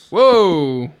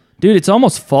Whoa. Dude, it's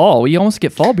almost fall. We almost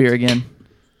get fall beer again.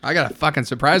 I got a fucking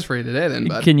surprise for you today then,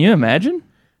 bud. Can you imagine?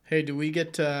 Hey, do we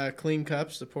get clean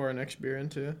cups to pour our next beer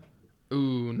into?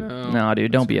 Ooh, no. No,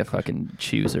 dude, don't be a fucking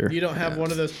chooser. You don't have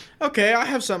one of those? Okay, I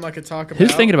have something I could talk about.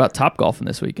 Who's thinking about Top Golfing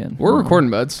this weekend? We're recording,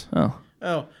 buds. Oh.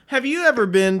 Oh, have you ever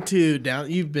been to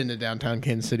You've been to downtown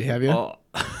Kansas City, have you?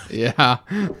 Yeah.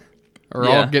 We're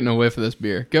Yeah. all getting a whiff of this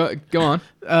beer. Go on.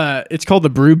 It's called the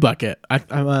Brew Bucket.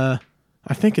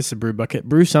 I think it's the Brew Bucket.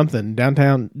 Brew something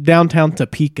downtown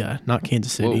Topeka, not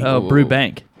Kansas City. Oh, Brew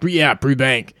Bank. Brew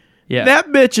Bank. Yeah. That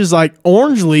bitch is like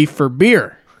orange leaf for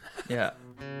beer. Yeah.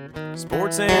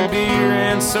 Sports and beer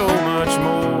and so much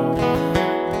more.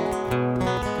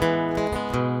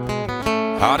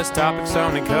 Hottest topics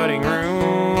on the cutting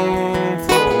room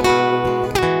floor.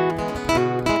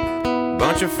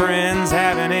 Bunch of friends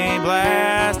having a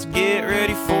blast. Get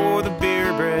ready for the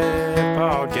Beer Breath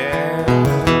Podcast.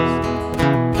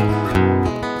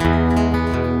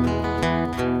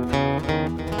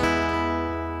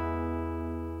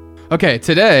 Okay,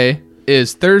 today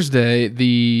is Thursday,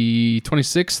 the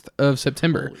 26th of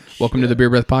September. Welcome to the Beer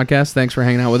Breath Podcast. Thanks for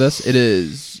hanging out with us. It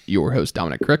is your host,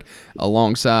 Dominic Crook.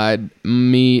 Alongside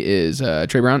me is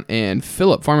Trey Brown, and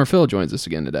Philip, Farmer Phil, joins us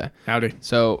again today. Howdy.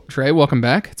 So, Trey, welcome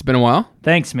back. It's been a while.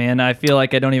 Thanks, man. I feel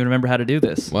like I don't even remember how to do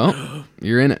this. Well,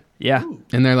 you're in it. Yeah.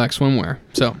 In there like swimwear.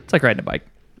 So, It's like riding a bike.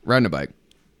 riding a bike.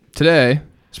 Today,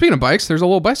 speaking of bikes, there's a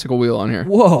little bicycle wheel on here.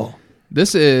 Whoa.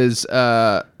 This is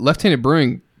Left-Handed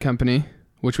Brewing Company,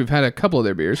 which we've had a couple of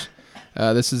their beers.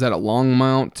 This is out of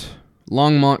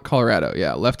Longmont, Colorado.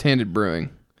 Yeah, Left-Hand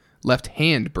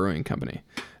Brewing Company.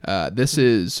 This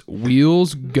is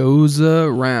Wheels Goes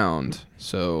Around.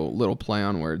 So little play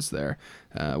on words there,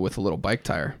 with a little bike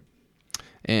tire.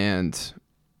 And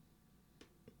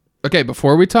okay,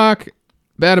 before we talk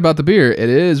bad about the beer, it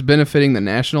is benefiting the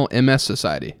National MS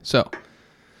Society. So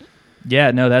Yeah,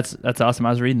 no, that's awesome. I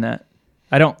was reading that.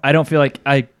 I don't feel like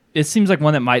it seems like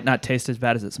one that might not taste as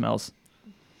bad as it smells.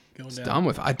 it's done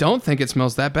with. I don't think it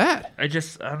smells that bad. I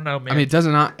don't know, man. I mean, it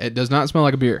does not smell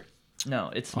like a beer. no,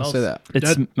 it smells. I'll say that. It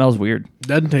smells weird.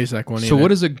 Doesn't taste like one So either.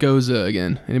 what is a Goza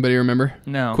again? Anybody remember?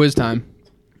 No. Quiz time.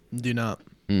 Do not.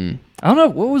 I don't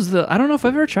know. I don't know if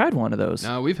I've ever tried one of those.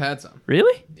 No, we've had some.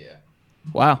 Really? Yeah.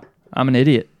 Wow. I'm an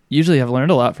idiot. Usually I've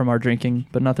learned a lot from our drinking,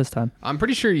 but not this time. I'm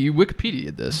pretty sure you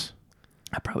Wikipedia'd this.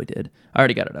 I probably did. I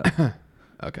already got it up.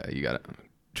 Okay, you got it.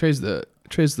 Trey's the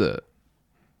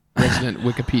resident I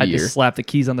Wikipedia. just slap the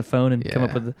keys on the phone and come up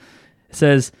Yeah. with it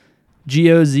says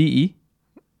GOZE.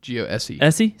 GOSE.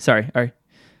 Essie? Sorry. All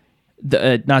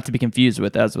right. Not to be confused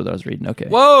with, that's what I was reading. Okay.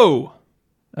 Whoa!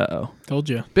 Uh-oh. Told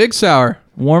you. Big Sour.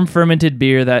 Warm fermented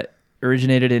beer that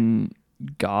originated in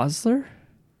Goslar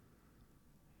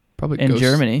Probably in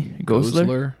Germany. Goslar.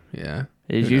 Goslar. Yeah.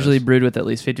 It is Who usually knows? brewed with at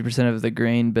least 50% of the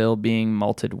grain bill being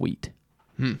malted wheat.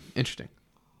 Interesting.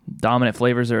 Dominant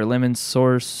flavors are lemon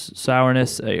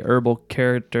sourness, a herbal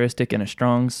characteristic, and a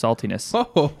strong saltiness.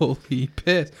 Holy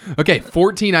piss. Okay,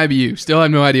 14 IBU. Still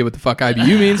have no idea what the fuck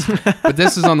IBU means, but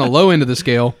this is on the low end of the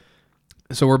scale.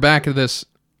 So we're back to this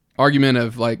argument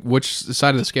of like which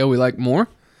side of the scale we like more.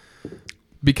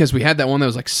 Because we had that one that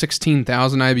was like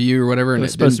 16,000 IBU or whatever, It and was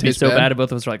it supposed didn't to be taste so bad. bad, and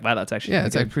both of us were like, wow, that's actually Yeah, pretty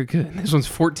it's good. actually pretty good. This one's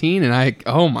 14, and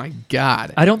oh my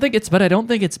god. I don't think it's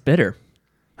bitter.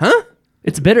 Huh?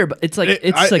 It's bitter, but it's like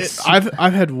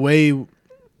I've had way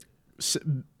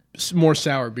more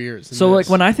sour beers. Than so like this.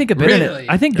 when I think of bitter, Really?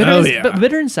 I think bitter, Oh, is, yeah. but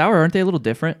bitter and sour aren't they a little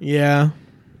different? Yeah.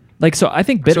 Like so, I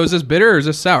think bitter. So is this bitter or is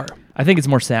this sour? I think it's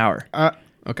more sour.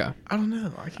 Okay. I don't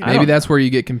know. I can't. Maybe that's where you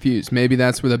get confused. Maybe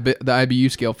that's where the IBU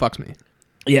scale fucks me.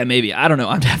 Yeah, maybe. I don't know.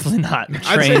 I'm definitely not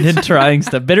trained in trying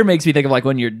stuff. Bitter makes me think of like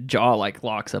when your jaw like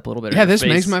locks up a little bit. or Yeah, your this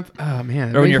face- makes my oh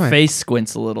man. or when makes your my- face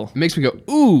squints a little. makes me go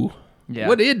ooh. Yeah.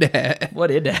 What is that?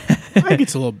 What is that? I think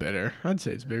it's a little bitter. I'd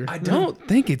say it's bitter. I don't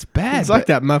think it's bad. It's like but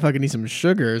that motherfucker needs some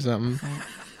sugar or something.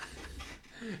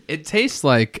 It tastes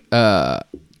like a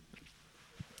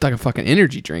fucking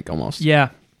energy drink almost. Yeah.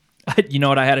 You know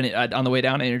what? I had on the way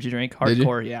down an energy drink. Did you?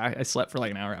 Hardcore. Yeah, I slept for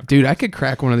like an hour after. Dude, I could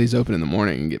crack one of these open in the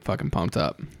morning and get fucking pumped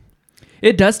up.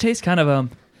 It does taste kind of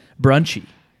brunchy.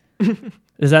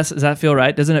 Does that feel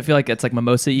right? Doesn't it feel like it's like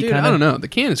mimosa-y Dude, kind I of? don't know. The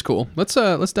can is cool. Let's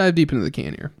dive deep into the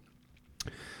can here.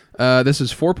 This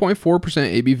is 4.4%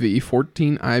 ABV,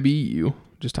 14 IBU.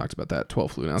 Just talked about that.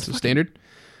 12 fluid ounces standard.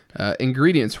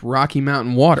 Ingredients: Rocky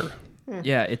Mountain water,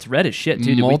 Yeah, it's red as shit, too.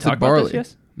 Did we malted talk barley, about this?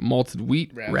 Yes. malted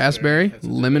wheat, raspberry, That's a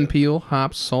lemon bit. peel,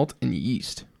 hops, salt, and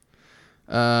yeast.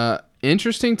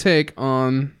 Interesting take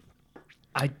on.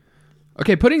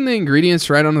 Okay, putting the ingredients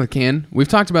right on the can. We've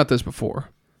talked about this before.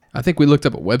 I think we looked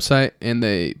up a website and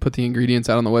they put the ingredients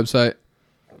out on the website.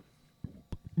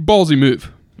 Ballsy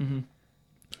move.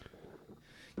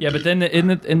 Yeah, but then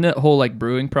in the whole like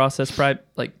brewing process, probably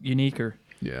like unique or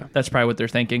Yeah. that's probably what they're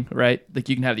thinking, right? Like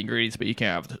you can have the ingredients, but you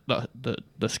can't have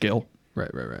the skill.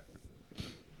 Right.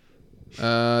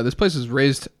 This place has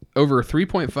raised over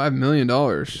 $3.5 million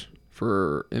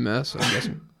for MS, I'm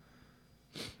guessing.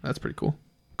 That's pretty cool.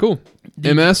 Cool.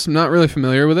 MS, I'm not really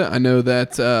familiar with it. I know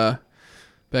that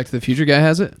Back to the Future guy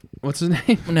has it. What's his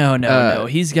name? No.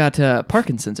 He's got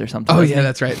Parkinson's or something. Oh, doesn't yeah, he?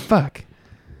 that's right. Fuck.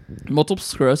 Multiple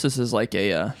sclerosis is like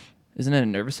a, isn't it a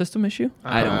nervous system issue?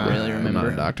 I don't really I'm not remember.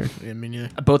 a doctor. I mean, yeah.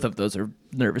 Both of those are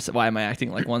nervous. Why am I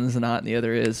acting like one's not and the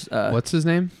other is? What's his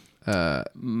name?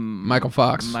 Michael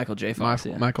Fox. Michael J. Fox.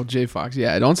 Yeah. Michael J. Fox.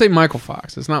 Yeah, don't say Michael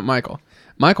Fox. It's not Michael.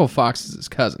 Michael Fox is his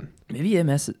cousin. Maybe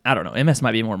MS. I don't know. MS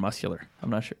might be more muscular. I'm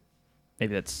not sure.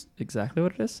 Maybe that's exactly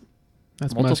what it is.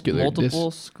 That's muscular.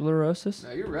 Multiple sclerosis.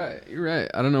 No, you're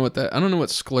right. I don't know what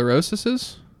sclerosis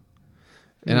is,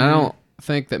 and I don't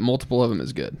think that multiple of them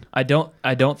is good. I don't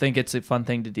think it's a fun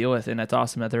thing to deal with, and that's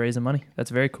awesome that they're raising money. That's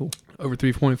very cool. Over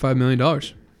 $3.5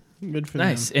 million. Good for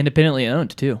Nice, them. independently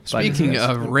owned too. by Speaking business.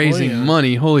 of raising Employee-owned.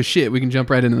 money, holy shit, we can jump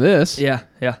right into this. yeah.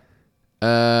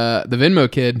 The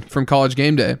Venmo kid from College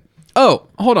Game Day. Oh,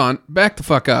 hold on. Back the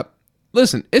fuck up.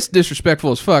 Listen, it's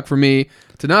disrespectful as fuck for me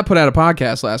to not put out a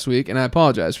podcast last week, and I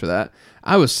apologize for that.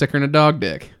 I was sicker than a dog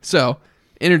dick. So,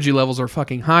 energy levels are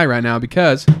fucking high right now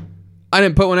because I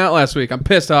didn't put one out last week. I'm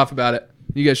pissed off about it.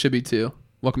 You guys should be too.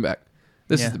 Welcome back.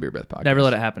 This Yeah. is the Beer Breath Podcast. Never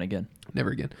let it happen again.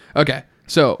 Never again. Okay,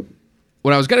 so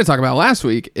what I was going to talk about last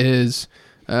week is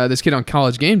this kid on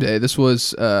College Game Day. This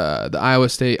was the Iowa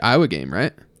State-Iowa game,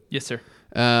 right? Yes, sir.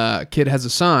 Kid has a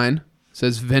sign,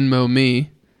 says Venmo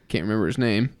me. Can't remember his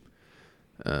name.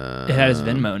 It had his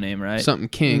Venmo name, right? Something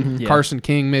King. Yeah. Carson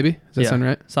King, maybe? Does that sound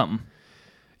right? Something.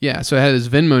 Yeah, so it had his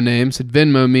Venmo name, said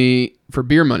Venmo me for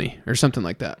beer money or something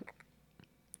like that.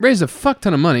 Raised a fuck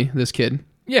ton of money, this kid.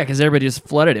 Yeah, because everybody just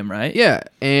flooded him, right? Yeah,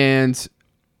 and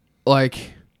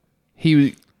like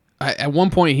at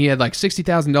one point he had like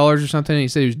 $60,000 or something, and he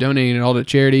said he was donating it all to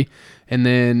charity, and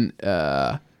then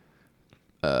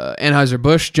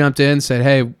Anheuser-Busch jumped in and said,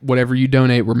 hey, whatever you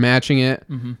donate, we're matching it,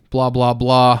 blah, blah,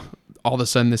 blah. All of a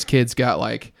sudden, this kid's got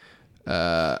like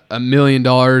 $1 million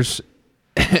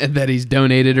that he's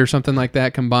donated or something like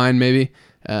that combined, maybe.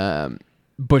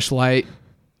 Busch Light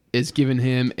is giving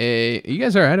him a... You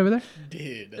guys all right over there?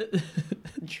 Dude,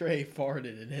 Trey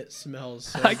farted and it smells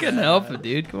so I couldn't help it,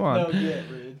 dude. Come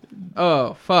on.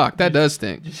 Oh, fuck. That does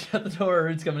stink. Shut the door.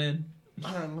 Rude's coming in.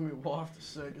 Let me waft a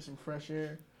sec, get some fresh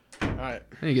air. All right.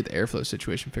 I need to get the airflow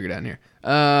situation figured out in here.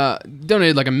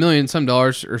 Donated like $1 million some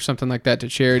dollars or something like that to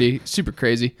charity. Super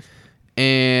crazy.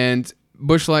 And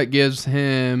Busch Light gives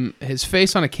him his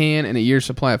face on a can and a year's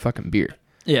supply of fucking beer,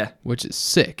 Yeah. which is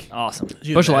sick. Awesome.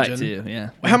 you Busch Light, imagine? too. Yeah.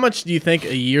 How much do you think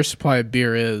a year's supply of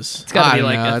beer is? It's got to I be don't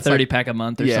like know. a It's 30 like- pack a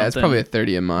month or Yeah, something. it's probably a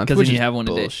 30 a month. because which then you is have one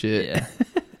a day. bullshit. Yeah.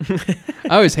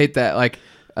 I always hate that. Like,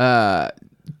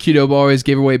 Qdoba always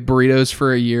gave away burritos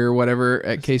for a year or whatever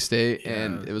at K-State,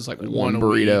 and it was like one one a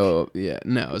burrito. Yeah,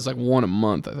 no, it was like one a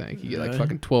month, I think. You get like Really?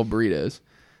 fucking 12 burritos.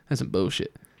 That's some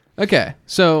bullshit. Okay,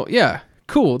 so yeah,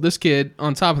 cool. This kid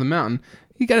on top of the mountain,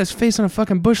 he got his face on a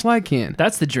fucking Busch Light can.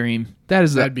 That's the dream. That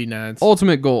is the That'd be nuts.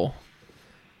 ultimate goal.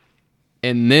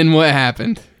 And then what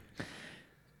happened?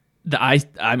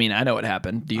 I mean, I know what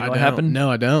happened. Do you know what don't. happened? No,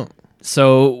 I don't.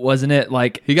 So wasn't it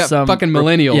like He got some fucking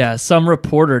millennial. Yeah, some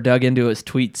reporter dug into his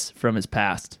tweets from his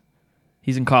past.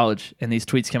 He's in college, and these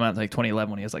tweets came out in like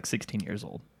 2011 when he was like 16 years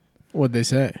old. What'd they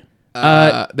say?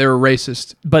 They were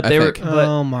racist, But I they were, think. but,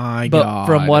 Oh my but god!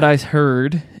 from what I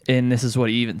heard, and this is what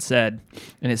he even said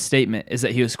in his statement, is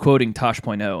that he was quoting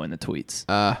Tosh.0 in the tweets.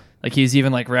 Like he's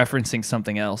even like referencing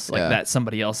something else, like Yeah. that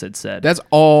somebody else had said. That's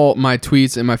all my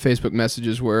tweets and my Facebook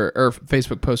messages were, or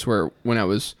Facebook posts were when I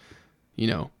was,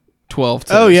 12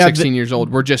 to Oh, yeah, 16 years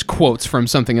old, were just quotes from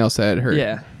something else I had heard.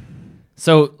 Yeah.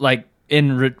 So like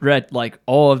in regret, like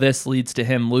all of this leads to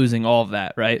him losing all of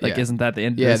that, right? Like, Yeah. isn't that the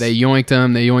end? Yeah, of this? they yoinked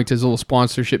him. They yoinked his little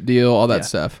sponsorship deal, all that Yeah.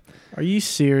 stuff. Are you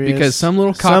serious? Because some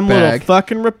little some little cockbag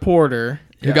fucking reporter.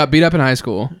 who got beat up in high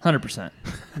school. 100%.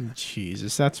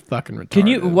 Jesus, that's fucking retarded. Can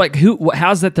you like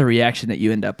how's that the reaction that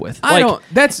you end up with? I Like,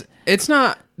 don't.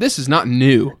 This is not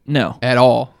new No. at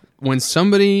all. When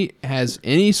somebody has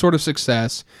any sort of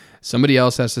success, somebody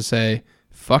else has to say,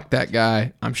 fuck that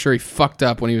guy. I'm sure he fucked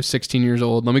up when he was 16 years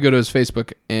old. Let me go to his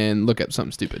Facebook and look up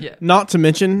something stupid. Yeah. Not to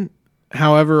mention,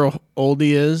 however old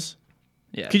he is.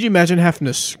 Yeah. Could you imagine having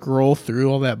to scroll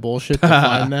through all that bullshit to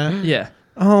find that? Yeah.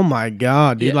 Oh my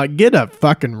god, dude! Yeah. Like, get a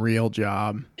fucking real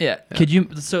job. Yeah. Could you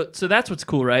so that's what's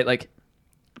cool, right? Like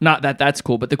not that that's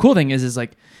cool, but the cool thing is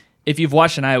like if you've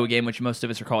watched an Iowa game, which most of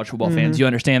us are college football fans, you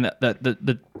understand that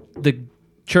the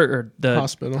church or the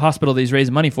hospital that he's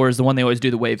raising money for is the one they always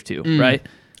do the wave to, right?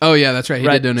 Oh yeah, that's right. He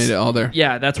did donate it all there.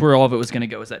 Yeah, that's where all of it was going to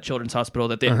go. Is that children's hospital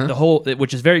that they the whole,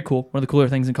 which is very cool. One of the cooler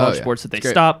things in college sports that they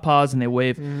stop, pause, and they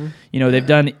wave. You know, they've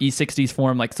done E60s for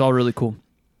him. Like, it's all really cool.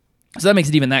 So that makes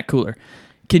it even that cooler.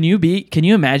 Can you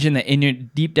imagine that in your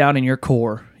deep down in your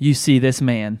core, you see this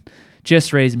man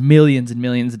just raise millions and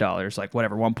millions of dollars, like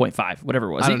whatever, 1.5, whatever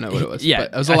it was. I don't know what it was. Yeah,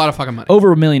 but it was a lot of fucking money.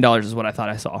 Over $1 million is what I thought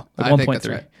I saw. Like I 1.3. think that's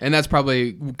right. And that's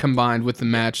probably combined with the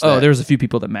match. There was a few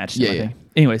people that matched it, I think.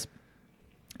 Anyways,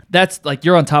 that's like,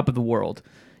 you're on top of the world.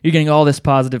 You're getting all this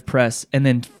positive press, and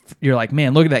then you're like,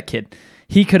 man, look at that kid.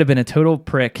 He could have been a total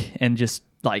prick and just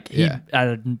like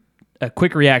a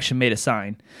quick reaction made a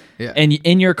sign. Yeah. And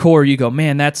in your core, you go,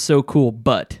 man, that's so cool,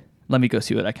 but let me go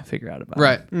see what I can figure out about it.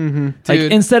 Right. Mm-hmm. Like,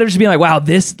 instead of just being like, wow,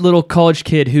 this little college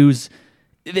kid who's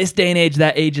this day and age,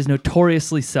 that age is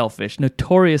notoriously selfish,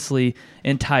 notoriously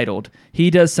entitled. He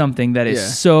does something that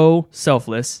is so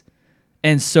selfless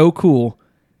and so cool.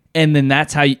 And then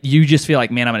that's how you just feel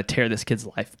like, man, I'm going to tear this kid's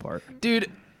life apart.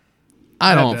 Dude,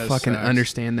 I don't fucking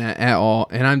understand that at all.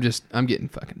 And I'm getting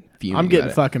fucking fuming. I'm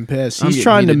getting fucking pissed. He's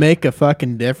trying to make a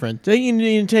fucking difference. He ain't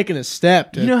even taking a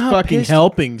step to fucking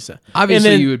helping.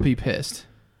 Obviously, you would be pissed.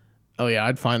 Oh, yeah,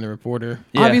 I'd find the reporter.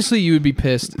 Yeah. Obviously, you would be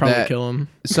pissed. Probably that kill him.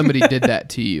 Somebody did that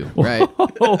to you, right?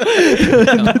 All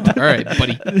right,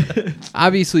 buddy.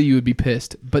 Obviously, you would be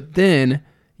pissed. But then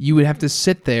you would have to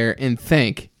sit there and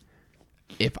think,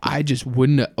 if I just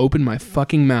wouldn't have opened my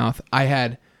fucking mouth, I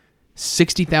had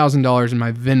 $60,000 in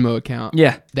my Venmo account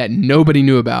that nobody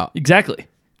knew about. Exactly.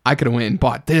 I could have went and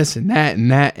bought this and that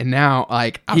and that, and now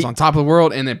like I was on top of the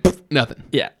world, and then nothing.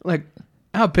 Yeah. Like,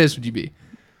 how pissed would you be?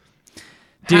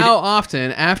 Dude, how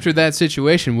often after that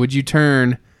situation would you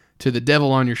turn to the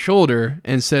devil on your shoulder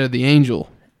instead of the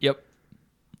angel? Yep.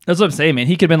 That's what I'm saying, man.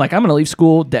 He could have been like, I'm going to leave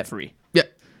school debt free. Yeah.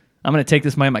 I'm going to take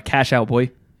this money, my cash out,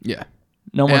 boy. Yeah.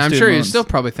 No more. And I'm sure he's still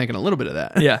probably thinking a little bit of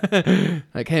that. Yeah.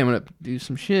 Like, hey, I'm going to do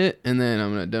some shit, and then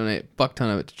I'm going to donate a fuck ton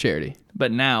of it to charity.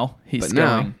 But now he's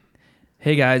going,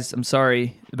 hey guys, I'm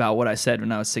sorry about what I said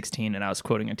when I was 16 and I was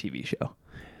quoting a TV show.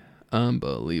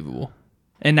 Unbelievable.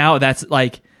 And now that's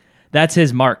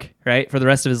his mark, right? For the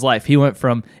rest of his life. He went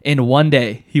from, in one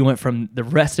day, the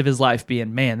rest of his life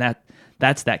being, man,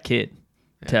 that's that kid.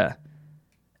 Yeah. To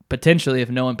potentially, if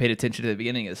no one paid attention to the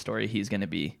beginning of the story, he's going to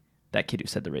be that kid who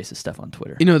said the racist stuff on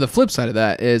Twitter. You know, the flip side of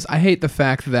that is I hate the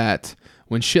fact that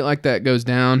when shit like that goes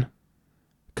down,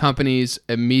 companies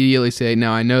immediately say,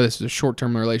 now I know this is a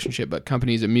short-term relationship, but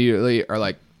companies immediately are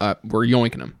like, we're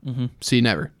yoinking them. Mm-hmm. See you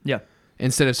never. Yeah.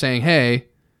 Instead of saying, hey,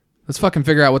 let's fucking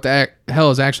figure out what the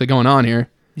hell is actually going on here.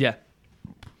 Yeah.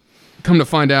 Come to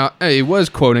find out, hey, he was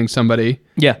quoting somebody.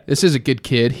 Yeah. This is a good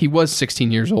kid. He was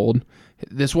 16 years old.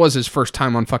 This was his first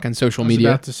time on fucking social media.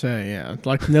 I was about to say, yeah.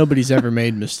 Like, nobody's ever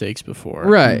made mistakes before.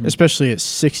 Right. Especially at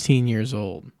 16 years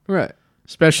old. Right.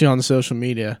 Especially on social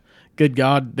media. Good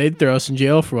God, they'd throw us in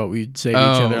jail for what we'd say to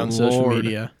each other on social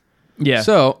media. Yeah.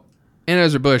 So,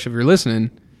 Anheuser-Busch, if you're listening,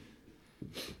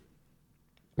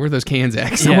 where are those cans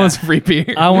at? Someone's free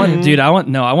beer. I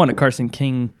want a Carson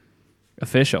King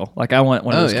official. Like, I want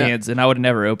one of those cans, and I would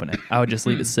never open it. I would just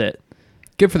leave it sit.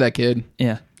 Good for that kid.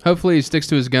 Yeah. Hopefully he sticks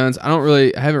to his guns. I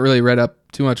haven't really read up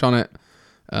too much on it.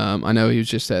 I know he was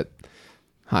just at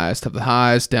highest of the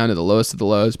highs down to the lowest of the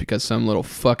lows because some little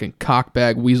fucking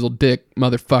cockbag weasel dick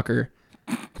motherfucker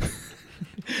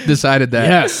decided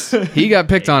that he got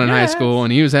picked on in high school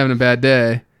and he was having a bad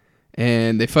day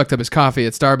and they fucked up his coffee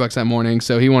at Starbucks that morning,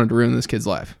 so he wanted to ruin this kid's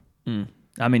life.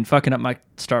 I mean, fucking up my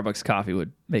Starbucks coffee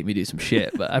would make me do some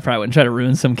shit, but I probably wouldn't try to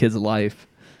ruin some kid's life.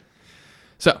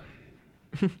 So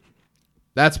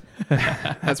that's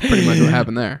pretty much what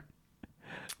happened there.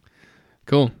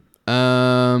 Cool.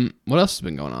 What else has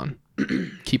been going on?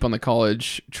 Keep on the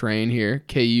college train here.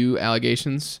 KU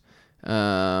allegations.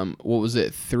 What was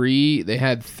it? 3? They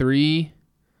had 3.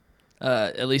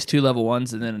 At least 2 level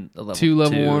 1s and then a level 2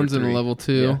 level 2 1s and a level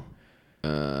 2.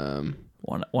 Yeah.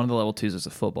 One of the level 2s was a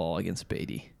football against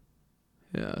Beatty.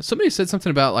 Yeah. Somebody said something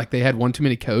about like they had one too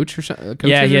many coaches or something.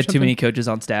 Yeah, he had too many coaches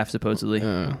on staff supposedly.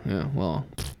 Yeah. Well,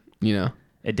 you know,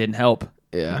 it didn't help.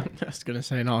 Yeah. I was gonna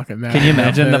say knock him out. Can you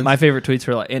imagine that? My favorite tweets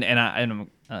were like,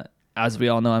 as we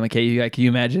all know, I'm a KU guy. Can you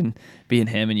imagine being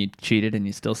him and you cheated and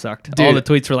you still sucked? Dude. All the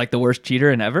tweets were like the worst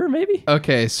cheater in ever, maybe?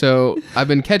 Okay, so I've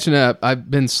been catching up.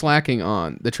 I've been slacking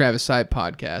on the Travis Sipe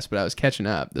podcast, but I was catching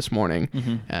up this morning,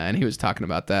 and he was talking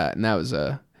about that, and that was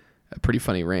a pretty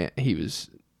funny rant. He was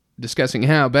discussing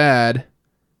how bad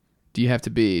do you have to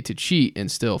be to cheat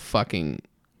and still fucking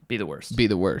be the worst. Be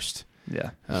the worst.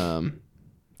 Yeah.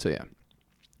 So, yeah.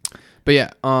 But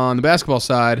yeah, on the basketball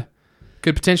side,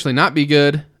 could potentially not be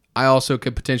good. I also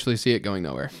could potentially see it going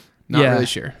nowhere. Not really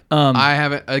sure. I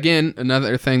haven't, again,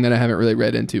 another thing that I haven't really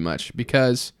read into much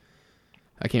because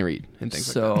I can't read and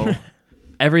things like that. So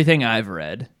everything I've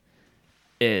read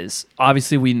is,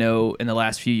 obviously we know in the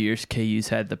last few years, KU's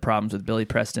had the problems with Billy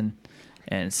Preston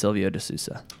and Silvio De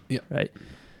Sousa. Yeah. Right?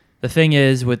 The thing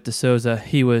is with De Sousa,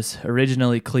 he was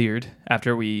originally cleared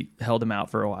after we held him out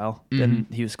for a while. Mm-hmm. Then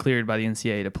he was cleared by the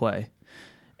NCAA to play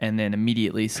and then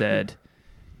immediately said,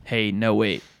 hey, no,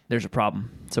 wait, there's a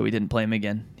problem. So we didn't play him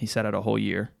again. He sat out a whole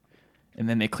year and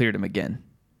then they cleared him again.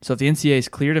 So if the NCAA's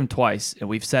cleared him twice and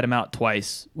we've set him out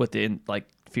twice with the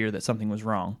fear that something was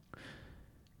wrong,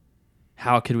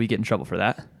 how could we get in trouble for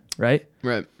that? Right?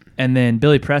 Right. And then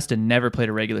Billy Preston never played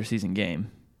a regular season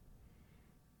game.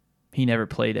 He never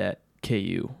played at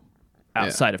KU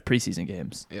outside of preseason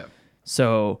games. Yeah.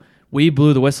 So we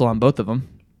blew the whistle on both of them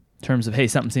in terms of, hey,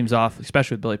 something seems off,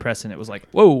 especially with Billy Preston. It was like,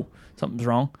 whoa, something's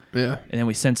wrong. Yeah. And then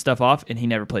we sent stuff off, and he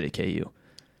never played at KU.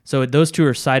 So those two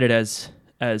are cited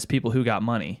as people who got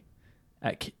money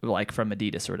from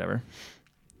Adidas or whatever,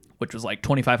 which was like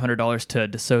 $2,500 to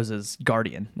De Sousa's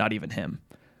guardian, not even him.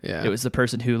 Yeah. It was the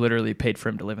person who literally paid for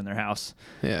him to live in their house.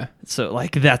 Yeah. So,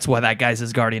 that's why that guy's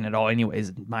his guardian at all. Anyways,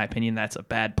 in my opinion, that's a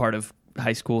bad part of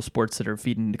high school sports that are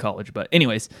feeding into college. But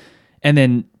anyways, and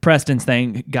then Preston's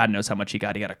thing, God knows how much he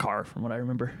got. He got a car, from what I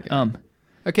remember. Yeah.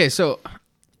 Okay, so...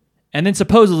 And then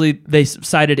supposedly they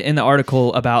cited in the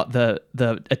article about the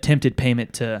attempted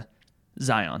payment to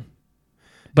Zion.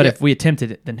 But if we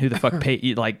attempted it, then who the fuck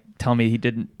paid? Tell me he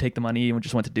didn't take the money and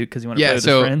just went to Duke because he wanted to play with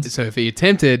his friends. So if he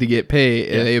attempted to get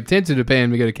paid, they attempted to pay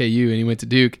him to go to KU and he went to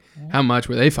Duke, how much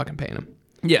were they fucking paying him?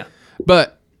 Yeah.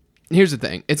 But here's the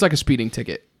thing. It's like a speeding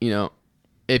ticket.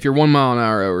 If you're 1 mile an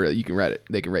hour over, you can write it.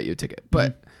 They can write you a ticket.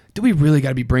 But do we really got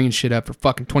to be bringing shit up for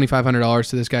fucking $2,500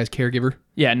 to this guy's caregiver?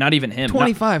 Yeah, not even him.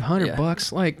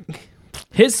 $2,500,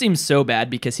 his seems so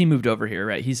bad because he moved over here,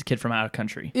 right? He's a kid from out of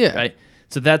country. Yeah. Right?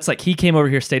 So that's he came over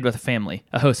here, stayed with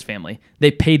a host family.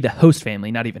 They paid the host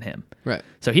family, not even him. Right.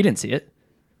 So he didn't see it.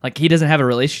 He doesn't have a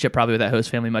relationship probably with that host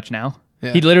family much now.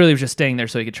 Yeah. He literally was just staying there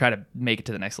so he could try to make it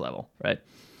to the next level, right?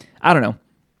 I don't know.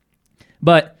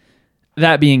 But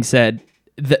that being said,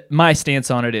 my stance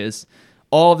on it is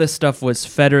all this stuff was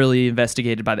federally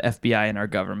investigated by the FBI and our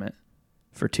government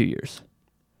for 2 years.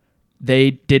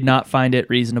 They did not find it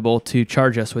reasonable to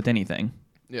charge us with anything.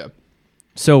 Yeah.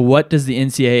 So what does the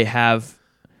NCAA have?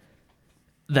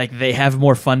 They have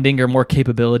more funding or more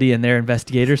capability in their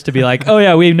investigators to be like, oh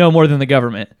yeah, we know more than the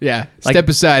government. Yeah. Step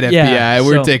aside, FBI. Yeah,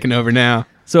 we're taking over now.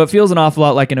 So it feels an awful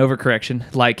lot like an overcorrection.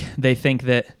 They think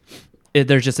that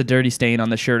there's just a dirty stain on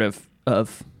the shirt of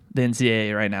the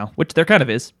NCAA right now, which there kind of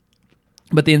is.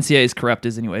 But the NCAA is corrupt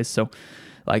as anyways. So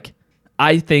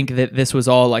I think that this was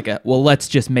all let's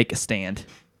just make a stand.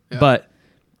 Yeah. But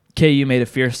KU made a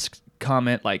fierce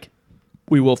comment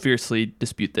we will fiercely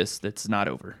dispute this. That's not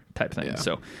over type thing. Yeah.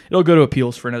 So it'll go to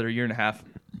appeals for another 1.5 years.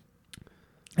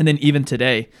 And then even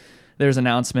today, there's an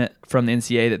announcement from the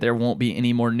NCAA that there won't be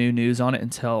any more new news on it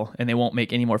and they won't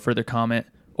make any more further comment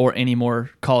or any more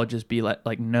colleges be let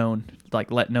known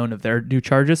of their new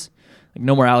charges.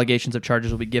 No more allegations of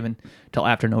charges will be given till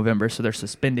after November. So they're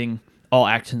suspending all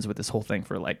actions with this whole thing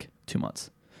for 2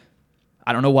 months.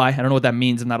 I don't know why. I don't know what that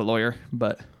means. I'm not a lawyer,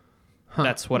 but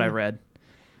that's what I read.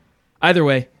 Either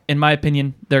way, in my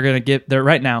opinion,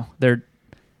 they're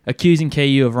accusing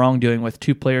KU of wrongdoing with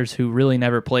 2 players who really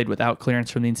never played without clearance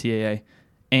from the NCAA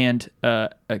and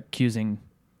accusing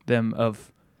them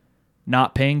of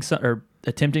not paying or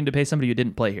attempting to pay somebody who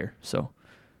didn't play here. So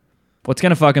what's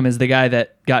going to fuck him is the guy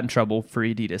that got in trouble for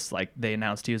Adidas. They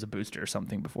announced he was a booster or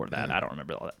something before that. I don't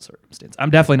remember all that circumstance.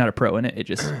 I'm definitely not a pro in it. It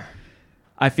just,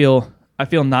 I feel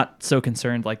not so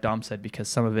concerned like Dom said because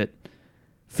some of it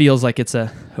feels like it's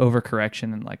a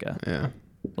overcorrection and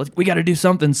we got to do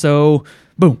something. So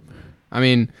boom. I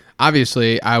mean,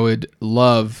 obviously I would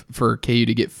love for KU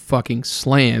to get fucking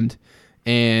slammed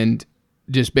and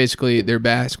just basically their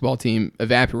basketball team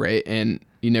evaporate and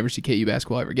you never see KU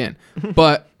basketball ever again.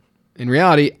 But in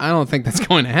reality, I don't think that's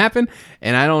going to happen.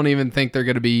 And I don't even think they're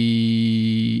going to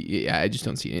be, I just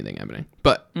don't see anything happening.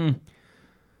 But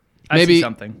I see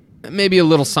something. Maybe a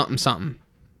little something.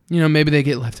 Maybe they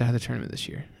get left out of the tournament this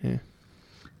year. Yeah.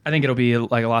 I think it'll be a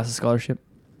loss of scholarship.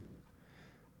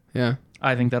 Yeah.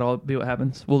 I think that'll be what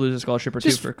happens. We'll lose a scholarship or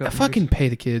two for a couple fucking years. Pay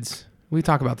the kids. We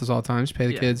talk about this all the time. Just pay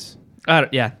the kids.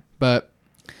 Yeah. But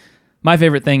My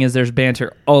favorite thing is there's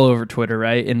banter all over Twitter,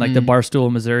 right? And like the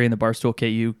Barstool Missouri and the Barstool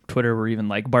KU Twitter were even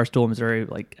like Barstool Missouri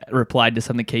like replied to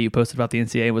something KU posted about the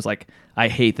NCAA and was like, I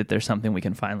hate that there's something we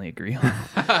can finally agree on.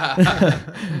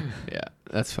 Yeah,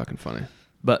 that's fucking funny.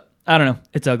 But I don't know.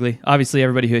 It's ugly. Obviously,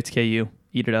 everybody who hates KU,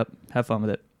 eat it up. Have fun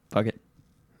with it. Fuck it.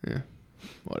 Yeah,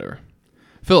 whatever.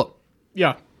 Philip,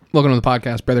 Yeah. welcome to the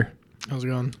podcast, brother. How's it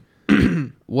going?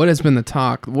 What has been the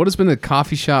talk? What has been the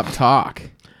coffee shop talk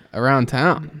around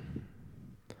town?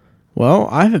 Well,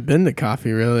 I haven't been to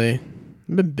coffee really.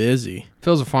 I've been busy.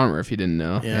 Phil's a farmer, if you didn't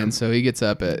know. Yeah. And so he gets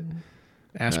up at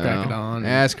Ass crack of dawn.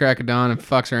 ass crack of dawn and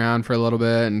fucks around for a little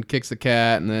bit and kicks the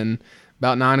cat. And then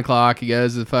about 9 o'clock, he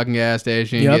goes to the fucking gas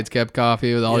station, Yep. gets cup of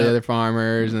coffee with all the Yep. other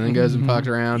farmers, and then goes and fucks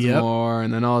around Yep. some more.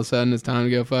 And then all of a sudden, it's time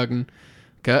to go fucking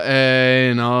cut hay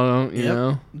and all, you Yep.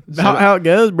 know. How it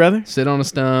goes, brother. Sit on a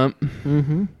stump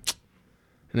Mm-hmm. and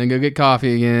then go get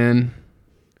coffee again.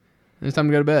 And it's time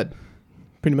to go to bed.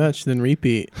 Pretty much, then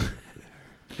repeat.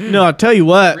 No, I'll tell you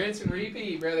what. Rinse and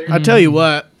repeat, brother. I'll tell you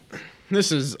what.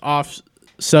 This is off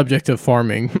subject of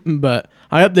farming, but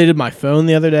I updated my phone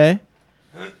the other day.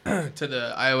 To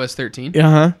the iOS 13.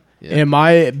 Uh-huh. Yeah. And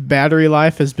my battery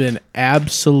life has been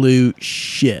absolute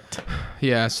shit.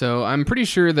 Yeah, so I'm pretty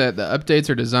sure that the updates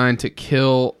are designed to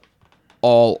kill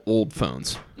all old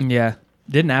phones. Yeah.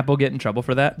 Didn't Apple get in trouble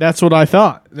for that? That's what I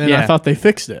thought. And Yeah. I thought they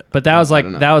fixed it. But that was I like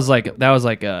don't know. that was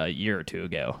like a year or two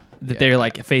ago that Yeah. they're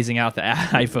like phasing out the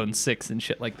iPhone 6 and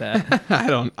shit like that. I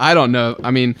don't know.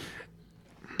 I mean,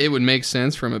 it would make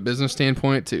sense from a business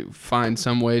standpoint to find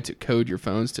some way to code your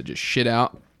phones to just shit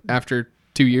out after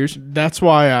 2 years. That's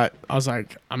why I was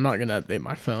like, I'm not going to update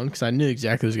my phone because I knew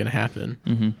exactly what was going to happen.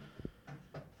 Mm-hmm.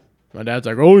 My dad's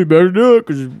like, oh, you better do it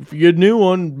because if you get a new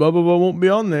one, blah, blah, blah won't be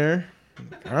on there.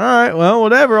 All right, well,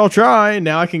 whatever, I'll try.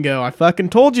 Now I can go, I fucking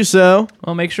told you so.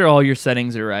 Well, make sure all your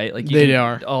settings are right. Like They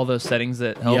are. all those settings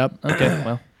that help. Yep. Okay.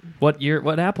 Well,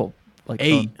 what Apple? Like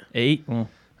 8. phone? 8. Well,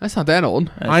 That's not that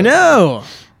old. that's I know.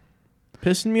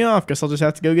 Pissing me off. Guess I'll just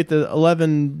have to go get the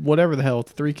 11, whatever the hell, with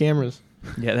 3 cameras.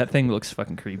 Yeah, that thing looks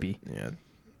fucking creepy. Yeah,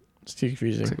 it's too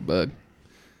confusing. It's like a bug.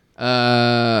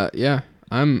 Yeah,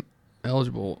 I'm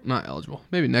eligible. Not eligible.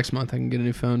 Maybe next month I can get a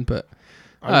new phone, but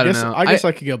I don't know. I guess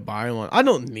I could go buy one. I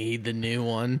don't need the new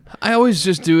one. I always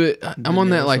just do it. I'm on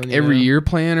that newest like one, every yeah. year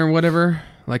plan or whatever.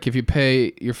 Like if you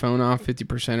pay your phone off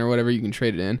 50% or whatever, you can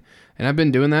trade it in. And I've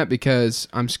been doing that because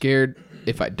I'm scared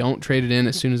if I don't trade it in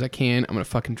as soon as I can, I'm gonna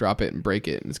fucking drop it and break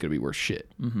it, and it's gonna be worse shit,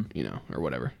 you know, or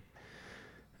whatever.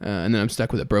 And then I'm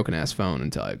stuck with a broken ass phone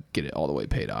until I get it all the way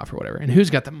paid off or whatever. And who's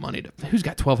got the money to? Who's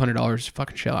got $1,200 to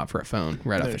fucking shell out for a phone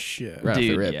right off No the shit. right off the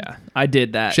Dude, rip? yeah, I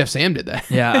did that. Chef Sam did that.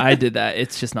 Yeah, I did that.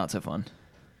 It's just not so fun.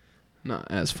 Not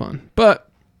as fun, but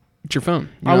it's your phone.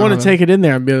 You I know want how to take it in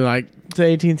there and be like, to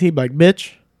AT&T, like,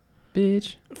 bitch,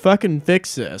 fucking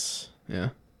fix this. Yeah.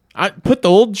 I put the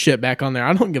old shit back on there.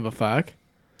 I don't give a fuck.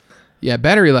 Yeah,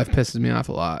 battery life pisses me off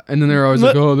a lot. And then they're always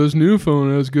like, oh, this new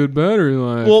phone has good battery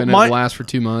life. Well, and mine- it lasts for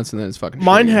 2 months, and then it's fucking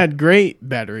Mine shitty. had great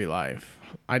battery life.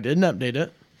 I didn't update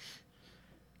it.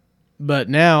 But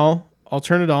now I'll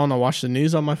turn it on. I'll watch the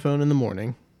news on my phone in the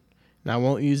morning. And I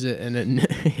won't use it. And then,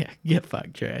 yeah, get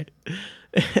fucked, Trey.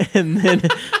 and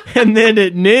then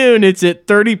at noon, it's at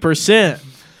 30%.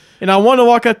 And I want to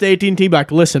walk up to AT&T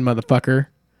like, listen, motherfucker.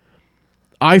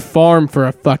 I farm for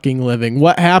a fucking living.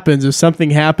 What happens if something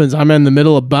happens? I'm in the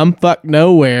middle of bumfuck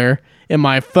nowhere and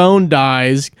my phone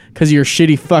dies because of your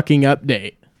shitty fucking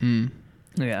update.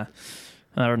 Yeah,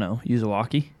 I don't know. Use a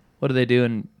walkie. What did they do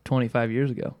in 25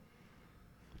 years ago?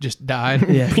 Just died.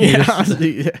 Yeah,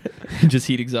 Yeah. just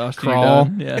heat exhaust. and you're Crawl.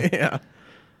 done. Yeah, Yeah.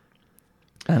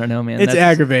 I don't know, man. It's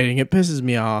That's- aggravating. It pisses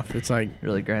me off. It's like,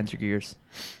 really grinds your gears.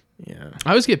 yeah. I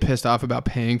always get pissed off about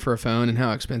paying for a phone and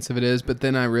how expensive it is, but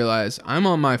then I realize I'm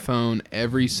on my phone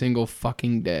every single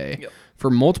fucking day for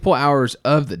multiple hours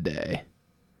of the day.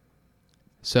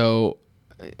 So,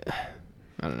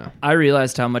 I don't know. I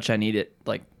realized how much I need it.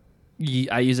 Like,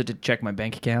 I use it to check my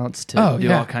bank accounts, to do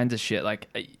yeah. all kinds of shit. Like,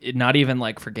 not even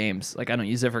like for games. Like, I don't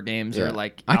use it for games or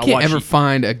like. I I'll can't watch ever you-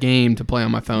 find a game to play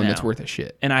on my phone No. that's worth a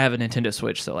shit. And I have a Nintendo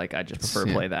Switch, so like I just prefer to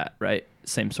Yeah. play that. Right,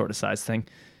 same sort of size thing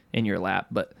in your lap.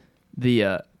 But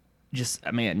the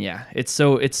man, yeah, it's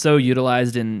so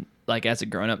utilized in like as a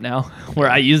grown up now,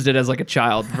 where I used it as like a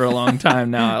child for a long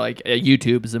time now. Like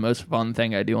YouTube is the most fun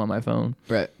thing I do on my phone.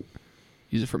 Right.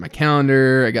 Use it for my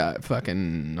calendar. I got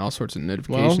fucking all sorts of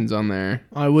notifications on there.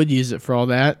 I would use it for all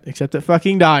that, except it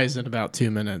fucking dies in about 2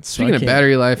 minutes. so I Speaking of can't-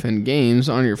 battery life and games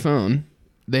on your phone,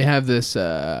 they have this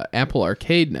Apple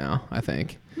Arcade now, I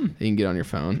think, that you can get on your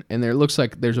phone. And there looks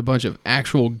like there's a bunch of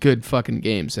actual good fucking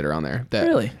games that are on there. That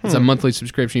Really? It's a monthly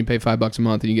subscription. You pay $5 a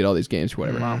month and you get all these games or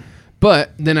whatever. Wow.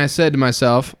 But then I said to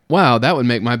myself, wow, that would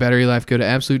make my battery life go to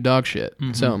absolute dog shit.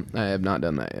 Mm-hmm. So I have not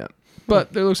done that yet.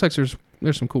 But there looks like there's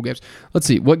some cool games. Let's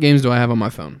see. What games do I have on my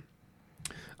phone?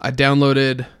 I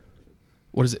downloaded,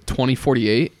 what is it,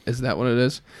 2048? Is that what it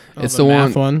is? It's the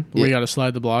math one where you got to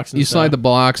slide the blocks. You slide the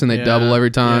blocks and they double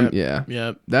every time.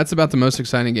 Yep. That's about the most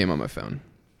exciting game on my phone.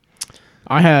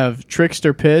 I have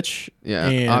Trickster Pitch. Yeah,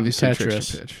 and obviously Tetris.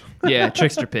 Trickster Pitch. Yeah,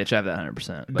 Trickster Pitch. I have that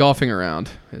 100%. Golfing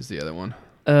Around is the other one.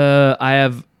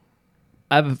 I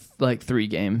have like 3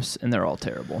 games and they're all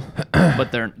terrible,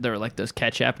 but they're like those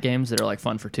catch app games that are like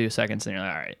fun for 2 seconds and you're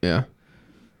like, all right. Yeah.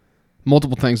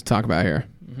 Multiple things to talk about here.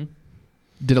 Mm-hmm.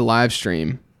 Did a live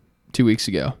stream 2 weeks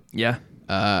ago. Yeah.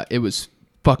 It was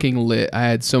fucking lit. I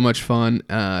had so much fun.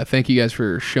 Thank you guys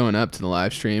for showing up to the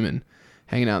live stream and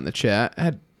hanging out in the chat. I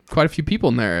had quite a few people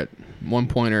in there at one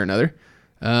point or another.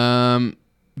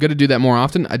 Got to do that more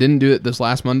often. I didn't do it this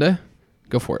last Monday.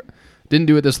 Go for it. Didn't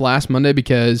do it this last Monday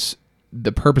because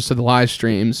the purpose of the live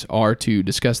streams are to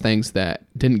discuss things that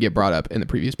didn't get brought up in the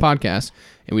previous podcast,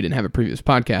 and we didn't have a previous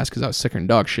podcast because I was sicker than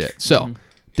dog shit. So,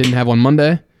 didn't have one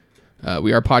Monday.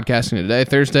 We are podcasting today,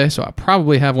 Thursday, so I'll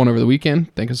probably have one over the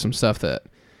weekend. Think of some stuff that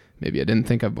maybe I didn't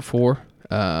think of before.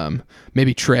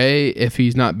 Maybe Trey, if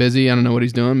he's not busy, I don't know what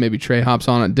he's doing. Maybe Trey hops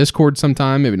on Discord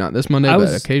sometime. Maybe not this Monday,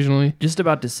 but occasionally. Just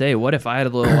about to say, what if I had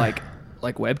a little like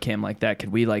webcam like that?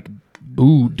 Could we like?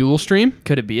 Ooh, dual stream?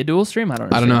 Could it be a dual stream? I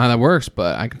don't know. I don't know how that works,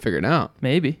 but I can figure it out.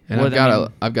 Maybe. And I've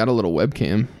got a little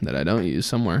webcam that I don't use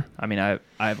somewhere. I mean, I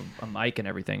have a mic and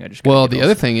everything. I just the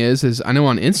other thing is I know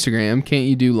on Instagram, can't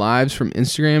you do lives from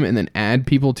Instagram and then add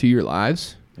people to your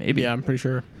lives? Maybe. Yeah, I'm pretty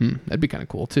sure. That'd be kind of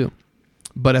cool too.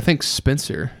 But I think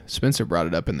Spencer brought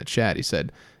it up in the chat. He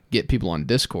said get people on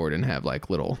Discord and have like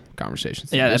little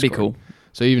conversations. Yeah, that'd be cool.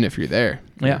 So even if you're there.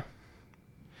 Yeah.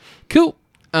 Cool.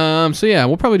 So yeah,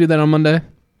 we'll probably do that on Monday.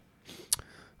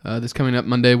 This coming up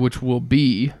Monday, which will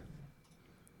be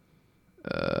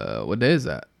what day is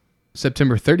that?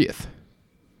 September 30th.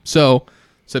 So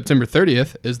September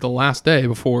 30th is the last day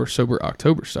before Sober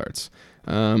October starts.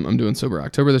 I'm doing Sober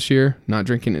October this year, not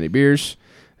drinking any beers.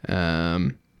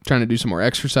 Trying to do some more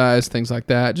exercise, things like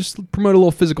that. Just promote a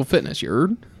little physical fitness, you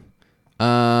heard?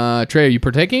 Trey, are you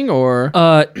partaking or?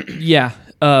 Yeah,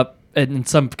 in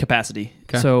some capacity.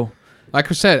 Okay. So, like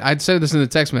I said, I'd said this in the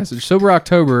text message. Sober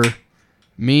October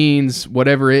means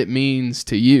whatever it means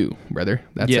to you, brother.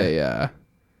 That's a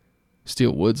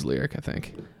Steel Woods lyric, I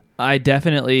think. I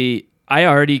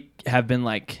already have been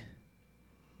like,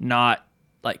 not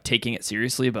like taking it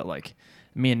seriously, but like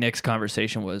me and Nick's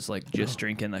conversation was like just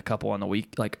drinking a couple on the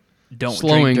week, like don't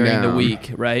drink during the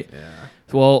week, right? Yeah.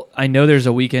 Well, I know there's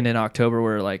a weekend in October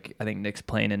where like I think Nick's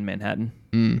playing in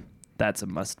Manhattan. That's a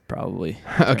must probably.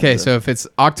 Okay, so if it's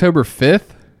October 5th,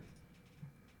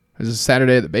 this is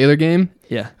Saturday at the Baylor game.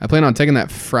 Yeah. I plan on taking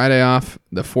that Friday off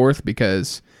the 4th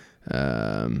because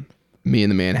me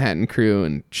and the Manhattan crew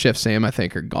and Chef Sam, I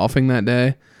think, are golfing that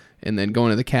day. And then going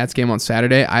to the Cats game on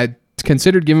Saturday. I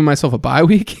considered giving myself a bye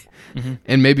week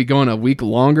and maybe going a week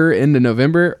longer into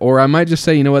November. Or I might just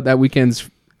say, you know what, that weekend's,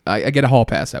 I get a hall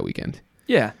pass that weekend.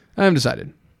 Yeah. I haven't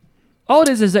decided. All it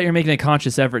is that you're making a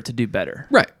conscious effort to do better.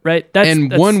 Right. Right? That's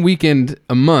 1 weekend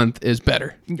a month is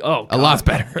better. Oh, God. A lot's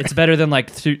better. It's better than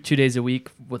like 2 days a week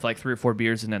with like 3 or 4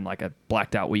 beers and then like a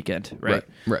blacked out weekend, right?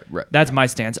 Right. That's my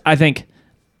stance. I think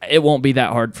it won't be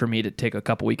that hard for me to take a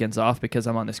couple weekends off because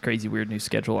I'm on this crazy weird new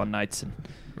schedule on nights and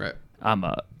right.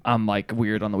 I'm like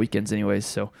weird on the weekends anyways,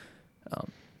 so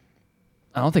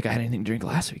I don't think I had anything to drink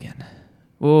last weekend.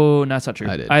 Oh, no, that's not true.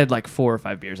 I had like 4 or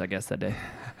 5 beers, I guess, that day.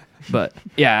 But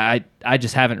yeah, I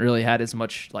just haven't really had as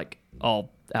much like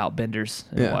all out benders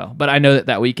in a while. But I know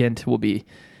that weekend will be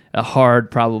a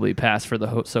hard probably pass for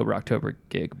the Sober October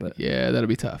gig. But yeah, that'll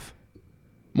be tough.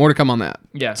 More to come on that.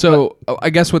 Yeah. So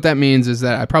I guess what that means is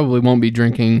that I probably won't be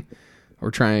drinking or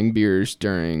trying beers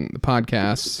during the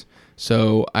podcasts.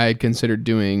 So I had considered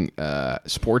doing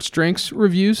sports drinks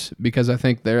reviews because I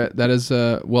think that is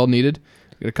well needed.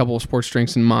 I got a couple of sports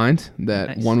drinks in mind.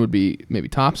 That one would be maybe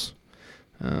Tops.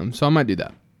 So I might do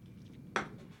that.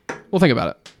 We'll think about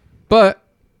it. But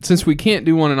since we can't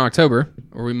do one in October,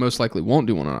 or we most likely won't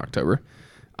do one in October,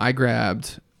 I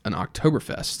grabbed an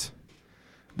Oktoberfest.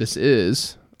 This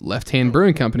is Left Hand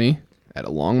Brewing Company at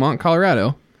Longmont,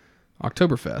 Colorado,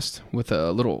 Oktoberfest with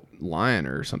a little lion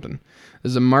or something.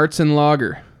 This is a Marzen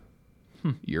Lager.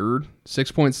 Yerd.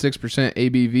 6.6%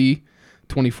 ABV,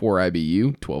 24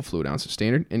 IBU, 12 fluid ounces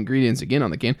standard. Ingredients again on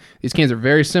the can. These cans are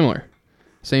very similar.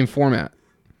 Same format.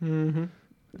 Mm-hmm.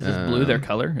 Is this blue their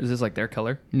color? Is this like their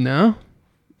color? No.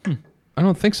 I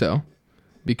don't think so.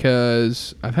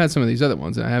 Because I've had some of these other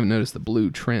ones and I haven't noticed the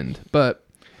blue trend. But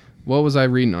What was I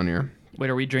reading on here? Wait,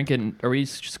 are we drinking? Are we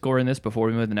scoring this before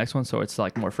we move to the next one so it's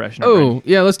like more fresh? In our brain? Oh,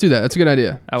 yeah, let's do that. That's a good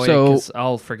idea. So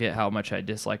I'll forget how much I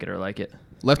dislike it or like it.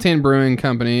 Left Hand Brewing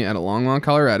Company out of Longmont,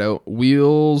 Colorado.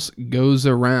 Wheels Goes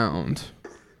Around.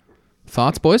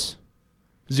 Thoughts, boys?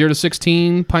 0 to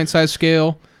 16, pint size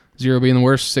scale. 0 being the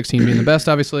worst, 16 being the best,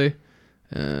 obviously.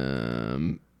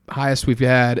 Highest we've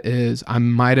had is I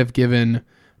might have given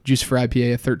Juice for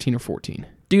IPA a 13 or 14.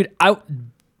 Dude, I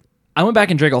went back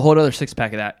and drank a whole other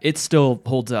 6-pack of that. It still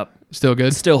holds up. Still good?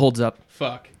 It still holds up.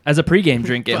 Fuck. As a pregame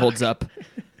drink, it holds up.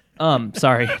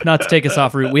 Sorry, not to take us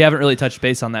off route. We haven't really touched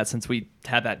base on that since we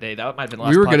had that day. That might have been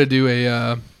last. We were going to do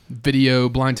a video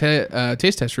blind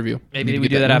taste test review. Maybe we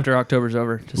do that after October's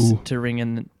over, just to ring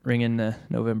in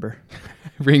November.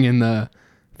 Ring in the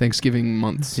Thanksgiving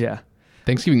months. Yeah.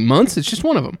 Thanksgiving months? It's just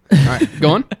one of them. All right, go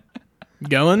on.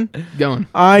 Going.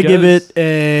 I give it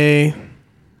a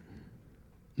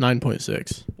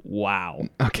 9.6. Wow.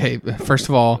 Okay, first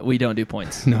of all, we don't do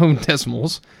points. No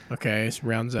decimals. Okay, it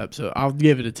rounds up, so I'll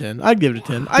give it a 10. I'd give it a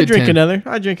 10. I'd drink 10. another.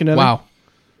 Wow.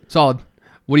 Solid.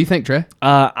 What do you think, Trey?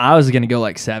 I was going to go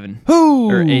like 7.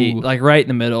 Ooh. Or 8, like right in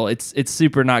the middle. It's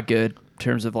super not good in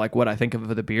terms of like what I think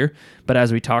of the beer, but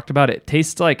as we talked about, it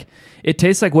tastes like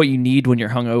what you need when you're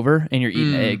hungover and you're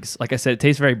eating eggs. Like I said, it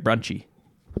tastes very brunchy.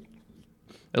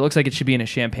 It looks like it should be in a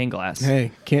champagne glass.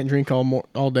 Hey, can't drink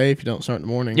all day if you don't start in the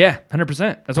morning. Yeah,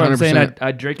 100%. That's why I'm saying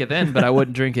I'd drink it then, but I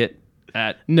wouldn't drink it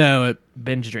at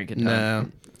binge drinking time. No.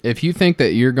 If you think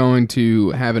that you're going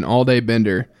to have an all-day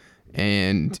bender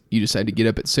and you decide to get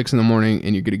up at 6 in the morning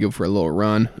and you're going to go for a little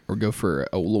run or go for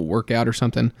a little workout or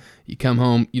something, you come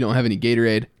home, you don't have any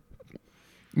Gatorade,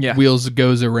 Wheels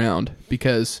Goes Around,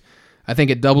 because I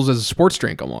think it doubles as a sports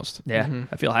drink almost. Yeah,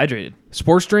 I feel hydrated.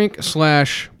 Sports drink /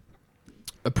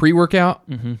 a pre-workout /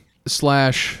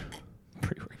 4.4%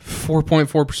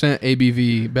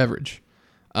 ABV beverage.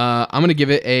 I'm going to give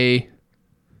it a...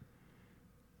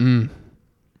 I'm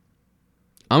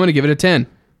going to give it a 10.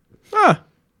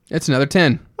 It's another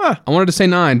 10. I wanted to say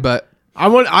 9, but... I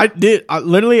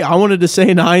wanted to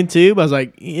say 9 too, but I was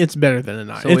like, it's better than a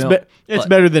 9. So it's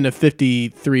better than a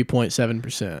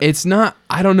 53.7%. It's not...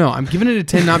 I don't know. I'm giving it a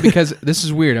 10 not because... This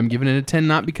is weird. I'm giving it a 10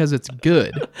 not because it's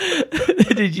good.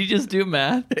 Did you just do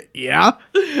math? Yeah.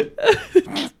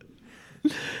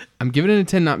 I'm giving it a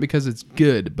 10 not because it's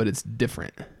good, but it's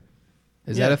different.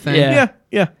 Is that a thing?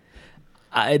 Yeah.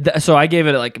 So I gave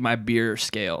it like my beer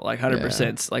scale, like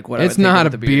 100%. Like what? It's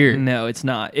not a beer. No, it's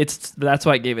not. That's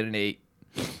why I gave it an 8.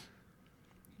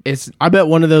 I bet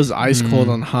one of those ice cold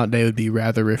on a hot day would be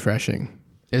rather refreshing.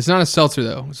 It's not a seltzer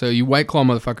though, so you White Claw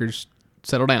motherfuckers,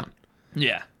 settle down.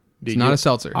 Yeah. It's not a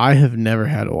seltzer. I have never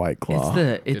had a White Claw.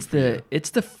 It's the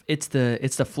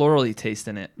florally taste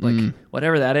in it. Like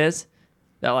whatever that is,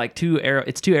 that like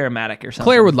it's too aromatic or something.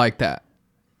 Claire would like that.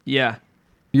 Yeah.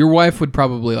 Your wife would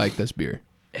probably like this beer.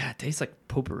 Yeah, it tastes like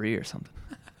potpourri or something.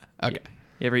 Okay.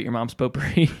 You ever eat your mom's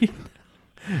potpourri?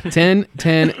 10,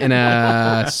 and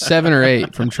a 7 or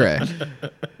 8 from Trey.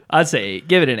 I'd say 8.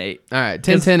 Give it an 8. All right,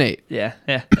 10, 10, 8. Yeah,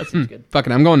 that seems good. Fuck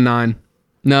it, I'm going 9.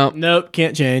 Nope,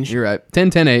 can't change. You're right. 10,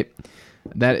 10, 8.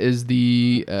 That is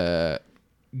the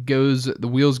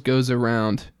Wheels Goes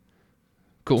Around.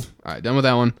 Cool. All right, done with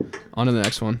that one. On to the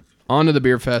next one. On to the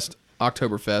Beer Fest,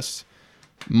 Oktoberfest.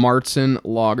 Martzen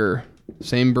Lager,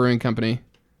 same brewing company,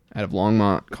 out of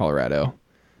Longmont, Colorado.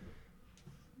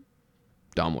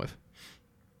 Dom Whiff.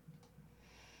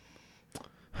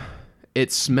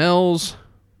 It smells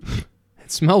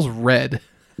red.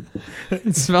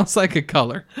 It smells like a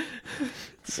color.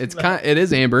 It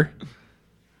is amber.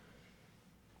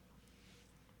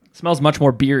 Smells much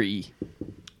more beery.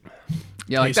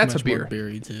 Yeah, like that's a beer.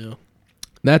 Beery too.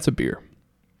 That's a beer.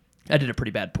 I did a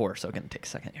pretty bad pour, so I'm going to take a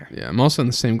second here. Yeah, I'm also in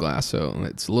the same glass, so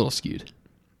it's a little skewed.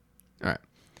 All right.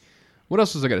 What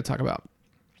else was I going to talk about?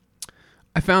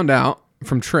 I found out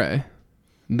from Trey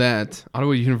that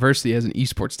Ottawa University has an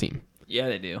esports team. Yeah,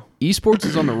 they do. Esports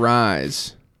is on the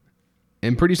rise.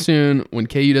 And pretty soon, when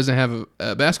KU doesn't have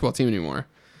a basketball team anymore,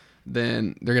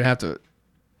 then they're going to have to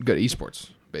go to esports,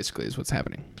 basically, is what's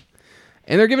happening.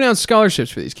 And they're giving out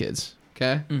scholarships for these kids,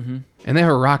 okay? Mm-hmm. And they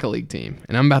have a Rocket League team,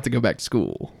 and I'm about to go back to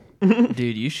school.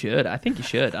 Dude, you should. I think you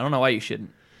should. I don't know why you shouldn't.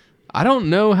 I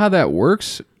don't know how that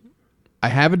works. I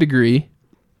have a degree.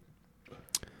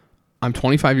 I'm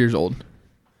 25 years old.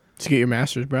 Let's get your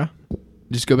master's, bro.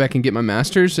 Just go back and get my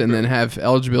master's and then have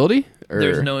eligibility? Or?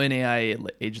 There's no NAIA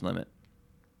age limit.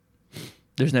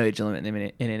 There's no age limit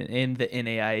in the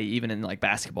NAIA, even in like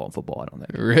basketball and football. I don't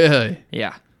think. Really?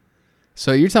 Yeah.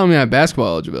 So you're telling me I have basketball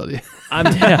eligibility?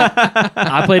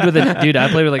 I played with like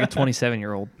a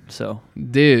 27-year-old. So,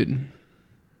 dude,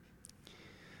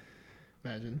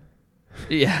 Imagine.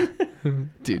 Yeah.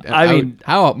 Dude, I mean,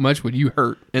 how much would you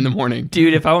hurt in the morning?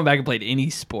 Dude, if I went back and played any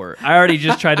sport, I already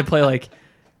just tried to play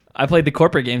I played the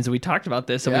corporate games and we talked about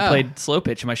this and we played slow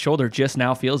pitch and my shoulder just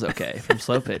now feels okay from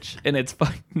slow pitch and it's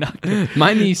fucking not good.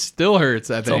 My knee still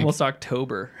hurts, I think. It's almost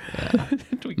October. Yeah.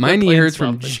 My knee hurts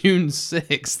from June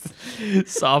 6th.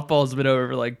 Softball's been over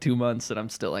for like 2 months and I'm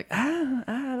still like, I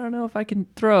don't know if I can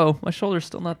throw. My shoulder's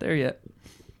still not there yet.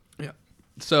 Yeah.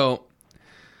 So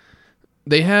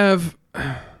they have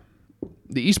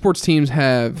the esports teams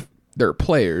have their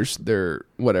players, their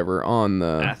whatever on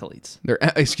the athletes.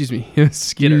 Excuse me.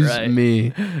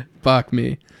 Fuck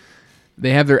me.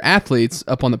 They have their athletes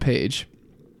up on the page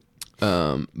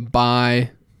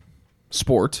by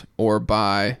sport or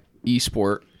by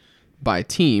esport by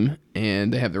team,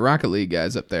 and they have the Rocket League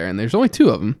guys up there, and there's only 2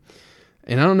 of them.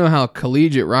 And I don't know how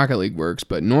collegiate Rocket League works,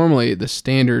 but normally the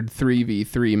standard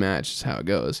 3v3 match is how it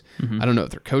goes. I don't know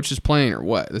if their coach is playing or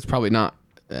what. That's probably not.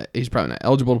 He's probably not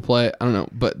eligible to play. I don't know,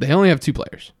 but they only have 2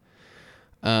 players.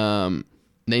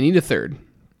 They need a third.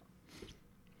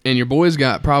 And your boy's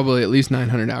got probably at least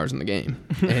 900 hours in the game.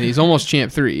 And he's almost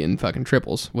champ 3 in fucking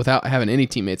triples without having any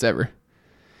teammates ever.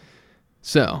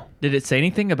 So did it say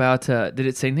anything about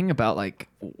like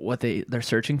what they're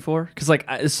searching for? Because like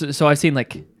so I've seen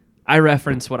like I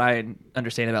reference what I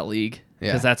understand about League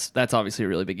because that's obviously a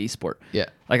really big esport. Yeah,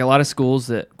 like a lot of schools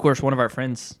that, of course, one of our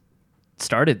friends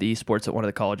started the esports at one of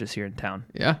the colleges here in town.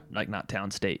 Yeah, like not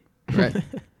town, state. Right.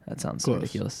 That sounds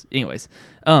ridiculous. Anyways,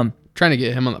 trying to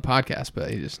get him on the podcast, but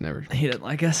he just never. He doesn't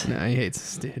like us. No, he hates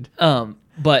us, dude.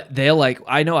 But they'll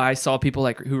I know I saw people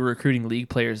like who were recruiting League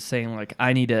players saying like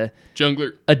I need a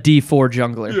jungler, a D4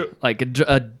 jungler, like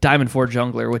a Diamond 4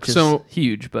 jungler, which is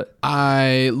huge. But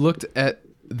I looked at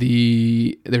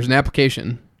there's an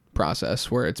application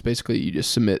process where it's basically you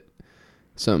just submit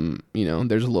some,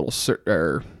 there's a little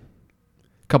or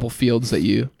couple fields that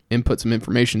you input some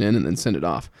information in and then send it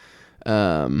off.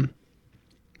 But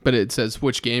it says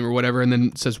which game or whatever, and then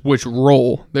it says which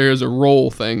role. There is a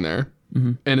role thing there,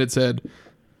 and it said,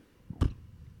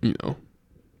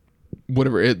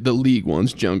 whatever the league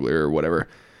one's jungler or whatever.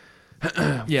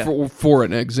 Yeah. For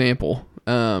an example,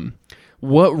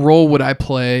 what role would I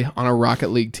play on a Rocket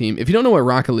League team? If you don't know what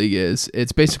Rocket League is,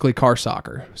 it's basically car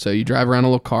soccer. So you drive around a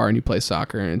little car and you play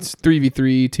soccer, and it's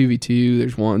 3v3, 2v2.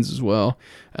 There's ones as well.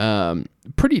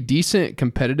 Pretty decent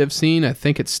competitive scene. I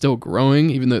think it's still growing,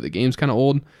 even though the game's kind of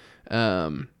old.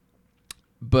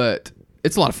 But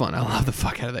it's a lot of fun. I love the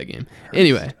fuck out of that game.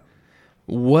 Anyway,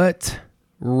 what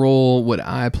role would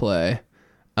I play?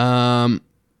 I'm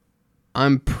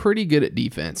pretty good at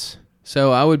defense.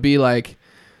 So I would be like,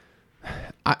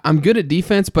 I'm good at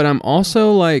defense, but I'm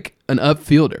also like an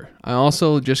upfielder. I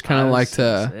also just kind of like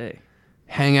to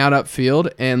hang out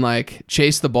upfield and like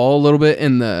chase the ball a little bit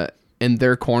in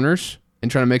their corners and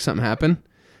try to make something happen.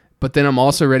 But then I'm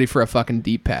also ready for a fucking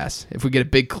deep pass. If we get a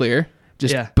big clear,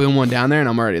 just boom one down there and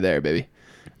I'm already there, baby.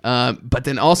 But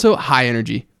then also high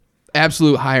energy,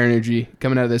 absolute high energy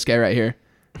coming out of this guy right here.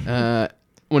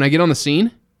 When I get on the scene,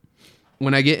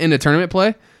 when I get into tournament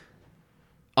play,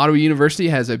 Ottawa University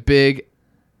has a big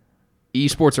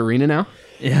esports arena now.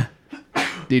 Yeah.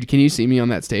 Dude, can you see me on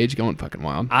that stage going fucking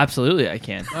wild? Absolutely, I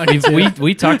can.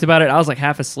 we talked about it. I was like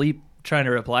half asleep trying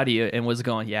to reply to you and was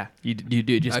going, yeah, you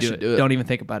do. Just do it. Don't even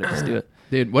think about it. Just do it.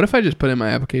 Dude, what if I just put in my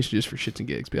application just for shits and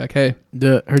gigs? Be like, hey.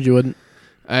 Heard you wouldn't.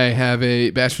 I have a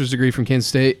bachelor's degree from Kansas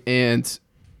State, and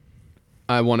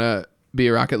I want to be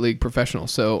a Rocket League professional.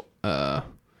 So,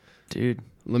 dude,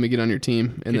 let me get on your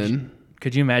team, and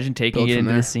could you imagine taking it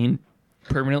into the scene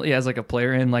permanently as like a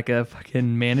player and like a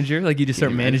fucking manager? Like you just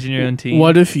start managing your own team.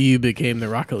 What if you became the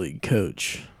Rocket League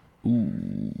coach?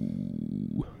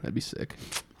 Ooh, that'd be sick.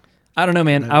 I don't know,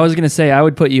 man. I was gonna say I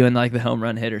would put you in like the home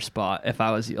run hitter spot if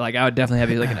I was like I would definitely have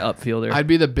you like an upfielder. I'd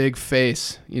be the big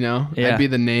face, Yeah. I'd be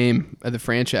the name of the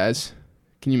franchise.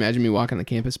 Can you imagine me walking the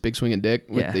campus, big swinging dick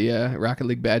with the Rocket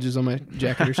League badges on my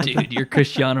jacket or something? Dude, you're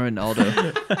Cristiano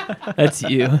Ronaldo. That's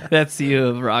you. That's you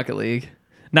of Rocket League.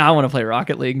 Now I want to play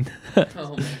Rocket League.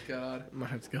 Oh my god, I might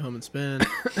have to go home and spin.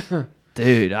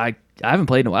 Dude, I haven't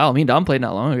played in a while. Me and Dom played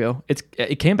not long ago.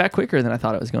 It came back quicker than I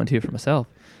thought it was going to for myself.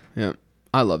 Yeah,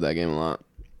 I love that game a lot.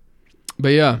 But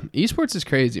yeah, esports is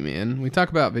crazy, man. We talk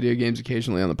about video games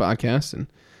occasionally on the podcast, and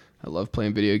I love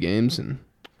playing video games, and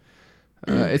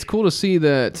it's cool to see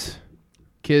that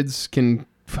kids can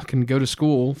fucking go to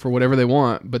school for whatever they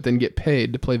want, but then get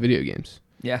paid to play video games.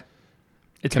 Yeah,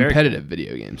 it's competitive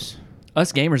video games.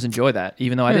 Us gamers enjoy that,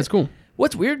 even though I didn't. It's cool.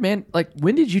 What's weird, man? Like,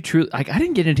 when did you truly... Like, I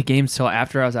didn't get into games till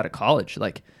after I was out of college.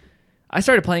 Like, I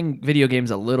started playing video games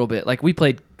a little bit. Like, we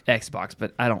played Xbox,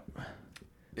 but I don't...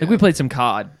 Like we played some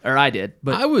COD, or I did,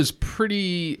 but I was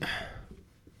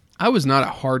not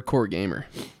a hardcore gamer.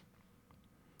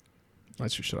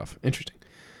 Let's just shut off. Interesting.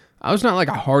 I was not like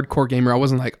a hardcore gamer. I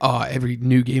wasn't like, oh, every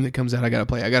new game that comes out, I gotta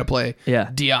play. I gotta play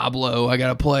Diablo. I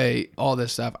gotta play all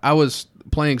this stuff. I was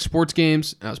playing sports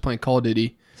games, and I was playing Call of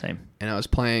Duty. Same. And I was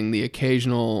playing the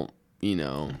occasional,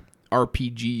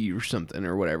 RPG or something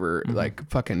or whatever, like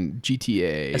fucking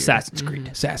GTA. Assassin's Creed.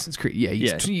 Assassin's Creed. Yeah,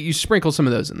 you sprinkle some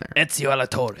of those in there. Ezio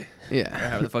Auditore. Yeah.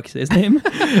 How the fuck you say his name?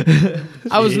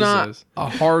 I was not a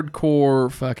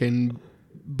hardcore fucking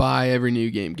buy every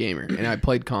new game gamer, and I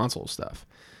played console stuff.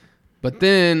 But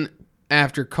then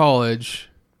after college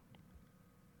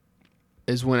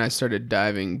is when I started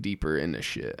diving deeper into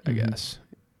shit, I guess.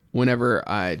 Whenever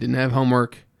I didn't have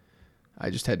homework, I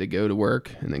just had to go to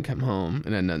work and then come home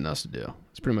and had nothing else to do.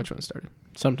 That's pretty much when it started.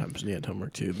 Sometimes you had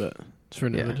homework too, but it's for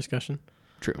another discussion.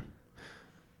 True.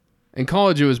 In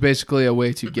college, it was basically a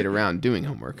way to get around doing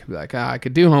homework. Like, I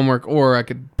could do homework or I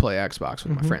could play Xbox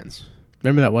with my friends.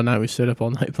 Remember that one night we stayed up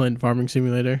all night playing Farming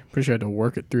Simulator? Pretty sure I had to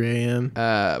work at 3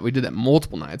 a.m. We did that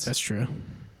multiple nights. That's true.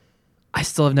 I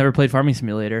still have never played Farming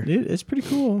Simulator. Dude, it's pretty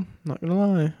cool. Not going to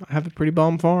lie. I have a pretty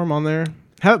bomb farm on there.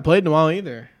 Haven't played in a while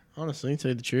either, honestly, to tell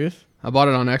you the truth. I bought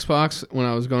it on Xbox when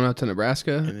I was going out to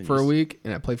Nebraska for a week,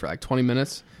 and I played for like 20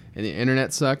 minutes, and the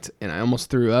internet sucked, and I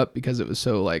almost threw up because it was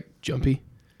so like jumpy,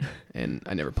 and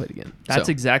I never played again. That's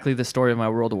exactly the story of my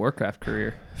World of Warcraft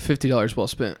career. $50 well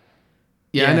spent.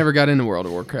 Yeah, I never got into World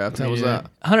of Warcraft. That was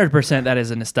 100%. That is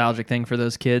a nostalgic thing for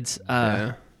those kids.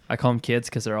 I call them kids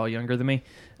because they're all younger than me.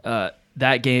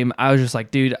 That game, I was just like,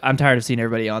 dude, I'm tired of seeing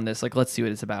everybody on this. Like, let's see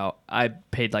what it's about. I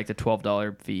paid like the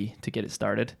 $12 fee to get it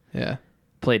started. Yeah.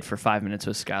 Played for 5 minutes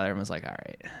with Skylar and was like, all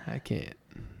right, I can't.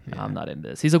 Yeah. I'm not into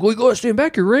this. He's like, well, you gotta stand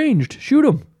back. You're ranged. Shoot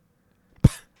him.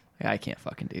 I can't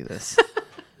fucking do this.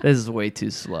 This is way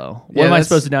too slow. What am I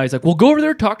supposed to do now? He's like, well, go over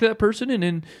there, talk to that person, and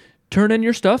then turn in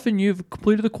your stuff, and you've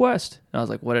completed the quest. And I was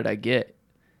like, what did I get?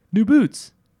 New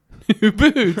boots. New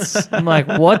boots. I'm like,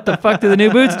 what the fuck do the new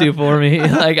boots do for me?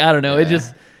 Like, I don't know.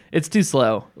 It's too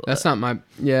slow. That's not my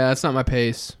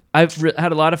pace. I've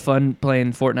had a lot of fun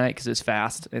playing Fortnite because it's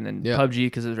fast, and then PUBG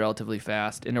because it's relatively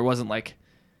fast, and there wasn't like,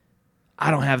 I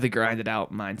don't have the grinded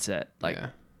out mindset. Like,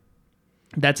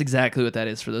 that's exactly what that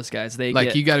is for those guys.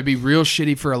 You got to be real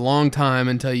shitty for a long time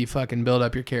until you fucking build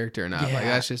up your character. Like,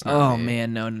 that's just not me.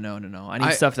 Man, no. I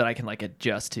need stuff that I can like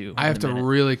adjust to. I have to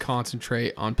really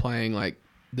concentrate on playing like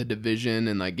the Division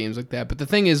and like games like that. But the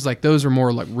thing is, like, those are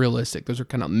more like realistic. Those are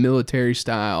kind of military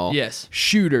style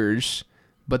shooters.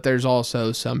 But there's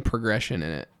also some progression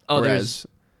in it. Oh, there's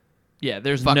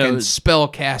fucking spell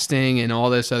casting and all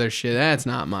this other shit. That's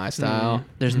not my style.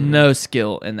 There's no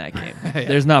skill in that game.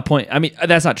 There's not point. I mean,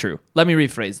 that's not true. Let me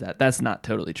rephrase that. That's not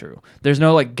totally true. There's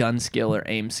no like gun skill or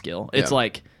aim skill. It's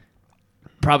like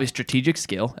probably strategic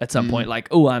skill at some point. Like,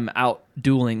 oh, I'm out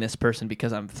dueling this person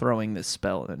because I'm throwing this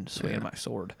spell and swinging my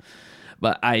sword.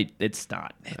 But it's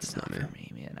not for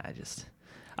me, man.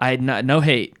 I had no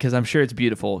hate because I'm sure it's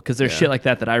beautiful because there's shit like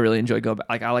that I really enjoy.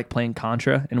 Like, I like playing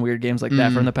Contra and weird games like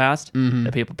that from the past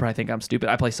that people probably think I'm stupid.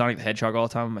 I play Sonic the Hedgehog all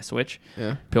the time on my Switch.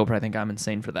 Yeah, people probably think I'm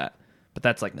insane for that, but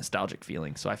that's like nostalgic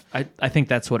feeling. So I think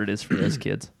that's what it is for those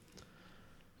kids.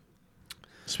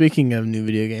 Speaking of new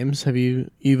video games,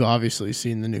 you've obviously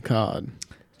seen the new COD?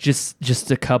 Just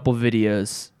a couple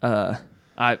videos.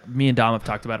 Me and Dom have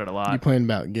talked about it a lot. You planning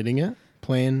about getting it?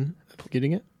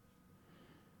 Getting it?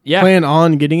 Yeah. Plan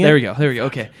on getting it? There we go.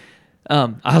 Okay.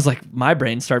 I was like, my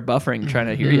brain started buffering trying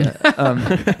to hear you.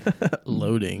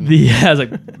 Loading. I was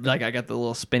like I got the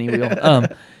little spinny wheel.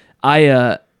 But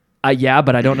I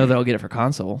don't know that I'll get it for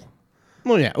console.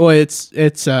 Well, yeah. Well, it's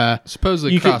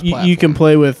supposedly cross-platform. You can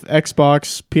play with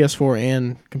Xbox, PS4,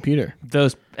 and computer.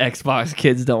 Those Xbox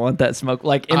kids don't want that smoke.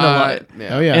 Like in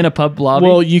the in a pub lobby.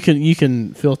 Well, you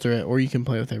can filter it, or you can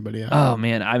play with everybody else. Oh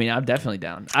man, I mean, I'm definitely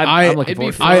down. I'm looking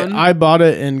forward to it. I bought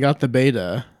it and got the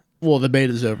beta. Well, the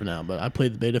beta's over now, but I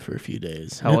played the beta for a few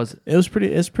days. How was it?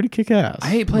 It's pretty kick-ass. I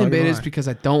hate playing betas because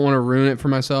I don't want to ruin it for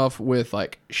myself with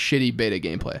like shitty beta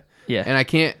gameplay. Yeah, and I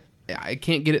can't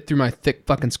get it through my thick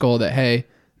fucking skull that, hey,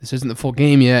 this isn't the full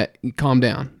game yet. Calm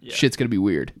down. Yeah. Shit's going to be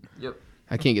weird. Yep.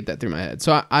 I can't get that through my head.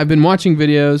 So I've been watching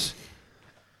videos,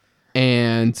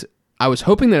 and I was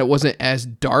hoping that it wasn't as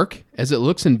dark as it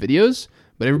looks in videos,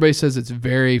 but everybody says it's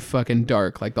very fucking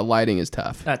dark. Like, the lighting is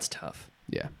tough. That's tough.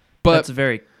 Yeah. But that's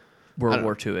very World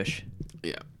War II-ish.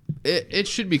 Yeah. It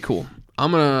should be cool.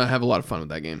 I'm going to have a lot of fun with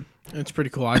that game. It's pretty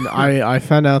cool. I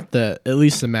found out that at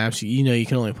least the maps, you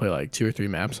can only play like 2 or 3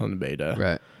 maps on the beta.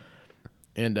 Right.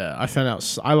 And I found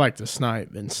out I like to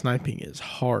snipe, and sniping is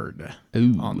hard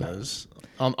on those.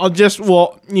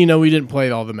 We didn't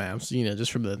play all the maps,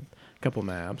 just from the couple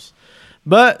maps.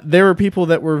 But there were people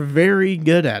that were very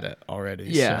good at it already.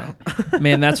 Yeah. So.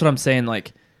 Man, that's what I'm saying.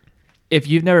 Like, if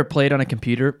you've never played on a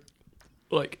computer,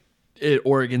 like,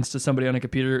 or against somebody on a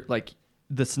computer, like,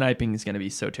 the sniping is going to be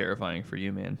so terrifying for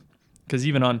you, man. Because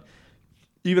even on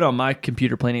my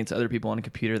computer, playing against other people on a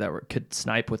computer that could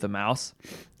snipe with a mouse,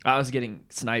 I was getting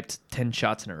sniped 10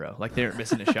 shots in a row. Like, they weren't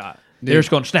missing a shot. They were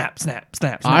just going snap, snap,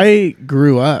 snap, snap. I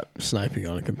grew up sniping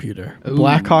on a computer. Ooh.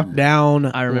 Black Hawk Down.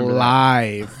 I remember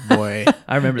live, boy.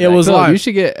 I remember it was live. You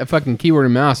should get a fucking keyboard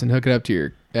and mouse and hook it up to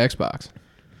your Xbox.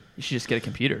 You should just get a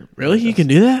computer. Really? You can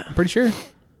do that? I'm pretty sure.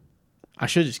 I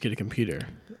should just get a computer.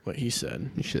 What he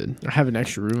said. You should. I have an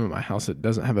extra room in my house that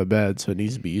doesn't have a bed, so it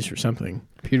needs to be used for something.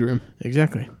 Computer room.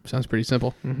 Exactly. Sounds pretty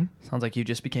simple. Mm-hmm. Sounds like you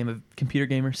just became a computer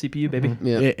gamer, CPU baby. Mm-hmm.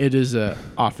 Yeah. It is a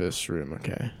office room,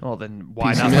 okay. Well, then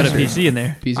why not put a PC in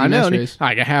there? PC I know.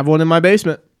 I can have one in my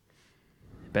basement.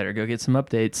 Better go get some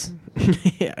updates.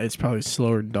 Yeah, it's probably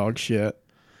slower than dog shit.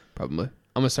 Probably.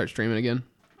 I'm going to start streaming again.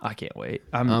 I can't wait.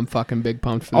 I'm fucking big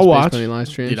pumped for the Space Bunny live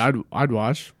stream. Dude, I'd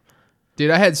watch. Dude,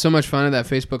 I had so much fun at that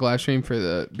Facebook live stream for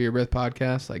the Beer Breath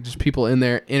podcast. Like, just people in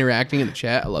there interacting in the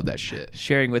chat. I love that shit.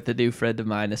 Sharing with the new friend of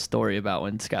mine a story about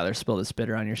when Skylar spilled a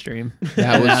spitter on your stream.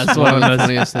 That was one of the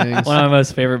funniest things. One of my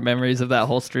most favorite memories of that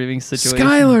whole streaming situation.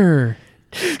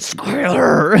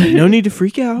 Skylar! No need to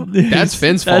freak out. That's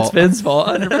Finn's fault. That's Finn's fault.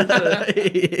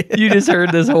 100%. You just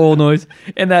heard this whole noise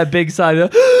and that big sigh.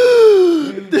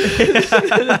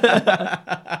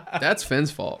 That's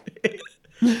Finn's fault.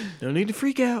 No need to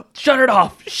freak out. Shut it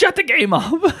off. Shut the game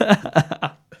off.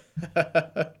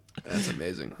 That's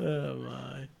amazing. Oh,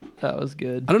 my. That was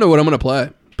good. I don't know what I'm going to play,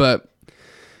 but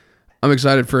I'm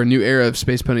excited for a new era of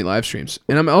Space Pony live streams.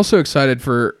 And I'm also excited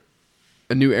for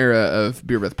a new era of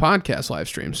Beer Breath podcast live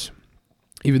streams.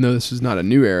 Even though this is not a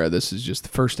new era, this is just the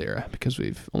first era because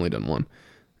we've only done one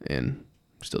and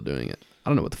I'm still doing it. I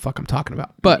don't know what the fuck I'm talking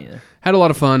about, but had a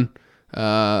lot of fun.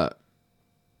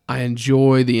 I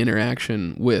enjoy the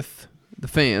interaction with the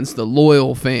fans, the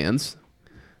loyal fans.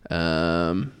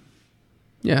 Yeah,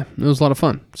 it was a lot of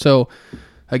fun. So,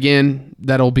 again,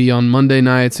 that'll be on Monday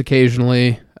nights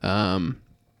occasionally. It'll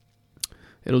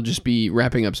just be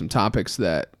wrapping up some topics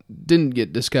that didn't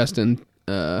get discussed in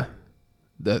the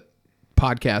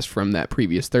podcast from that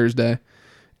previous Thursday,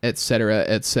 et cetera,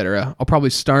 et cetera. I'll probably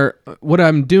start. What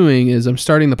I'm doing is I'm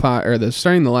starting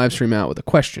the live stream out with a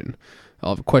question.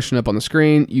 I'll have a question up on the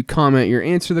screen. You comment your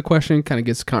answer to the question, kind of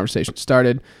gets the conversation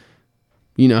started.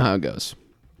 You know how it goes.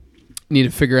 Need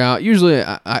to figure out. Usually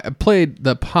I played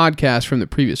the podcast from the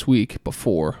previous week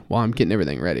before while I'm getting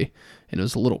everything ready, and it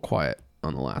was a little quiet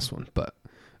on the last one, but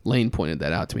Lane pointed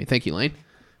that out to me. Thank you, Lane.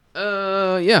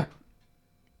 Yeah.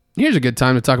 Here's a good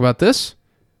time to talk about this.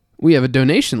 We have a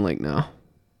donation link now.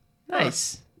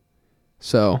 Nice.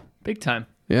 So. Big time.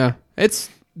 Yeah. It's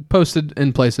posted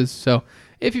in places, so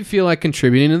if you feel like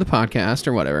contributing to the podcast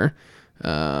or whatever,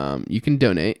 you can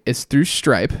donate. It's through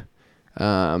Stripe.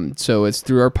 So it's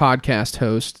through our podcast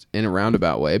host in a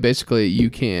roundabout way. Basically,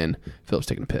 you can... Philip's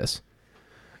taking a piss.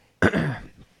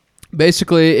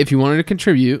 Basically, if you wanted to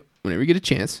contribute, whenever you get a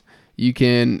chance, you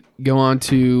can go on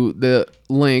to the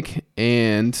link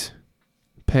and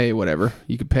pay whatever.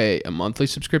 You could pay a monthly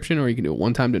subscription or you can do a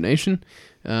one-time donation,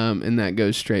 and that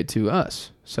goes straight to us.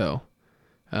 So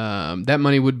that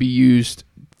money would be used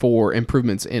for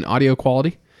improvements in audio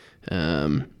quality.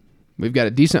 We've got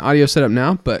a decent audio setup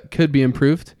now, but could be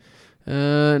improved.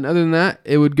 And other than that,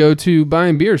 it would go to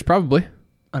buying beers, probably.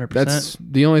 100%. That's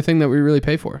the only thing that we really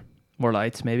pay for. More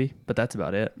lights, maybe, but that's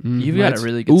about it. You've got a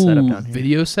really good setup down here.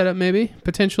 Video setup, maybe,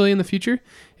 potentially in the future.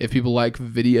 If people like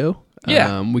video,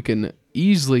 we can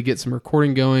easily get some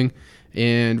recording going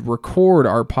and record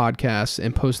our podcasts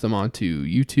and post them onto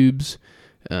YouTube's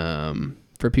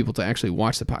for people to actually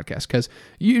watch the podcast. Because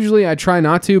usually I try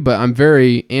not to, but I'm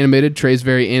very animated. Trey's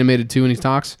very animated too when he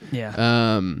talks.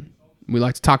 Yeah. We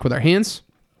like to talk with our hands,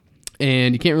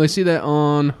 and you can't really see that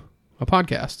on a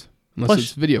podcast unless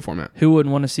it's video format. Who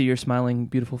wouldn't want to see your smiling,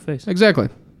 beautiful face? Exactly.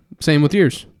 Same with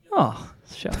yours. Oh,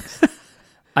 shucks.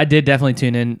 I did definitely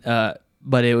tune in,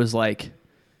 but it was like,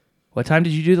 what time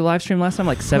did you do the live stream last time?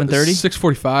 Like 7:30?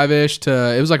 6:45-ish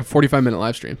to, it was like a 45-minute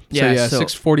live stream. Yeah, so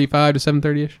 6:45 to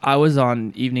 7:30-ish. I was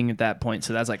on evening at that point,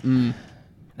 so that's like, that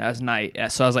was night.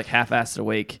 So I was like half-assed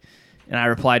awake, and I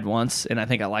replied once, and I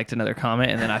think I liked another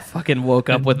comment, and then I fucking woke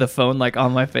up with the phone like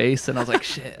on my face, and I was like,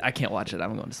 shit, I can't watch it.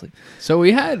 I'm going to sleep. So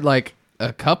we had like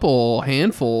a couple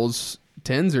handfuls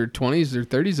tens or 20s or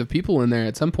 30s of people in there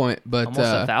at some point. But almost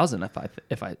 1,000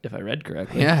 if I read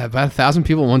correctly. Yeah, about 1,000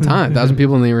 people at one time. 1,000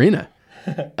 people in the arena.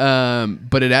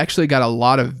 But it actually got a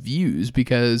lot of views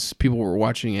because people were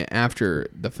watching it after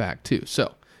the fact too.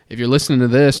 So if you're listening to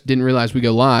this, didn't realize we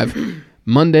go live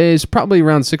Mondays, probably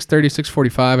around 6:30,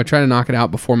 6:45. I try to knock it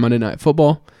out before Monday Night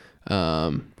Football.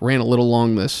 Ran a little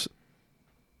long this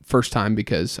first time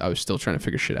because I was still trying to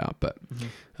figure shit out, but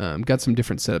got some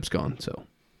different setups going. So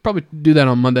probably do that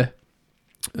on Monday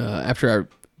after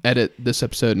I edit this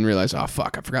episode and realize, oh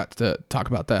fuck, I forgot to talk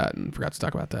about that and forgot to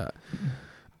talk about that.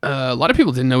 A lot of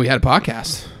people didn't know we had a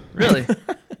podcast. Really?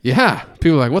 Yeah.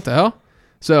 People were like, what the hell?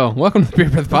 So welcome to the Beer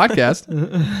Breath Podcast.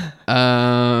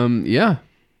 Yeah.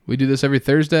 We do this every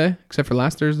Thursday, except for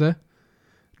last Thursday.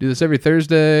 Do this every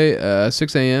Thursday,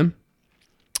 6 a.m.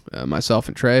 Myself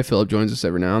and Trey. Philip joins us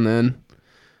every now and then.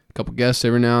 A couple guests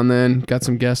every now and then. Got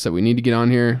some guests that we need to get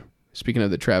on here. Speaking of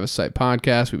the Travis Sight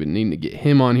podcast, we've been needing to get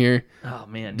him on here. Oh,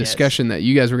 man. Discussion that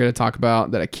you guys were going to talk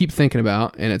about that I keep thinking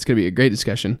about, and it's going to be a great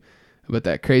discussion about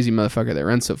that crazy motherfucker that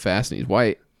runs so fast and he's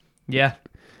white. Yeah.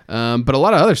 But a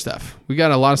lot of other stuff. We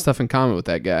got a lot of stuff in common with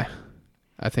that guy.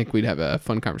 I think we'd have a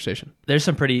fun conversation. There's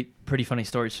some pretty funny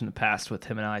stories from the past with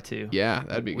him and I too. Yeah,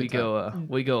 that'd be a good time.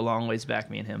 We go a long ways back,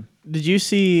 me and him. Did you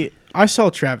see? I saw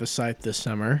Travis Sight this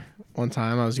summer. One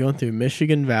time I was going through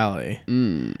Michigan Valley,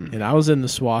 and I was in the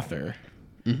swather,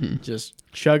 just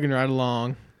chugging right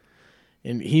along,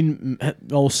 and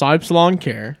old Sipes Lawn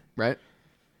Care, right?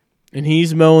 And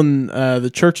he's mowing the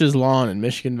church's lawn in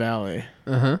Michigan Valley.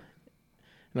 Uh-huh.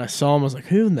 And I saw him. I was like,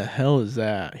 "Who in the hell is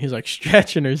that?" He's like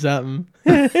stretching or something.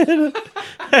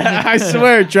 I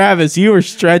swear, Travis, you were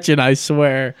stretching. I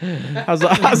swear. I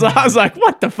was like,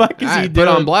 "What the fuck is he doing?" Put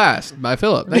on blast by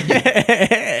Philip. Thank you.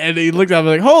 And he looked up and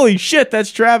was like, "Holy shit,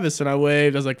 that's Travis!" And I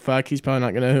waved. I was like, "Fuck, he's probably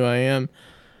not gonna know who I am."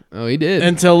 Oh, he did.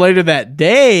 Until later that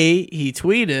day, he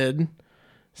tweeted,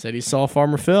 said he saw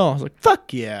Farmer Phil. I was like,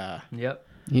 "Fuck yeah!" Yep.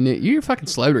 You're a fucking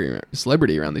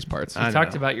celebrity around these parts. He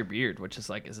talked about your beard, which is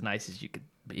like as nice as you could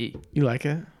be. You like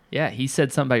it? Yeah, he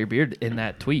said something about your beard in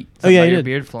that tweet. Oh yeah, your did.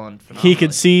 Beard flowing phenomenally. He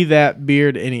could see that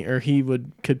beard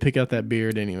could pick out that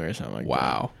beard anywhere or something like that.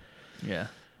 Wow. Yeah.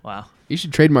 Wow. You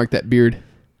should trademark that beard. I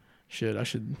should.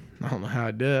 I don't know how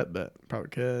I do it, but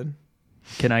probably could.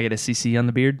 Can I get a CC on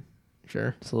the beard?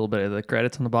 Sure. Just a little bit of the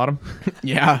credits on the bottom.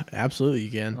 Yeah, absolutely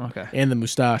you can. Okay. And the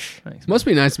mustache. Thanks. Must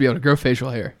be nice to be able to grow facial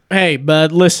hair. Hey,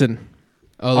 bud, listen.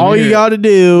 Oh, all you got to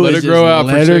do let is it grow out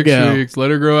for 6 go. weeks.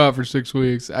 Let her grow out for 6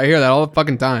 weeks. I hear that all the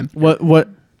fucking time. What?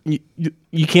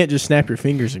 You can't just snap your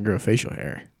fingers and grow facial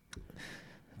hair.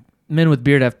 Men with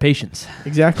beard have patience.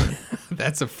 Exactly.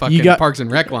 That's a fucking Parks and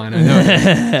Rec line. I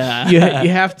know. you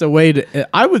have to wait.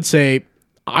 I would say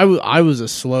I was a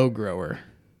slow grower.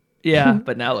 Yeah,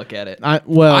 but now look at it. I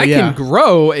can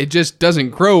grow. It just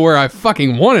doesn't grow where I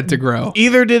fucking want it to grow.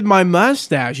 Either did my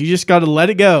mustache. You just got to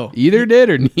let it go. Either did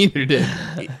or neither did.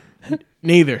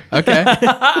 Neither. Okay.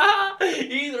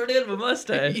 Either did my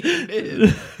mustache.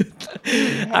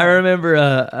 I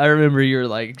remember you were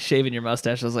like shaving your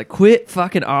mustache. I was like, quit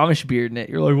fucking Amish bearding it.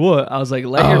 You're like, what? I was like,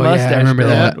 let your mustache Yeah, I remember grow.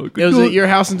 that. It was at your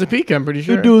house in Topeka, I'm pretty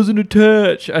sure. It doesn't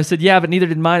attach. I said, yeah, but neither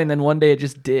did mine. And then one day it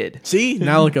just did. See?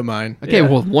 Now look at mine. Okay,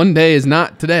 well, one day is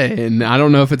not today, and I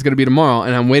don't know if it's going to be tomorrow,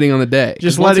 and I'm waiting on the day.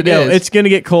 Just let it go. It's going to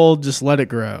get cold. Just let it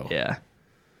grow. Yeah.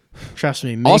 Trust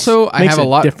me. I have a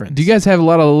lot. Difference. Do you guys have a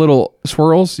lot of little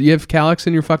swirls? You have calyx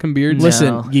in your fucking beard?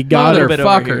 Listen, you got to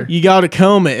Motherfucker. You got to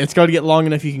comb it. It's got to get long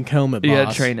enough you can comb it, boss. You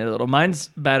gotta train it a little. Mine's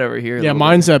bad over here. Yeah,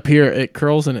 mine's up here. It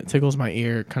curls and it tickles my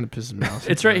ear. It kind of pisses me off.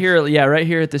 It's right here. Yeah, right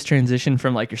here at this transition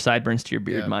from like your sideburns to your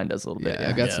beard. Yeah. Mine does a little bit. Yeah,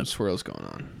 I got some swirls going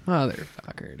on.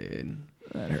 Motherfucker, dude.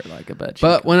 That hurt like a bitch.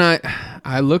 But when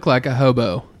I look like a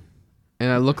hobo,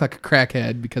 and I look like a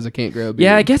crackhead because I can't grow a beard.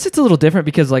 yeah, I guess it's a little different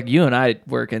because like you and I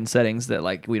work in settings that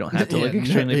like we don't have to look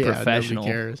extremely professional.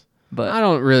 Nobody cares. But I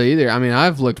don't really either. I mean,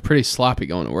 I've looked pretty sloppy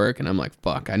going to work, and I'm like,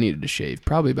 fuck, I needed to shave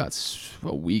probably about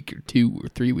a week or 2 or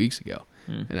 3 weeks ago,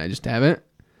 and I just haven't.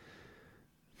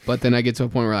 But then I get to a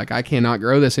point where like I cannot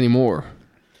grow this anymore.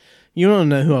 You don't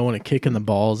know who I want to kick in the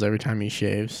balls every time he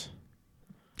shaves?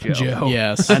 Joe.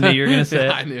 Yes. I knew you were gonna say it.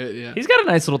 I knew it. Yeah. He's got a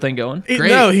nice little thing going. Great-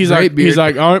 no, he's great like, beard.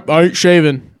 I ain't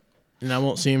shaving. And I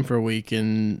won't see him for a week,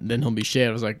 and then he'll be shaved.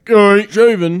 I was like, I ain't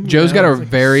shaving. Joe's got I a was like,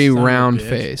 very son of a round bitch.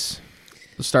 face.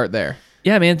 Let's start there.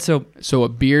 Yeah, man. So So a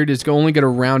beard is only going to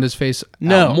round his face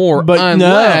No, out more, but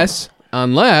unless,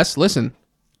 listen,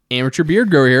 amateur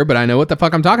beard grower here, but I know what the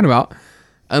fuck I'm talking about.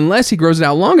 Unless he grows it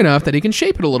out long enough that he can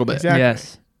shape it a little bit. Exactly.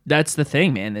 yes, that's the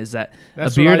thing, man. Is that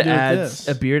That's a what I beard do with adds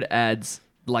this. a beard adds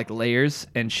like layers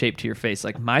and shape to your face.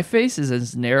 Like my face is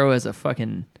as narrow as a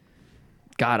fucking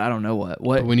God, I don't know what.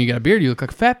 But when you got a beard, you look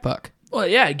like a fat fuck. Well,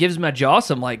 yeah, it gives my jaw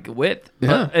some like width.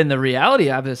 Yeah. But in the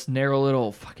reality, I have this narrow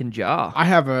little fucking jaw. I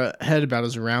have a head about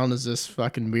as round as this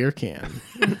fucking beer can.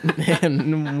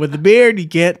 And with the beard, you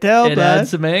can't tell, It bud. adds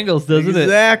some angles, doesn't it?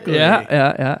 Exactly.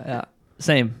 Yeah.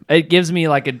 Same. It gives me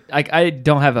like I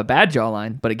don't have a bad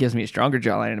jawline, but it gives me a stronger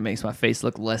jawline and it makes my face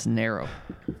look less narrow.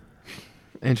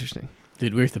 Interesting.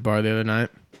 Dude, we were at the bar the other night.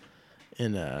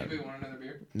 And Anybody want another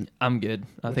beer? I'm good.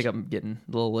 I think I'm getting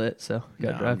a little lit, so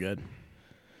gotta I'm drive. good.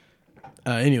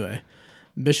 Anyway,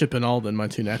 Bishop and Alden, my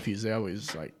two nephews, they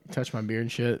always like touch my beard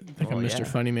and shit. Think I'm Mr. yeah.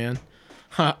 Funny Man.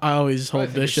 I always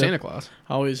hold Bishop. Santa Claus.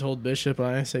 I always hold Bishop and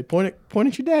I say, point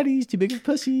at your daddy. He's too big of a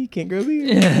pussy. Can't grow a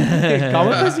beard.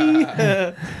 Call him a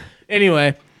pussy.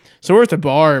 Anyway, so we're at the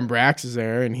bar and Brax is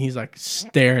there and he's like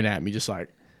staring at me just like,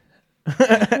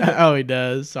 oh, he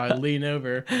does. So I lean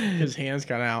over, his hands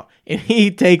kind of out, and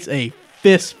he takes a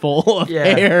fistful of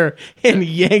hair and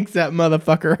yanks that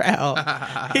motherfucker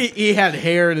out. he had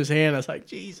hair in his hand. I was like,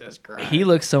 Jesus Christ. He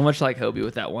looks so much like Hobie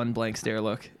with that one blank stare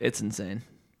look. It's insane.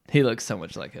 He looks so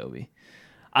much like Hobie.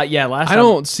 Last I time,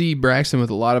 don't see Braxton with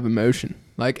a lot of emotion.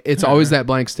 Like, it's always that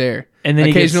blank stare. And then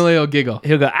occasionally he'll giggle.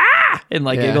 He'll go, ah! And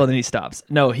like giggle, and then he stops.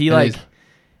 No, he And like, he's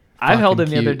I held him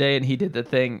fucking the other cute. day and he did the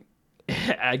thing.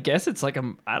 I guess it's like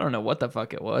I don't know what the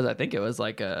fuck it was. I think it was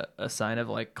like a sign of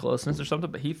like closeness or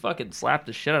something, but he fucking slapped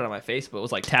the shit out of my face, but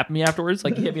was like tapping me afterwards.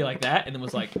 Like he hit me like that and then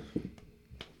was like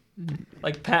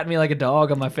patting me like a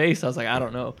dog on my face. I was like, I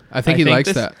don't know. I think he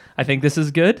likes that. I think this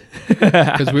is good.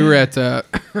 Because we were at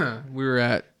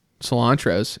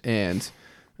Cilantro's and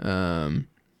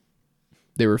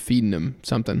they were feeding him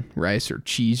something, rice or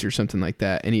cheese or something like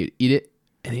that, and he'd eat it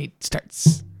and he'd start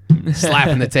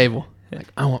slapping the table. Like,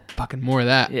 I want fucking more of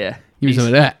that. Yeah. Give me some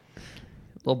of that.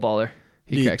 Little baller.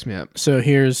 He cracks me up. So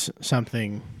here's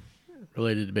something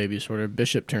related to baby disorder.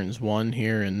 Bishop turns 1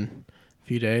 here in a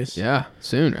few days. Yeah,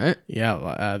 soon, right?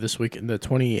 Yeah, this week, the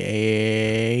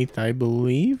 28th, I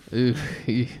believe. Ooh,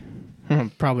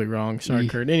 Probably wrong. Sorry,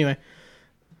 Kurt. Anyway,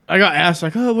 I got asked,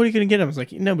 like, oh, what are you going to get him? I was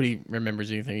like, nobody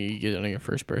remembers anything you get on your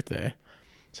first birthday.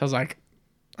 So I was like,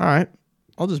 all right,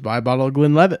 I'll just buy a bottle of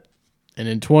Glenlivet. And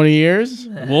in 20 years,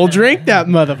 we'll drink that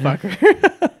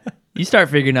motherfucker. You start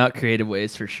figuring out creative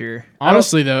ways for sure.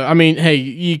 Honestly, though, I mean, hey,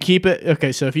 you keep it.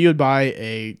 Okay, so if you would buy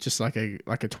a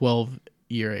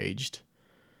 12-year aged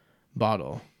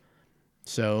bottle,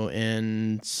 so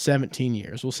in 17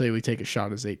 years, we'll say we take a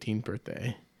shot his 18th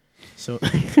birthday. So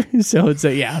it's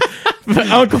yeah.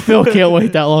 Uncle Phil can't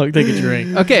wait that long to take a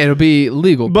drink. okay, it'll be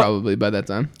legal probably by that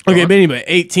time. Okay, but anyway,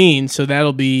 18, so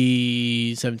that'll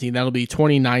be 17. That'll be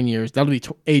 29 years. That'll be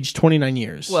age 29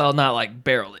 years. Well, not like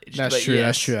barrel aged. that's but true.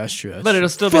 yes. That's true. But it'll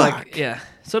still be like,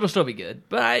 so it'll still be good.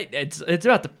 But it's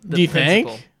about the Do you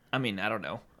principle. think? I mean, I don't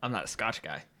know. I'm not a Scotch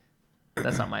guy.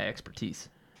 That's not my expertise.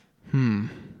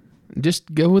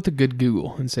 Just go with a good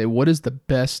Google and say, what is the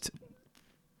best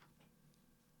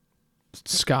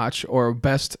Scotch or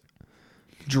best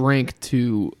drink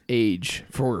to age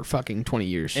for fucking 20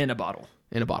 years In a bottle.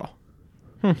 in a bottle.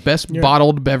 Best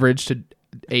bottled beverage to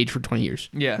age for 20 years.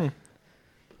 Yeah.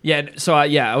 Yeah. So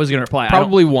I was gonna reply.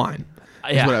 Probably wine.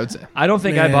 I is don't, what I would say. I don't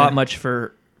think I Yeah. bought much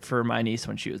for my niece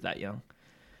when she was that young.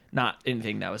 Not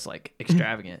anything that was like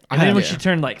extravagant. And then when she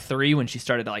turned like 3, when she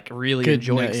started to like really Good,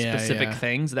 enjoying yeah, specific yeah.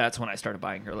 things, that's when I started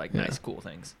buying her like nice, cool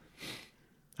things.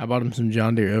 I bought him some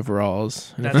John Deere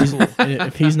overalls. And That's cool.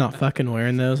 if he's not fucking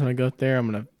wearing those when I go up there, I'm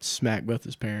gonna smack both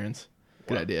his parents.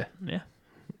 Good idea. Yeah.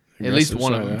 At least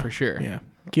one of Aggressive, them so, for sure. Yeah,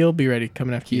 Gil, be ready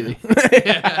coming after Keely. you.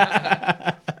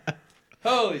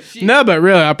 Holy shit. No, but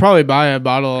really, I'll probably buy a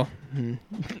bottle, and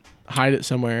hide it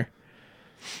somewhere.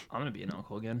 I'm gonna be an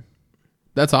uncle again.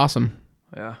 That's awesome.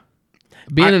 Yeah.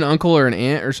 Being an uncle or an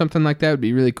aunt or something like that would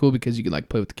be really cool because you could like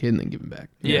play with the kid and then give him back.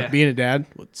 Yeah. Being a dad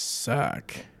would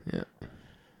suck. Yeah.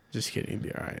 Just kidding, it'd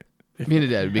be all right. Being a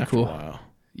dad would be After a cool. while.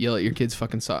 Yell at your kids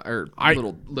fucking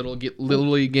little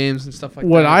league games and stuff like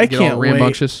What that. I Get all can't wait.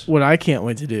 rambunctious. What I can't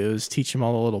wait to do is teach him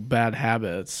all the little bad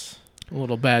habits,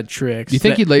 little bad tricks. You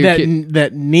think that, you'd let your that, kid-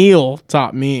 that Neil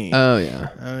taught me? Oh yeah.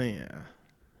 Oh yeah,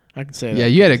 I can say that. Yeah,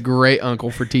 you had a great uncle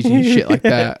for teaching you shit like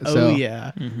that. Oh So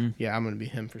yeah, yeah. I'm gonna be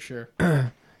him for sure.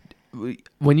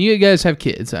 when you guys have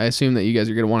kids, I assume that you guys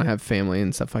are gonna want to have family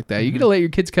and stuff like that. You gonna let your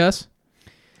kids cuss?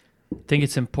 Think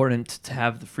it's important to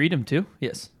have the freedom too.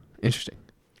 Yes. Interesting.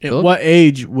 At Philip? what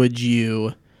age would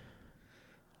you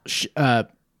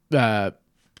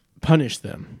punish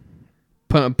them?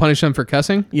 Punish them for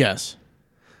cussing? Yes,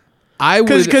 I would.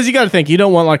 because you got to think you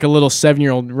don't want like a little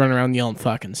 7-year-old running around yelling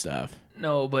fucking stuff.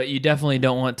 No, but you definitely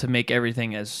don't want to make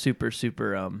everything as super,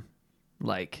 super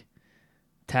like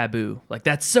taboo. Like,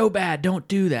 that's so bad. Don't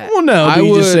do that. Well, no, but I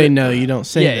you just would- say no. You don't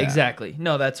say Yeah, that. exactly.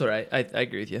 No, that's what I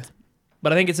agree with you.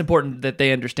 But I think it's important that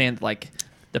they understand, like,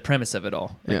 the premise of it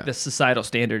all. Like, Yeah. the societal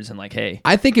standards and, like, hey.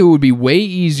 I think it would be way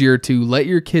easier to let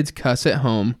your kids cuss at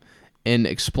home and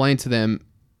explain to them,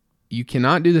 you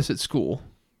cannot do this at school.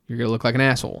 You're going to look like an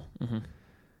asshole. Mm-hmm.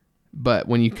 But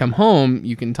when you come home,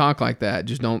 you can talk like that.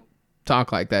 Just don't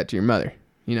talk like that to your mother,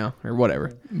 or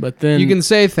whatever. But then You can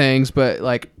say things, but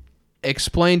like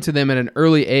explain to them at an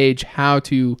early age how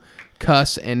to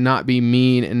cuss and not be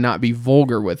mean and not be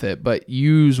vulgar with it, but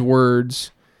use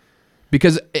words.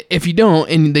 Because if you don't,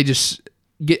 and they just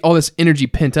get all this energy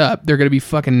pent up, they're going to be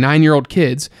fucking 9-year-old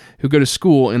kids who go to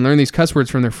school and learn these cuss words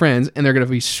from their friends, and they're going to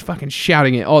be fucking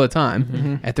shouting it all the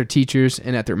time at their teachers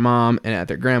and at their mom and at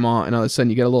their grandma, and all of a sudden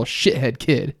you get a little shithead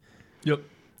kid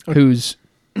who's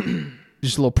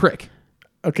just a little prick.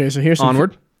 Okay, so here's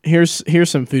Onward. Here's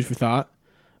some food for thought.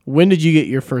 When did you get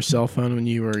your first cell phone? When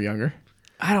you were younger?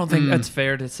 I don't think that's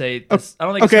fair to say. This. I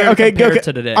don't think it's fair Okay, to compare okay. it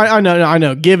to today. I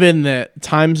know. Given that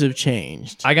times have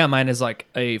changed, I got mine as like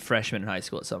a freshman in high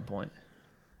school at some point.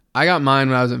 I got mine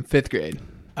when I was in 5th grade.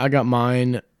 I got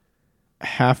mine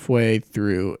halfway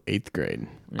through 8th grade.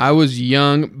 I was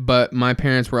young, but my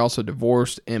parents were also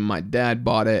divorced, and my dad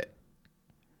bought it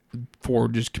for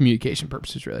just communication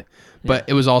purposes, really. But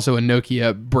it was also a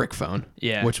Nokia brick phone,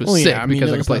 Yeah. which was Well, yeah, sick I mean, because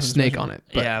that I could was play nothing Snake special. on it.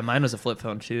 But, Yeah, mine was a flip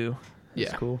phone too. yeah.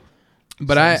 It's cool.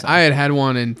 But I had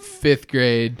one in 5th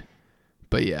grade,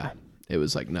 but yeah, it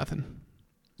was like nothing,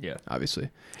 Yeah. obviously.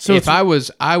 So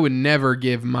So I would never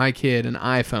give my kid an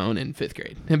iPhone in 5th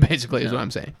grade, basically is what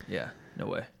I'm saying. Yeah. No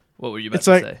way. What were you about It's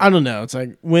to like say? I don't know. It's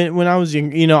like when I was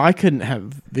young, I couldn't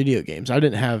have video games. I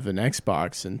didn't have an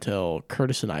Xbox until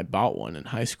Curtis and I bought one in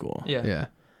high school. Yeah. Yeah.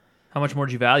 How much more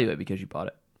did you value it because you bought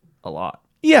it? A lot.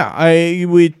 Yeah,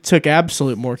 we took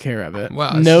absolute more care of it.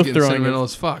 Wow, this no is getting throwing sentimental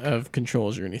as fuck. of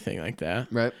controls or anything like that.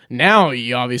 Right. Now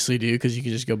you obviously do because you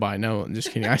can just go buy no. I'm just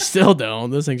kidding. I still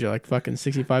don't. Those things are like fucking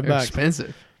 $65. They're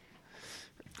expensive.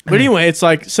 But anyway, it's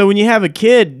like so when you have a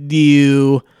kid, do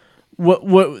you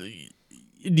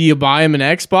do you buy him an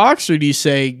Xbox or do you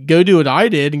say go do what I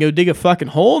did and go dig a fucking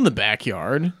hole in the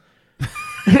backyard?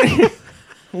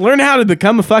 Learn how to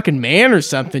become a fucking man or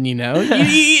something, you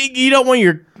don't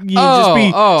want just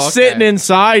be sitting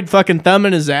inside fucking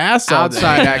thumbing his ass all day,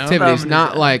 Outside you know? activities,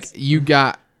 not like you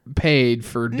got paid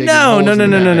for digging No, holes no, in no, the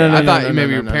no, no, backyard. no, I no, thought no, maybe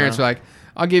no, your no, parents no. were like,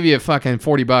 I'll give you a fucking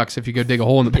 $40 if you go dig a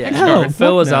hole in the Yeah. backyard. No,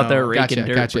 Phil was fuck out there no. raking Gotcha,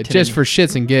 dirt. gotcha. pretending- Just for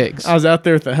shits and gigs. I was out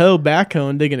there with the hoe backhoe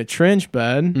and digging a trench,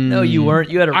 bud. No, you weren't.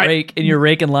 You had a I- rake and you're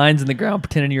raking lines in the ground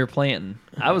pretending you were planting.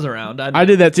 I was around. I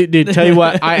did that too, dude. Tell you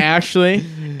what, I actually,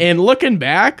 and looking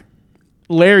back,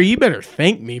 Larry, you better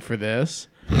thank me for this.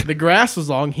 The grass was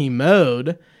long. He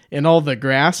mowed, and all the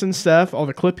grass and stuff, all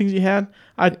the clippings he had,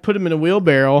 I put them in a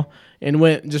wheelbarrow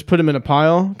and just put them in a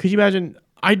pile. Could you imagine?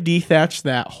 I dethatched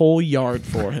that whole yard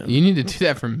for him, You need to do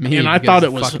that for me. and I because thought it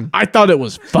of was. fucking, I thought it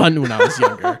was fun when I was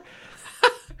younger.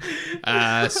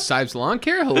 Sipes Lawn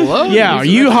Care. Hello. Yeah, are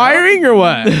you hiring or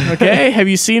what? Okay, have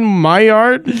you seen my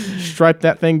yard? Stripe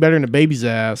that thing better than a baby's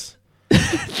ass.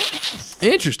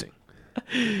 Interesting.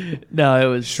 No, it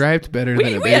was. Striped better We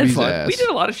than a had baby's fun. ass. We did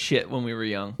a lot of shit when we were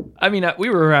young. I mean, we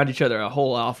were around each other a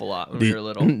whole awful lot when we were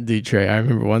little. Dude, Trey, I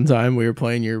remember one time we were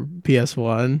playing your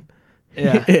PS1.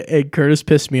 Yeah. And Curtis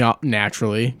pissed me off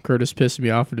naturally. Curtis pissed me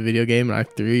off with the video game, and I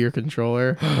threw your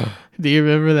controller. Do you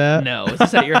remember that? No, was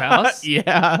this at your house?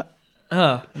 Yeah.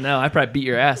 Oh no, I probably beat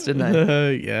your ass, didn't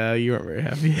I? Yeah, you weren't very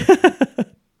happy.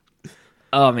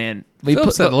 Oh man, we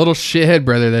Philip's that little shithead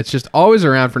brother that's just always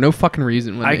around for no fucking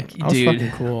reason. When I, they, I was dude.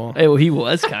 fucking cool. Hey, well, he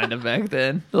was kind of back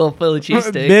then. Little Philly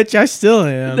cheesesteak. Bitch, I still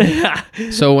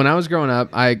am. So when I was growing up,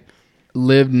 I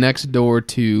lived next door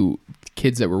to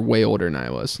kids that were way older than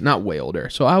I was. Not way older.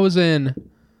 So I was in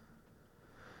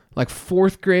like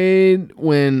 4th grade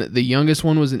when the youngest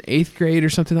one was in 8th grade or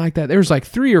something like that. There was like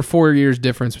 3 or 4 years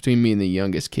difference between me and the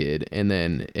youngest kid. And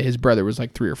then his brother was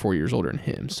like 3 or 4 years older than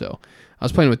him. So I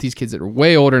was playing with these kids that are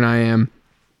way older than I am.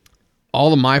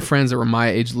 All of my friends that were my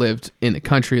age lived in the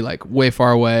country, like way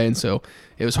far away. And so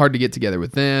it was hard to get together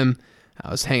with them.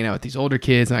 I was hanging out with these older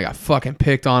kids and I got fucking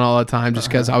picked on all the time just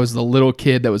because I was the little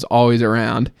kid that was always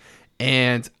around.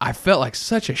 And I felt like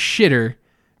such a shitter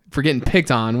for getting picked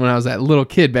on when I was that little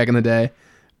kid back in the day.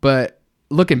 But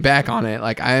looking back on it,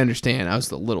 like I understand I was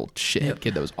the little shithead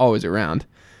kid that was always around.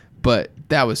 But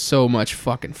that was so much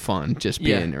fucking fun just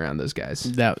being around those guys.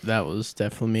 That was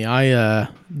definitely me.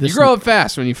 You grow up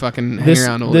fast when you fucking hang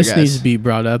around older this guys. needs to be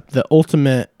brought up. The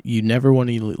ultimate you never want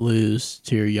to lose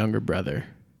to your younger brother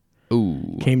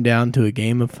Ooh. came down to a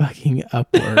game of fucking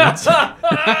Upwards.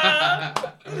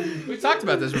 We talked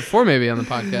about this before, maybe on the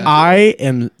podcast. I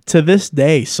am to this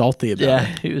day salty about Yeah,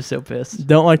 it. he was so pissed.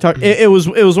 Don't like talk. It was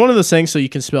one of those things. So you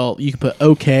can put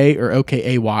OK or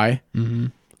OKAY. Mm-hmm.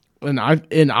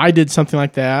 And I did something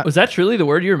like that. Was that truly the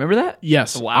word? You remember that?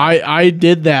 Yes. Wow. I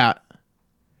did that.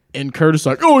 And Curtis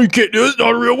like, oh, you can't do it. It's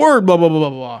not a real word. Blah blah blah blah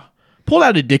blah. Pulled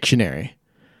out a dictionary.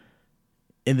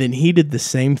 And then he did the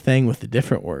same thing with a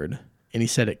different word. And he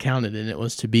said it counted, and it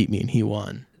was to beat me, and he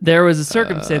won. There was a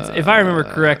circumstance, if I remember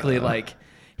correctly, like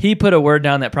he put a word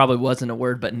down that probably wasn't a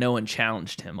word, but no one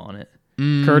challenged him on it.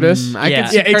 Curtis? I Yeah. can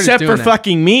see Yeah, Curtis except doing for that.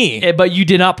 fucking me. But you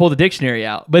did not pull the dictionary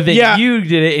out. But then Yeah. you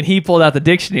did it, and he pulled out the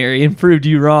dictionary and proved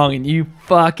you wrong, and you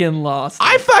fucking lost.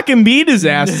 I fucking beat his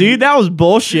ass, dude. That was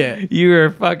bullshit. You were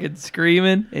fucking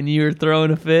screaming, and you were throwing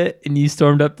a fit, and you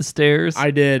stormed up the stairs. I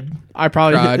did. I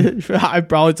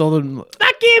probably told him,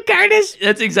 fuck you, Curtis.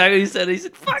 That's exactly what he said. He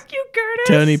said, "Fuck you, Curtis."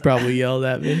 Tony probably yelled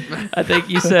at me. I think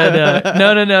you said,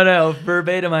 no,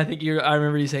 verbatim. I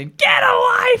remember you saying, "Get a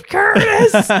life,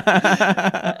 Curtis."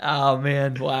 Oh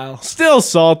man, wow. Still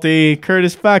salty.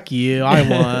 Curtis, fuck you. I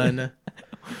won.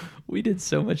 We did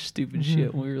so much stupid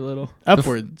shit when we were little.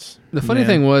 Upwards. The funny Man.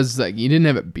 thing was, like, you didn't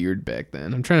have a beard back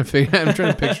then. I'm trying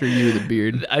to picture you with a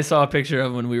beard. I saw a picture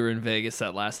of when we were in Vegas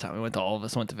that last time. All of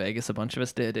us went to Vegas. A bunch of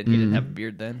us did, and he didn't have a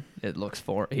beard then. It looks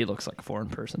he looks like a foreign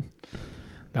person.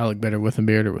 I look better with a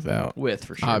beard or without? With,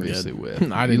 for sure. Obviously,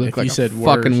 with. I You didn't. look If like you a said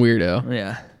fucking words. weirdo.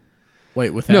 Yeah.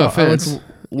 Wait, without? No offense.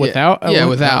 Without? Yeah,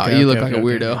 without. Okay, You look okay, like a okay,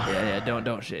 weirdo. okay. Yeah.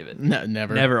 Don't shave it. No,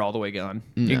 never. Never all the way gone.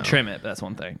 You No. can trim it, but that's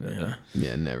one thing. Yeah.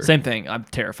 Yeah, never. Same thing. I'm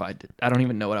terrified. I don't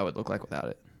even know what I would look like without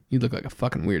it. You look like a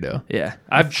fucking weirdo. Yeah.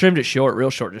 I've trimmed it short, real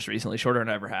short just recently, shorter than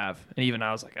I ever have. And even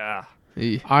I was like,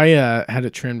 Eeh. I had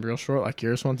it trimmed real short like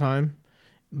yours one time,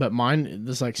 but mine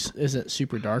isn't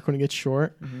super dark when it gets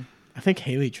short. Mm-hmm. I think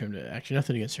Haley trimmed it. Actually,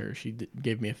 nothing against her. She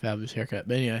gave me a fabulous haircut.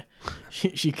 But anyway,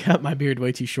 she cut my beard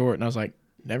way too short, and I was like,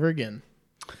 never again.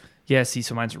 yeah, see,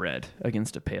 so mine's red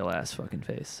against a pale ass fucking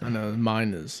face. So. I know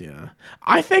mine is. Yeah,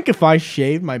 I think if I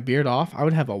shaved my beard off, I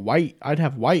would have I'd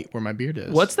have white where my beard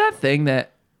is. What's that thing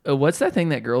that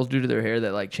girls do to their hair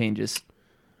that like changes?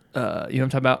 You know what I'm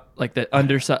talking about? Like the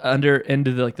under end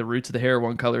of the roots of the hair are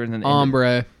one color and then the end-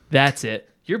 Ombre. That's it.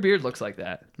 Your beard looks like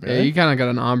that Yeah, you kind of got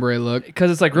an ombre look. because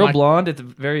it's like real Like- blonde at the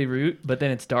very root, but then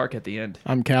it's dark at the end.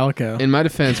 I'm calico. In my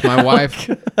defense, my wife.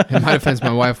 In my defense,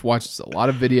 my wife watches a lot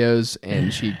of videos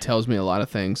and she tells me a lot of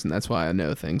things, and that's why I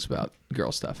know things about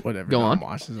girl stuff. Whatever. Go no on. one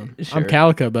watches them. Sure. I'm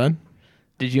calico, bud.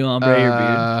 Did you ombre your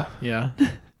beard? Yeah.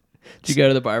 Did you go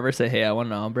to the barber and say, "Hey, I want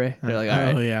an ombre"? They're like, "All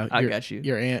right, Oh yeah. I Your- got you."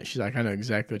 Your aunt. She's like, I know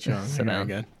exactly what you want. Sit You're down.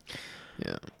 good.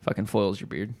 Yeah. Fucking foils your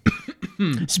beard.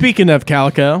 Speaking of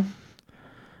calico,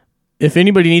 if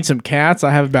anybody needs some cats,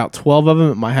 I have about 12 of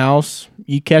them at my house.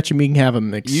 You catch them, you can have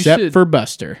them, except should- for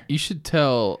Buster. You should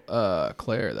tell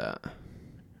Claire that.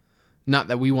 Not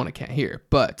that we want a cat here,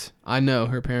 but I know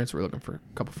her parents were looking for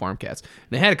a couple farm cats. And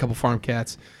they had a couple farm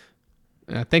cats,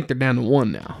 and I think they're down to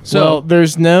one now. So Well,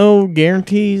 there's no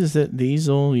guarantees that these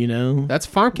will, that's a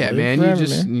farm cat, live man. forever, You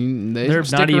just they They're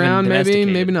stick not even around, maybe,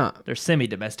 domesticated. maybe not. They're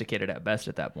semi-domesticated at best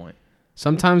at that point.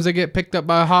 Sometimes they get picked up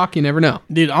by a hawk. You never know.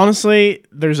 Dude, honestly,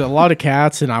 there's a lot of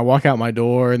cats, and I walk out my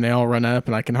door, and they all run up,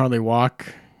 and I can hardly walk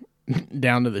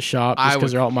down to the shop I just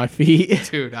because would- they're all at my feet.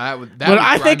 Dude, that But would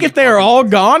I drive think me if they were fucking- all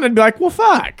gone, I'd be like, well,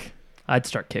 fuck. I'd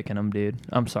start kicking them, dude.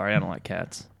 I'm sorry, I don't like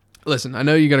cats. Listen, I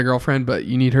know you got a girlfriend, but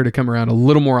you need her to come around a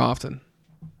little more often.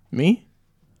 Me?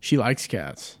 She likes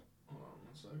cats.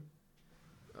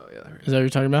 Oh yeah, Is that what you're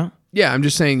talking about? yeah. I'm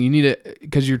just saying you need it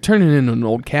because you're turning into an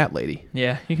old cat lady.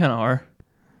 Yeah, you kind of are.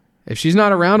 If she's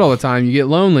not around all the time, you get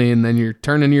lonely, and then you're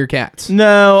turning to your cats.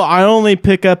 No, I only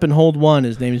pick up and hold one.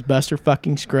 His name is Buster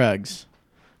fucking Scruggs.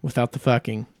 Without the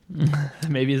fucking.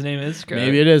 Maybe his name is Scrub.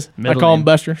 Maybe it is. Middle I call him name.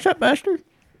 Buster. Shut Buster.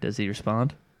 Does he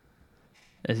respond?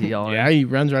 Is he all Yeah, he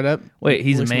runs right up. Wait,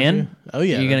 he's a listens to man? you. Oh,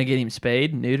 yeah. Are you going to get him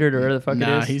spayed, neutered, or whatever the fuck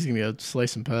Nah, it is? he's going to go slay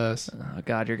some puss. Oh,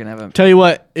 God, you're going to have him. Tell you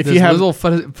what, if Those you have. little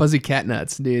fuzzy cat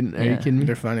nuts, dude. Are you Yeah. kidding me?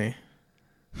 They're funny.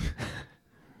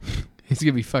 He's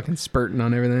gonna be fucking spurting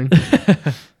on everything.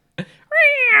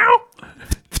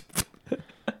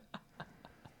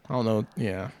 I don't know.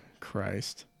 Yeah.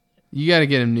 Christ. You gotta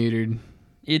get him neutered.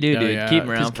 You do, Oh, dude. yeah, Keep him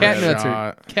 'cause around Cat forever.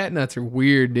 nuts cat nuts are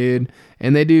weird, dude.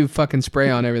 And they do fucking spray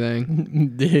on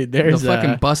everything. Dude, They'll there's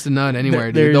fucking bust a nut anywhere,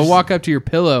 dude. there's- They'll walk up to your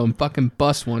pillow and fucking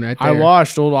bust one right there. I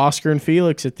watched old Oscar and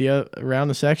Felix at the around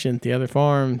the section at the other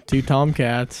farm. 2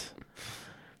 tomcats.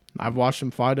 I've watched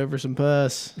them fight over some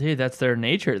puss. Dude, that's their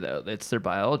nature, though. That's their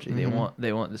biology. Mm-hmm.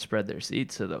 They want to spread their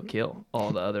seeds, so they'll kill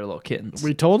all the other little kittens.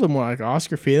 We told them, like,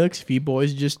 Oscar, Felix, if you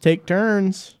boys just take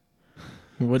turns,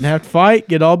 Wouldn't have to fight,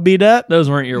 get all beat up. Those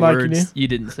weren't your Like words. You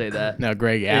didn't say that. No,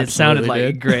 Greg It sounded like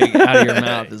did. Greg out of your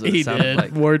mouth is what He it sounded did,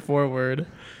 like. word for word.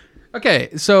 Okay,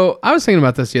 so I was thinking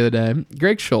about this the other day.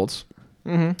 Greg Schultz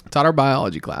taught our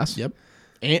biology class. Yep.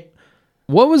 And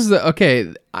What was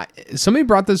somebody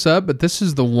brought this up, but this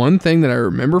is the one thing that I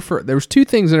remember there was two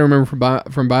things that I remember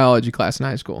from biology class in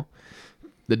high school.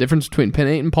 The difference between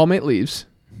pinnate and palmate leaves,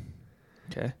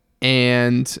 Okay.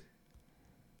 and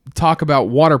talk about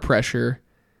water pressure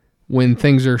when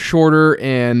things are shorter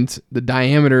and the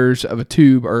diameters of a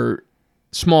tube are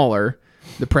smaller,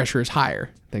 the pressure is higher,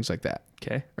 things like that.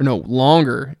 Okay. Or no,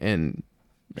 longer and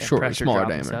shorter, pressure smaller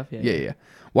drop and diameter. stuff, Yeah.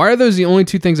 Why are those the only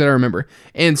two things that I remember?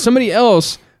 And somebody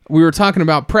else, we were talking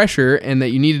about pressure and that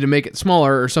you needed to make it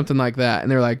smaller or something like that.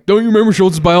 And they're like, don't you remember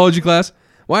Schultz's biology class?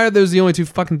 Why are those the only two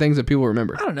fucking things that people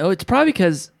remember? I don't know. It's probably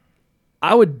because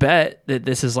I would bet that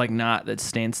this is like not the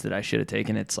stance that I should have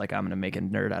taken. It's like I'm going to make a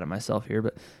nerd out of myself here,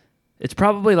 but it's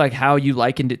probably like how you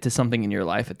likened it to something in your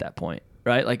life at that point,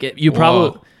 right? Like you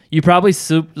probably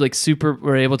super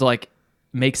were able to like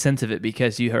make sense of it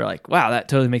because you are like, wow, that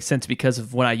totally makes sense because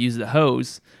of when I use the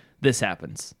hose, this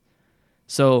happens.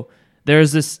 So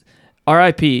there's this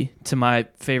RIP to my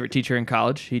favorite teacher in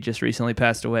college. He just recently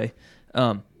passed away.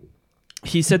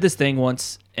 He said this thing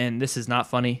once, and this is not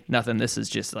funny, nothing. This is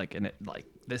just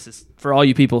this is for all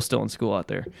you people still in school out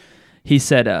there. He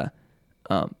said,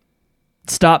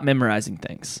 stop memorizing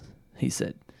things. He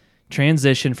said,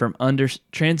 transition from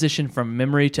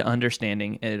memory to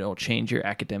understanding, and it'll change your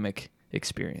academic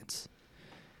experience.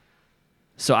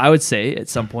 So I would say at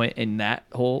some point in that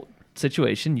whole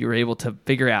situation, you were able to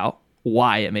figure out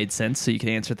why it made sense so you could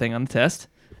answer a thing on the test,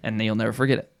 and then you'll never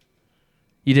forget it.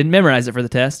 You didn't memorize it for the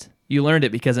test. You learned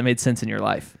it because it made sense in your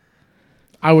life.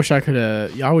 I wish you would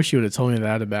have told me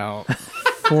that about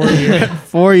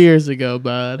 4 years ago,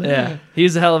 bud. Yeah. He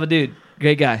was a hell of a dude.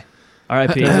 Great guy.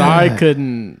 R.I.P. I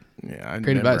couldn't. Yeah,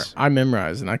 Great advice. I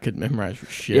memorized, and I couldn't memorize for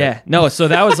shit. Yeah. No, so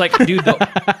that was like, dude,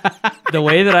 the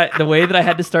way that I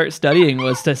had to start studying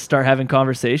was to start having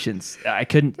conversations. I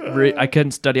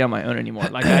couldn't study on my own anymore.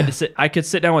 Like I could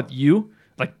sit down with you,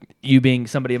 like you being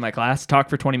somebody in my class, talk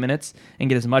for 20 minutes and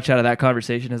get as much out of that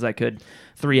conversation as I could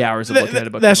 3 hours of looking at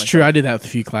a book. That's true. I did that with a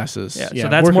few classes. Yeah. So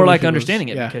that's more like understanding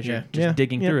it because you're just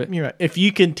digging through it. You're right. If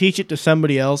you can teach it to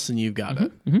somebody else, then you've got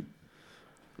it. Mm-hmm.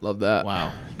 Love that.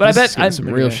 Wow. But This is some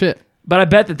real shit. But I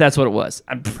bet that's what it was.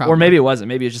 Or maybe it wasn't.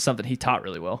 Maybe it's just something he taught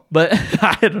really well. But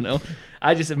I don't know.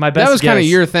 My best That was kind of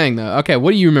guess- your thing, though. Okay,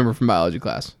 what do you remember from biology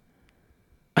class?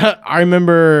 I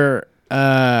remember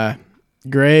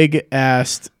Greg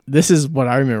asked, this is what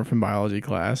I remember from biology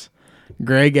class.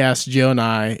 Greg asked Joe and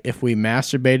I if we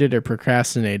masturbated or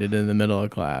procrastinated in the middle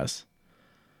of class.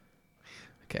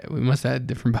 Okay, we must have had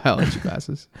different biology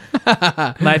classes.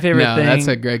 My favorite No, thing that's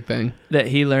a Greg thing. that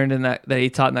he learned that he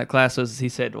taught in that class was he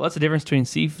said, what's the difference between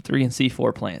C3 and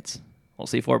C4 plants? Well,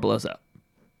 C4 blows up.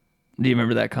 Do you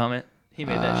remember that comment? He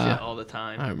made that shit all the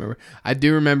time. I remember. I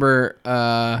do remember,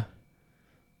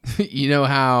 you know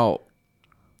how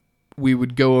we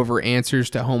would go over answers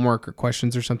to homework or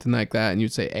questions or something like that, and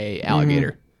you'd say A,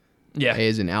 alligator. Yeah. A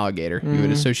is an alligator. You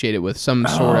would associate it with some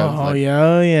sort of... Oh,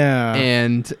 yeah.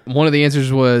 And one of the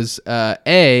answers was A,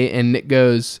 and Nick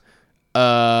goes,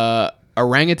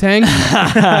 orangutan.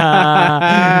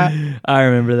 I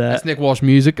remember that. That's Nick Walsh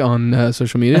Music on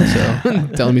social media, so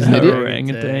tell him he's an idiot.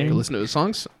 Orangutan. Go listen to his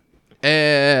songs.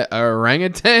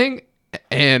 Orangutan.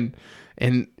 And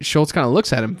Schultz kind of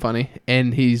looks at him funny,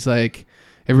 and he's like,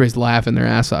 everybody's laughing their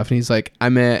ass off, and he's like, I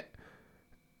meant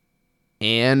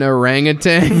an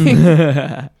orangutan.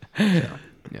 Yeah,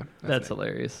 That's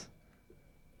hilarious.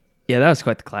 Yeah, that was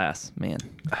quite the class, man.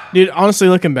 Dude, honestly,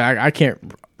 looking back, I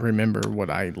can't remember what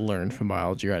I learned from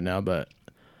biology right now, but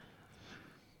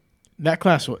that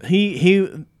class was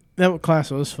that class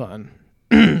was fun.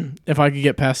 If I could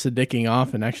get past the dicking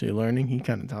off and actually learning, he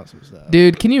kind of taught some stuff.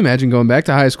 Dude, can you imagine going back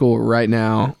to high school right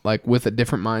now, like with a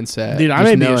different mindset? Dude, I just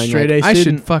may be a knowing, straight like, A I should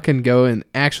student. fucking go and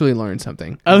actually learn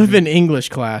something. Other than English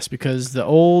class, because the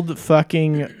old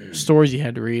fucking stories you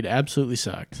had to read absolutely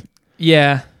sucked.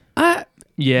 Yeah.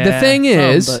 Yeah. The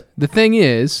thing but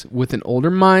is, with an older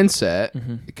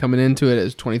mindset, coming into it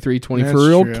as 23,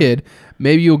 24-year-old true. kid,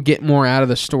 maybe you'll get more out of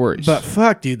the stories. But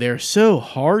fuck, dude, they're so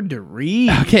hard to read.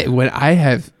 okay, when I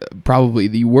have probably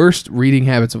the worst reading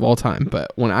habits of all time,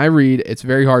 but when I read, it's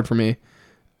very hard for me.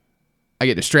 I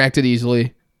get distracted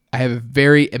easily. I have a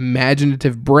very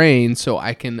imaginative brain, so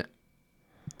I can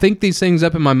think these things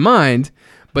up in my mind,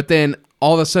 but then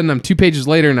all of a sudden I'm 2 pages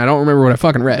later and I don't remember what I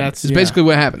fucking read. That's basically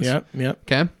what happens. Yep.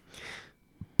 Okay?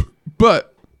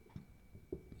 But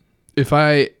if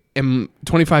I am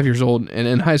 25 years old and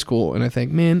in high school, and I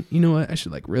think, man, you know what? I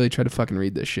should like really try to fucking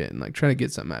read this shit and like try to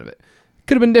get something out of it.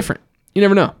 Could have been different. You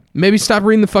never know. Maybe stop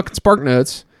reading the fucking Spark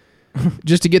Notes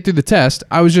just to get through the test.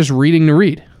 I was just reading to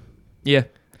read. Yeah.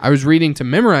 I was reading to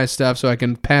memorize stuff so I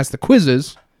can pass the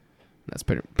quizzes. That's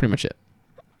pretty much it.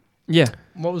 Yeah.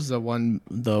 What was the one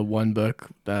book,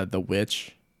 The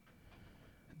Witch?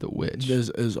 The Witch. This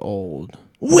is old.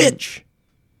 Witch.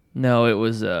 No, it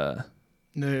was No,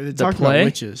 they The talked play? about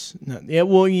witches. No, yeah,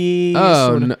 well, yeah. Oh,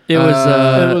 sorta. no, It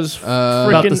was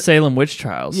about the freaking- Salem witch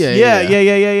trials. Yeah. Yeah.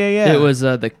 It was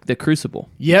the Crucible.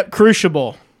 Yep,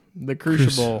 Crucible. The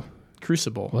Crucible.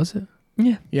 Crucible. Was it?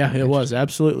 Yeah. Yeah, it was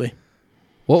absolutely.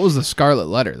 What was the Scarlet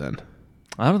Letter then?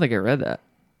 I don't think I read that.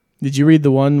 Did you read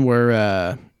the one where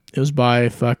it was by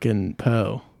fucking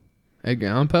Poe? Edgar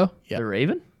Allan Poe? Yeah. The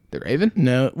Raven? The Raven?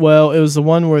 No, well, it was the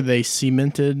one where they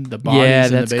cemented the bodies. Yeah,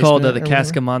 in the that's called basement the or Cask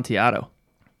whatever. of Amontillado.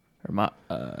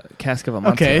 Or Cask of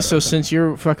Amontillado. Okay, so since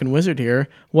you're a fucking wizard here,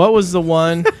 what was the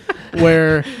one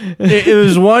where it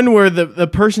was one where the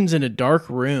person's in a dark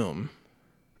room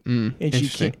and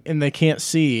Interesting. and they can't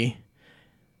see,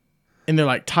 and they're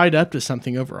like tied up to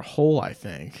something over a hole. I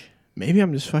think maybe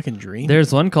I'm just fucking dreaming.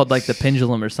 There's one called like the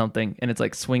Pendulum or something, and it's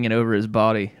like swinging over his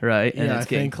body, right? And Yeah, it's I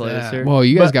getting think that. closer. Well,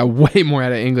 you guys But- got way more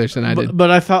out of English than I did.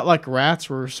 but I thought like rats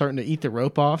were starting to eat the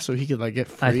rope off so he could like get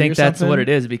free. I think or that's something. what it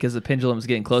is because the pendulum's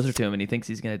getting closer to him, and he thinks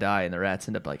he's gonna die, and the rats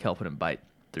end up like helping him bite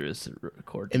through his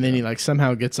cord. And then he like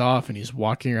somehow gets off and he's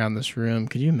walking around this room.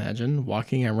 Could you imagine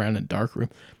walking around a dark room?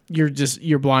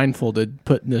 You're blindfolded,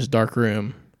 put in this dark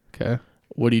room. Okay.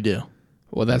 What do you do?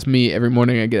 Well, that's me every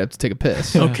morning I get up to take a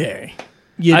piss. Okay.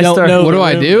 You I don't start- know What the do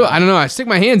I room. do? I don't know. I stick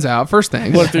my hands out first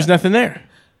thing. What if there's nothing there?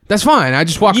 That's fine. I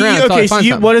just walk around until Okay, I so find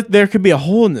something. what if there could be a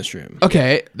hole in this room?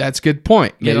 Okay, that's a good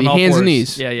point. Get Maybe on all hands fours. and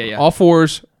knees. Yeah. All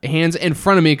fours, hands in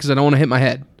front of me because I don't want to hit my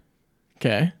head.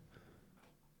 Okay.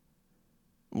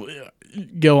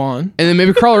 Go on. And then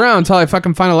maybe crawl around until I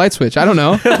fucking find a light switch. I don't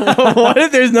know. What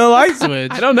if there's no light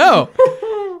switch? I don't know.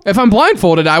 If I'm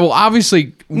blindfolded, I will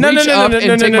obviously reach up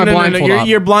and take my blindfold off.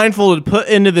 You're blindfolded, put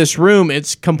into this room.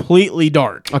 It's completely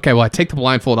dark. Okay, well, I take the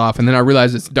blindfold off, and then I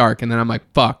realize it's dark, and then I'm like,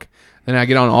 fuck. Then I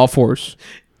get on all fours,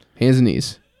 hands and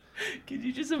knees. Could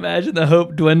you just imagine the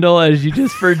hope dwindle as you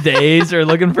just for days are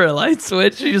looking for a light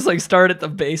switch? You just like start at the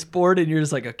baseboard and you're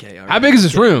just like, okay, all right. How big is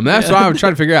this room? That's what I would try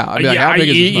to figure out. I'd be like, how big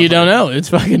is this? You don't know. It's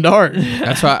fucking dark.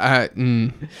 That's why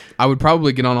I would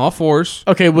probably get on all fours.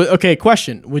 Okay. Okay.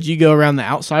 Question: would you go around the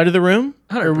outside of the room,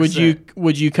 or would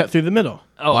 100%. you cut through the middle?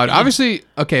 Oh, Well, I'd obviously,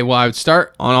 okay, well, I would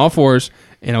start on all fours,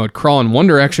 and I would crawl in one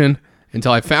direction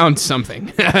until I found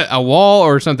something, a wall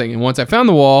or something. And once I found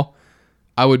the wall,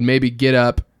 I would maybe get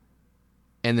up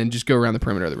and then just go around the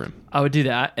perimeter of the room. I would do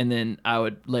that, and then I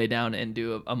would lay down and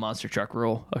do a monster truck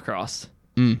roll across,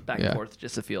 back yeah. and forth,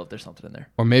 just to feel if there's something in there.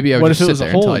 Or maybe I would What if just it was sit a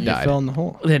there until hole I and you died. fell in the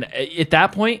hole? Then at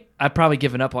that point, I've probably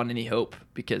given up on any hope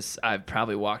because I've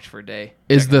probably walked for a day.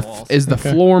 Is checking the walls. is the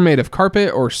floor made of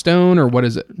carpet or stone or what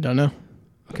is it? Don't know.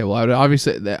 Okay, well, I would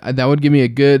obviously that would give me a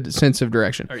good sense of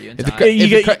direction. Are you If the, inside? ca- if, You the,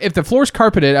 get- ca- if the floor's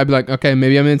carpeted, I'd be like, okay,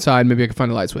 maybe I'm inside. Maybe I can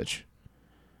find a light switch.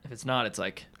 If it's not, it's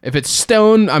like If it's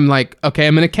stone, I'm like, okay,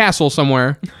 I'm in a castle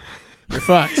somewhere. You're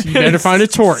fucked. You better find a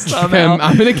torch. Okay,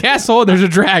 I'm in a castle. There's a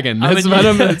dragon. That's in-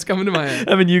 what that's coming to my head.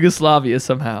 I'm in Yugoslavia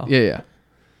somehow. Yeah.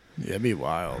 That'd be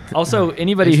wild. Also,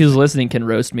 anybody who's listening can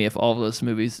roast me if all of those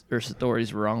movies or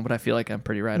stories were wrong, but I feel like I'm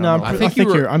pretty right No, on. I the think think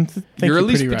you were- you're. I'm. Think You're at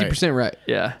least pretty 50% right.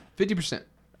 Yeah, 50%.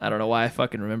 I don't know why I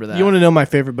fucking remember that. You want to know my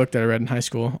favorite book that I read in high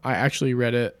school? I actually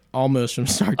read it almost from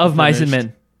start to of Mice and finish.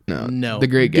 Men. No. No, The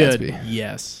Great Good. Gatsby.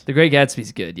 Yes. The Great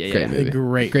Gatsby's good. Yeah, Great yeah.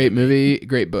 movie. Great movie.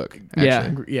 Great book. Yeah.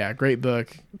 Actually. Yeah, great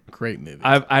book, great movie.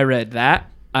 I read that.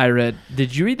 I read.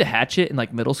 Did you read The Hatchet in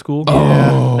like middle school?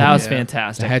 Oh, that was yeah. The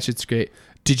fantastic. Hatchet's great.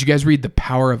 Did you guys read The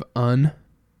Power of Un?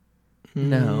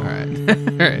 No. All right.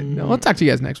 All right. No, we'll talk to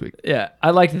you guys next week. Yeah, I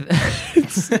liked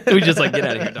it. We just like get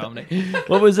out of here, Dominic.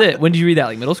 What was it? When did you read that?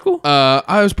 Like middle school?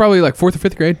 I was probably like 4th or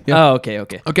 5th grade. Yeah. Oh, okay.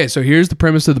 Okay, so here's the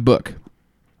premise of the book.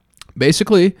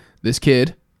 Basically, this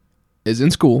kid is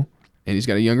in school, and he's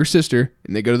got a younger sister,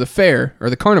 and they go to the fair, or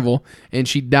the carnival, and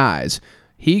she dies.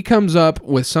 He comes up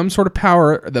with some sort of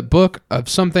power, the book of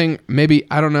something, maybe,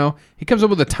 I don't know. He comes up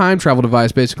with a time travel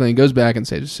device, basically, and goes back and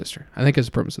saves his sister. I think is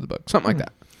the premise of the book. Something like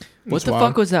that. What That's the wild.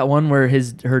 fuck was that one where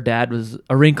her dad was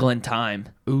A Wrinkle in Time?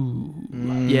 Ooh.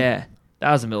 Yeah,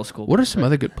 that was a middle school. What are some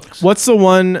other good books? What's the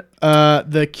one?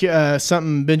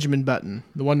 Something Benjamin Button.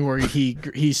 The one where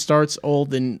he starts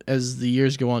old and as the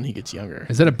years go on, he gets younger.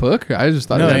 Is that a book? I just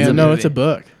thought No, that was yeah, a no, movie. it's a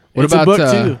book. What It's about, a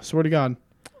book too? Swear to God.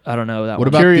 I don't know that What one.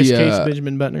 about Curious the, Case,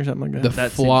 Benjamin Button, or something like that. the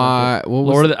That seems Fly? like it. What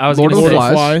was Lord of the, I was Lord gonna of the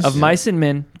say, Flies. Of Mice and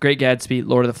Men, Great Gatsby,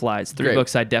 Lord of the Flies. 3 Great.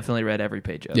 books I definitely read every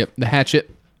page of. Yep, The Hatchet.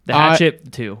 The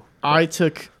Hatchet, 2. I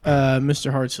took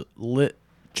Mr. Hart's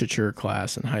literature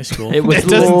class in high school. It was It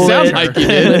doesn't sound like you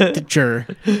did. literature.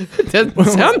 It doesn't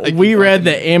sound like We you read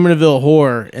the fucking Amityville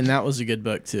Horror, and that was a good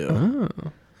book too.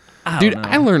 did. I Dude, don't know.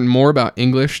 I learned more about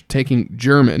English taking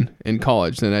German in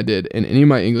college than I did in any of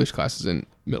my English classes in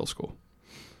middle school.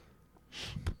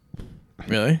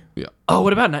 Really? Oh,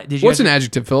 what about did you? What's guys, an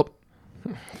adjective, Philip?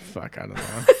 Fuck, I don't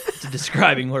know. It's a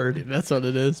describing word. That's what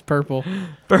it is. Purple.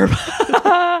 Purple.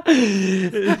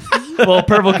 Well,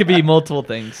 purple could be multiple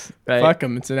things, right? Fuck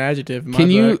them. It's an adjective. in my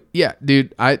Can you? book. Yeah,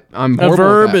 dude. I'm A horrible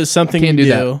verb at that. is something Can't you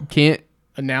do do. that. Can't.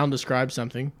 A noun describes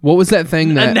something. What was that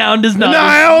thing A that? noun does not.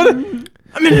 Noun.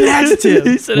 I'm an He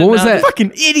adjective. said a What was noun. that?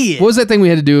 Fucking idiot. What was that thing we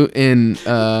had to do in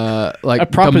like A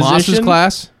Demas's proposition?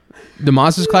 class?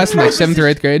 Demas's class in like 7th or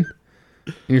 8th grade.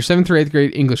 In your 7th or 8th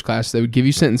grade English class, they would give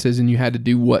you sentences and you had to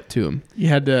do what to them? You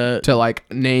had to. Like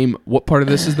name what part of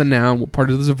this is the noun, what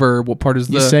part of this is a verb, what part is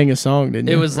You the sang a song, didn't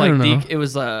you? It was I like don't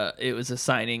know. it was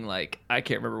assigning like I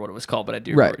can't remember what it was called, but I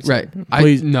do right, remember right.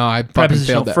 Please- I fucking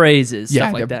prepositional failed that. phrases, Yeah,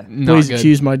 stuff like that. Not Please good.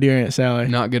 excuse my dear Aunt Sally.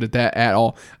 Not good at that at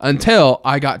all. Until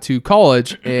I got to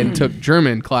college and took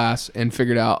German class and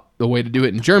figured out the way to do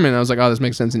it in German. I was like, oh, this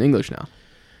makes sense in English now.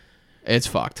 It's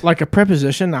fucked. Like a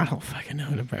preposition, I don't fucking know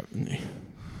what a preposition.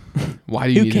 Why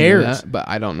do you Who need to cares? know that? But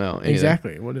I don't know. anything.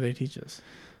 Exactly. What do they teach us?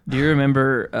 Do you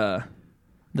remember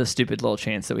the stupid little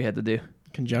chants that we had to do?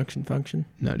 Conjunction function.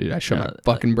 No, dude, I shut my Like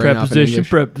fucking brain off in preposition, English.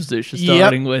 preposition, Yep.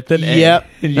 starting with an A. Yep.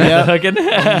 Yep. Fucking-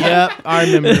 Yep. I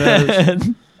remember those.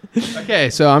 Okay,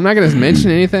 so I'm not going to mention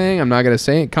anything. I'm not going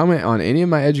to comment on any of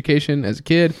my education as a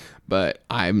kid, but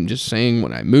I'm just saying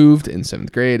when I moved in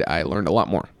 7th grade, I learned a lot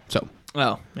more. So,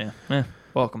 Oh, yeah.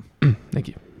 Welcome. thank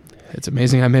you. It's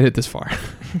amazing I made it this far.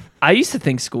 I used to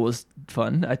think school was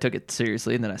fun. I took it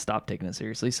seriously, and then I stopped taking it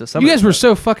seriously. So some You of guys it- were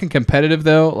so fucking competitive,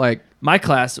 though. Like, my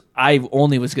class, I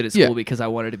only was good at school Yeah. because I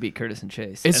wanted to beat Curtis and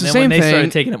Chase. It's and the then when same they thing-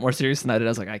 started taking it more serious than I did, I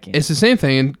was like, I can't. it's the same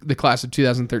thing in the class of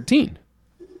 2013.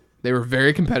 They were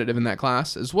very competitive in that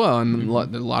class as well, and a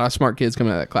lot of smart kids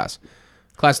coming out of that class.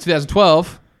 Class of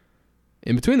 2012,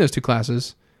 in between those two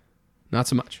classes, not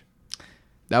so much.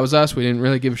 That was us. We didn't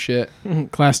really give a shit.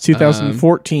 Class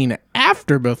 2014.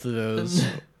 After both of those,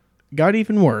 got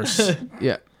even worse.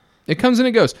 Yeah. It comes and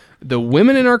it goes. The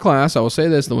women in our class, I will say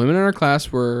this, the women in our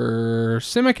class were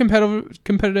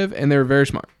semi-competitive and they were very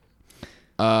smart.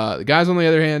 The guys, on the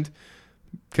other hand,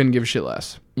 couldn't give a shit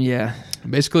less. Yeah.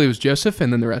 Basically, it was Joseph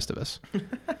and then the rest of us.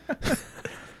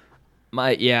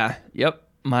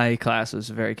 My class was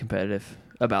very competitive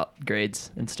about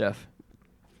grades and stuff.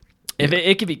 If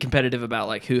it could be competitive about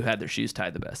like who had their shoes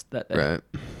tied the best that day. Right.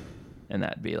 And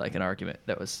that'd be like an argument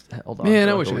that was held on. Man,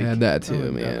 for I like wish a I week. had that too,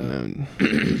 Oh, man.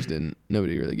 Just didn't.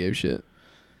 Nobody really gave a shit.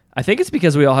 I think it's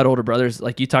because we all had older brothers.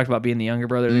 Like you talked about being the younger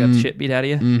brother that got the shit beat out of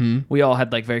you. Mm-hmm. We all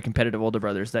had like very competitive older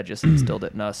brothers that just instilled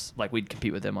it in us. Like we'd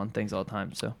compete with them on things all the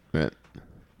time. So Right.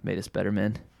 made us better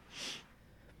men.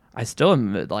 I still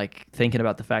am like thinking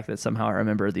about the fact that somehow I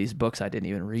remember these books I didn't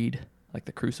even read, like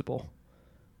The Crucible,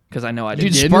 because I know I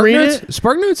didn't. didn't Spark read Notes? it?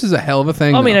 Spark Notes is a hell of a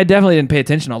thing. I mean, though. I definitely didn't pay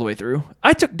attention all the way through.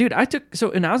 So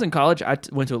when I was in college, I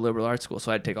went to a liberal arts school,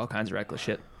 so I had to take all kinds of reckless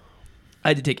shit. I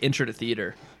had to take Intro to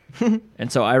Theater,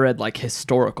 and so I read like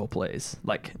historical plays,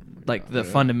 like the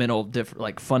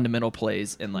fundamental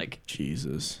plays in like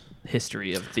Jesus.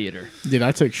 history of theater. Dude,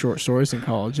 I took short stories in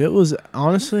college. It was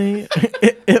honestly,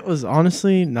 it was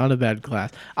honestly not a bad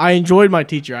class. I enjoyed my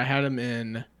teacher. I had him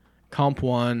in Comp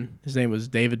 1. His name was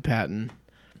David Patton.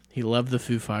 He loved the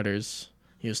Foo Fighters.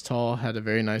 He was tall, had a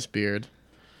very nice beard.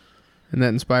 And that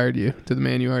inspired you to the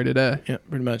man you are today. Yeah,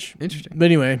 pretty much. Interesting. But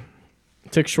anyway,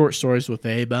 took short stories with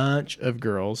a bunch of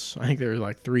girls. I think there were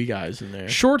like 3 guys in there.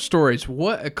 Short stories.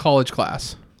 What a college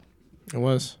class. It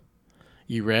was.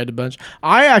 You read a bunch.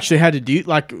 I actually had to do,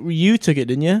 like, you took it,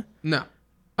 didn't you? No,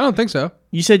 I don't think so.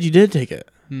 You said you did take it.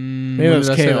 Maybe that was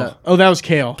Kale. Oh, that was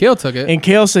Kale. Kale took it. And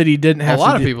Kale said he didn't A have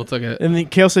lot to of do- people took it. And then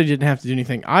Kale said he didn't have to do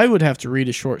anything. I would have to read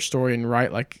a short story and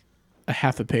write like a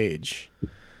half a page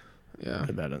Yeah.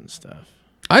 about it and stuff.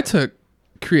 I took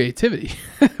creativity,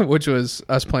 which was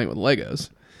us playing with Legos.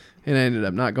 And I ended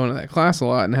up not going to that class a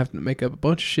lot and having to make up a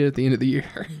bunch of shit at the end of the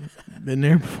year. Been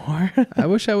there before. I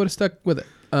wish I would have stuck with it.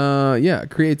 Yeah,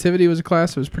 creativity was a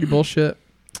class that was pretty bullshit.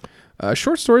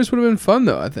 Short stories would have been fun,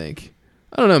 though, I think.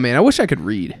 I don't know, man. I wish I could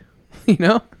read. You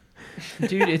know?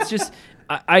 Dude, it's just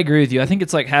I agree with you. I think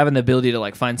it's like having the ability to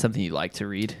like find something you like to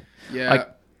read. Yeah. Like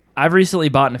I've recently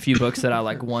bought a few books that I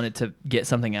like wanted to get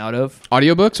something out of.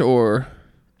 Audiobooks or...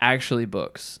 actually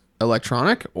books.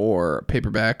 Electronic or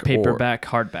paperback? Paperback,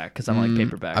 hardback, because I'm like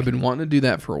paperback. I've been wanting to do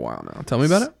that for a while now. Tell me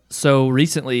about it. So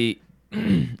recently,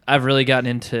 I've really gotten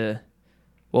into,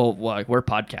 like we're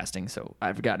podcasting, so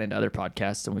I've gotten into other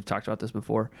podcasts, and we've talked about this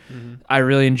before. Mm-hmm. I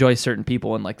really enjoy certain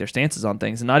people and like their stances on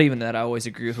things, and not even that I always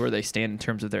agree with where they stand in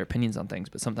terms of their opinions on things,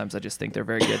 but sometimes I just think they're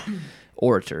very good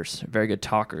orators, very good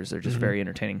talkers. They're just very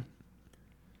entertaining.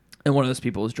 And one of those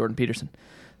people is Jordan Peterson.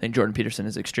 I think Jordan Peterson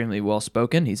is extremely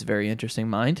well-spoken. He's a very interesting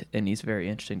mind, and he's very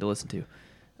interesting to listen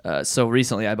to. So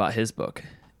recently I bought his book,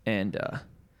 and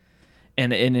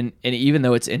even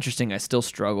though it's interesting, I still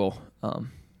struggle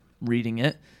reading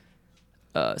it.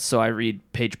 So I read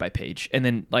page by page. And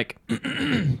then, like,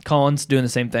 Colin's doing the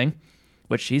same thing,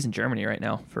 which he's in Germany right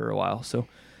now for a while,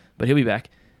 but he'll be back.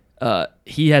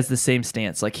 He has the same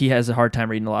stance. Like, he has a hard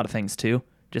time reading a lot of things, too,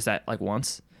 just at, like,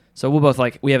 once. So we'll both,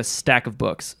 like, we have a stack of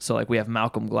books. So, like, we have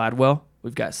Malcolm Gladwell.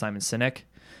 We've got Simon Sinek,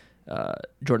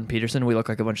 Jordan Peterson. We look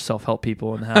like a bunch of self-help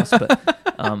people in the house, but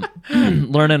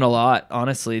learning a lot,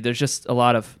 honestly. There's a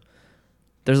lot of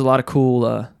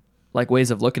cool, like, ways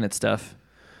of looking at stuff.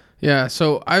 Yeah,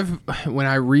 so when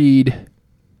I read,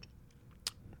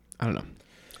 I don't know.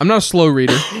 I'm not a slow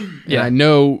reader. Yeah, I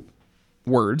know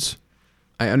words.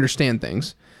 I understand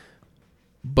things.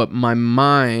 But my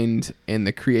mind and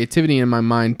the creativity in my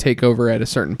mind take over at a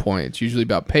certain point. It's usually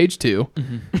about page 2.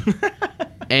 Mm-hmm.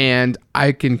 And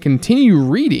I can continue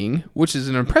reading, which is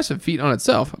an impressive feat on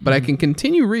itself, but I can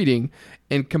continue reading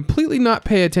and completely not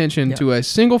pay attention to a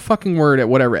single fucking word at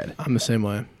what I read. I'm the same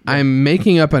way. I'm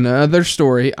making up another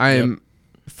story. I am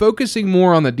focusing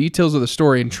more on the details of the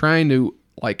story and trying to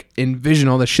like envision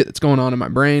all the shit that's going on in my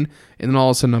brain. And then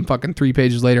all of a sudden I'm fucking 3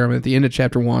 pages later. I'm at the end of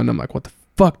chapter 1. I'm like, what the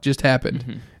fuck just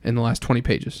happened in the last 20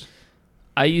 pages?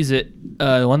 I use it,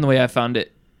 one way I found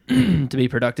it to be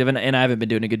productive, and I haven't been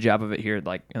doing a good job of it here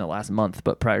like in the last month,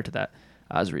 but prior to that,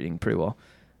 I was reading pretty well.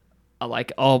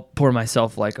 I'll pour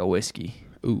myself like a whiskey.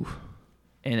 Ooh.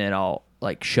 And then I'll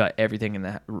like shut everything in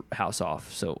the house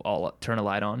off. So I'll turn a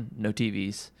light on, no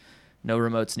TVs, no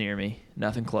remotes near me,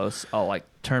 nothing close. I'll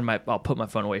put my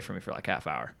phone away from me for like half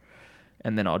hour.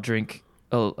 And then I'll drink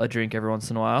a drink every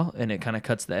once in a while, and it kind of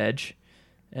cuts the edge.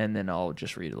 And then I'll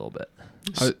just read a little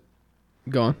bit.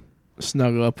 Go on.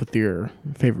 Snuggle up with your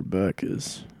favorite book,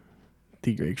 as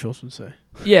T. Greg Schultz would say.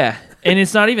 Yeah, and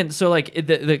it's not even so like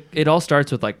it all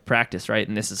starts with like practice, right?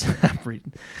 And this is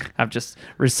I'm just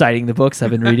reciting the books I've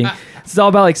been reading. It's all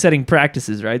about like setting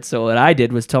practices, right? So what I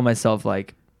did was tell myself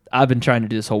like I've been trying to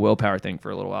do this whole willpower thing for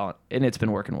a little while, and it's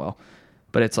been working well.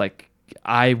 But it's like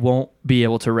I won't be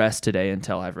able to rest today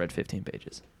until I've read 15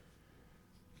 pages.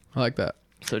 I like that.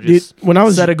 So just when I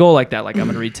was set a goal like that, like I'm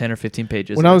gonna read 10 or 15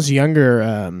 pages. When I was younger,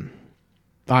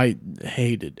 I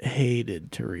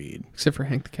hated to read, except for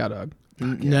Hank the Cowdog.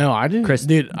 No, I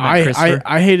didn't.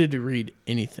 I hated to read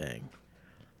anything,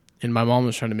 and my mom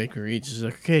was trying to make me read. She's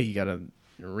like, "Okay, you gotta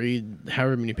read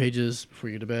however many pages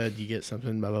before you go to bed. You get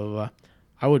something." Blah blah blah.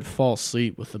 I would fall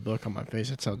asleep with the book on my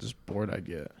face. That's how just bored I'd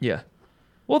get. Yeah.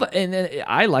 Well, and then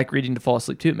I like reading to fall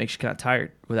asleep too. It makes you kind of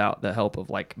tired without the help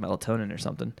of like melatonin or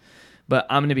something. But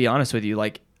I'm gonna be honest with you,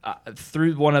 like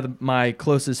through one of my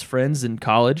closest friends in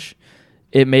college,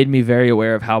 it made me very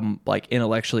aware of how like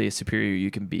intellectually superior you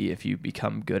can be if you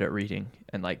become good at reading,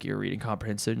 and like your reading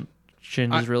comprehension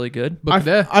is really good.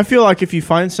 I feel like if you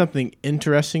find something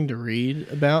interesting to read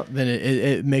about, then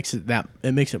it makes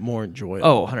it more enjoyable.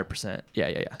 Oh, 100%.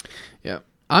 Yeah.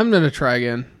 I'm gonna try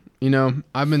again. You know,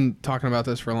 I've been talking about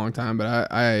this for a long time,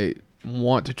 but I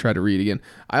want to try to read again.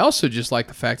 I also just like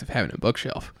the fact of having a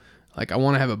bookshelf. Like I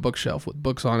want to have a bookshelf with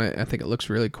books on it. I think it looks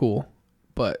really cool.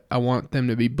 But I want them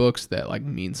to be books that like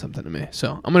mean something to me.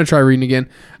 So I'm going to try reading again.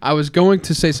 I was going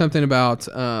to say something about,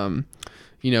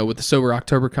 with the Sober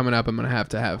October coming up, I'm going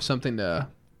to have something to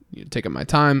take up my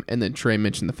time. And then Trey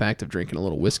mentioned the fact of drinking a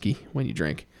little whiskey when you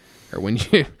drink, or when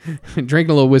you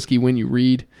drinking a little whiskey when you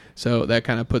read. So that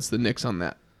kind of puts the nix on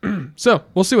that. So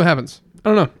we'll see what happens. I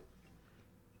don't know.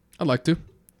 I'd like to.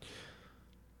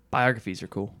 Biographies are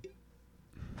cool.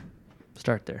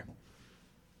 Start there.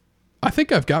 I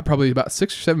think I've got probably about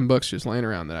 6 or 7 books just laying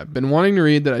around that I've been wanting to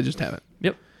read that I just haven't.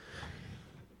 Yep.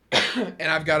 And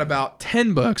I've got about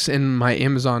 10 books in my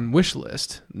Amazon wish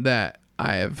list that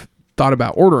I have thought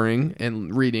about ordering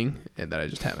and reading and that I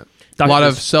just haven't. A lot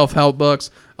of self-help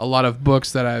books, a lot of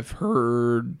books that I've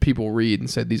heard people read and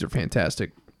said these are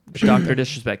fantastic. Dr.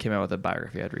 Disrespect came out with a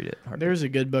biography. I'd read it. There's a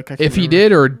good book. If he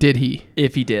did or did he?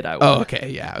 If he did, I would. Oh, okay.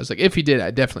 Yeah. I was like, if he did,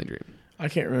 I'd definitely read. I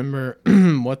can't remember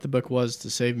what the book was to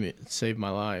save my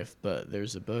life, but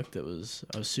there's a book that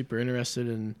I was super interested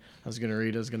in. I was going to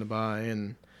read, I was going to buy,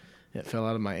 and it fell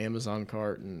out of my Amazon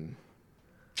cart, and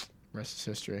Rest is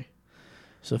history.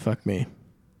 So fuck me.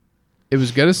 It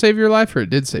was going to save your life, or it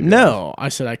did save your life? No, I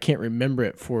said I can't remember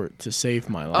it for it to save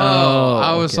my life. Oh,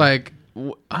 I was like,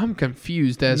 I'm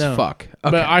confused as fuck. Okay.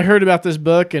 But I heard about this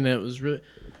book, and it was really...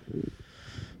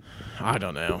 I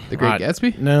don't know. The Great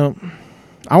Gatsby? No.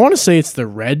 I want to say it's the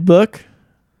Red Book.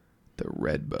 The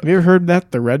Red Book. Have you ever heard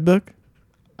that? The Red Book?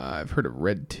 I've heard of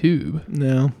Red Tube.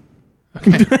 No.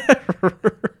 Okay.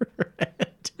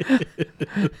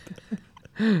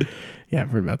 Yeah, I've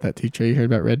heard about that too, Trey. You heard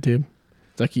about Red Tube?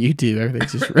 It's like YouTube.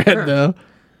 Everything's just red, though.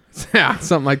 Yeah,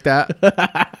 something like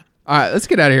that. All right, let's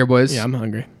get out of here, boys. Yeah, I'm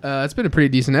hungry. It's been a pretty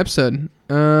decent episode.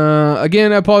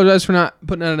 Again, I apologize for not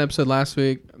putting out an episode last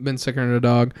week. I've been sicker than a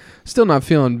dog. Still not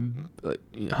feeling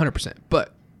 100%,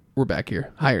 but we're back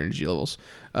here. Higher energy levels.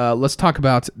 Let's talk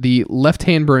about the Left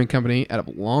Hand Brewing Company out of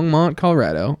Longmont,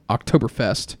 Colorado,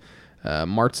 Oktoberfest,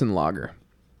 Martzen Lager.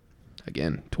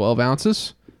 Again, 12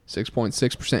 ounces,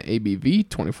 6.6% ABV,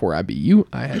 24 IBU.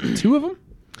 I had 2 of them.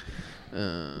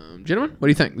 Gentlemen, what do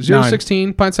you think? 0 to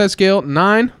 16, pint size scale,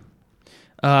 9.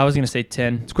 I was going to say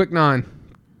 10. It's quick 9.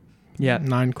 Yeah.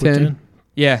 9, quick 10.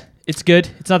 Yeah, it's good.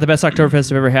 It's not the best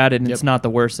Oktoberfest I've ever had, and it's not the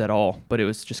worst at all, but it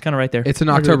was just kind of right there. It's an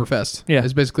Oktoberfest. Yeah.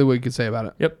 Is basically what you could say about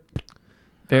it. Yep.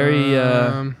 Very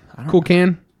cool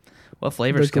can. What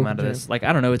flavors come out of this? Like,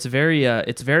 I don't know. It's very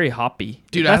hoppy.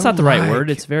 Dude, that's not the right word.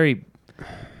 It's very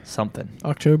something.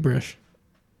 Octoberish.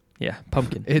 Yeah,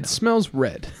 pumpkin. It smells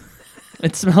red.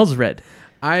 It smells red.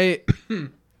 I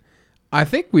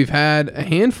think we've had a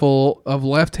handful of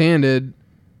left-hand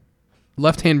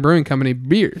brewing company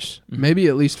beers. Mm-hmm. Maybe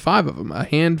at least 5 of them. A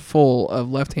handful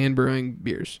of left-hand brewing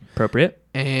beers. Appropriate.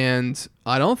 And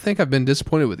I don't think I've been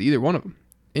disappointed with either one of them.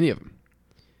 Any of them.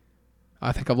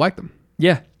 I think I've liked them.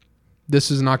 Yeah. This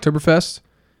is an Oktoberfest.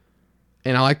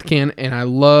 And I like the can. And I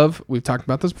love, we've talked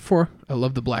about this before, I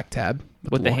love the black tab.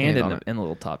 With the hand in the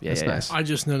little top. Yeah, that's nice. I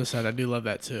just noticed that. I do love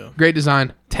that too. Great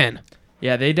design. 10.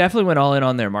 Yeah, they definitely went all in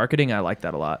on their marketing. I like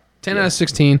that a lot. 10 out of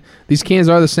 16. These cans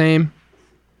are the same.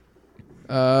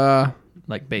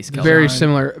 Like base color.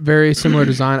 Very similar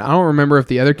design. I don't remember if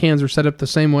the other cans were set up the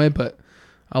same way, but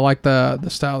I like the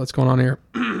style that's going on here.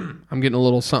 I'm getting a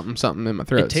little something in my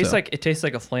throat. It tastes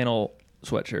like a flannel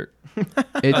sweatshirt.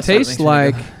 It tastes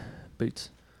like boots.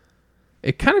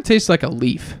 It kind of tastes like a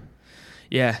leaf.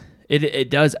 Yeah. It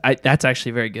does. That's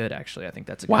actually very good. Actually, I think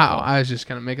that's a good wow. call. I was just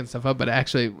kind of making stuff up, but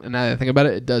actually, now that I think about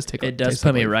it, it does take. It does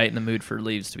put me right in the mood for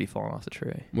leaves to be falling off the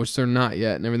tree, which they're not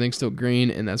yet, and everything's still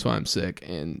green, and that's why I'm sick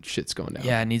and shit's going down.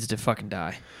 Yeah, it needs to fucking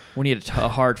die. We need a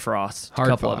hard frost. Hard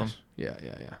a couple frost. of them. Yeah.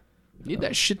 Need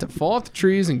that shit to fall off the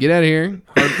trees and get out of here.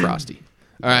 Hard frosty.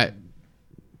 All right.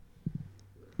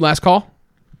 Last call.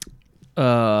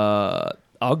 I'll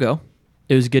go.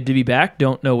 It was good to be back.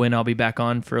 Don't know when I'll be back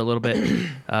on for a little bit.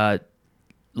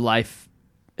 Life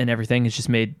and everything has just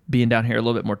made being down here a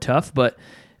little bit more tough, but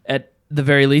at the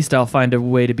very least, I'll find a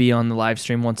way to be on the live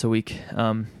stream once a week,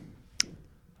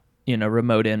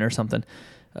 remote in or something.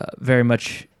 Very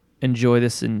much enjoy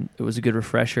this, and it was a good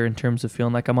refresher in terms of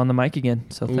feeling like I'm on the mic again,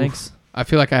 so thanks. I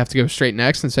feel like I have to go straight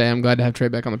next and say I'm glad to have Trey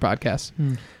back on the podcast.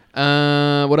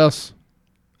 What else?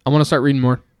 I want to start reading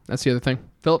more. That's the other thing.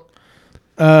 Philip?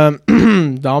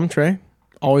 Dom, Trey,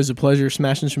 always a pleasure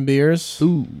smashing some beers.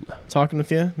 Ooh. Talking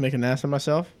with you, making an ass of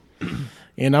myself.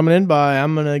 And I'm going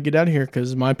to get out of here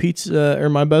because my pizza or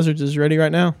my Buzzards is ready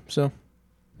right now. So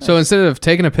instead of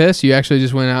taking a piss, you actually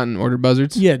just went out and ordered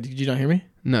Buzzards? Yeah, did you not hear me?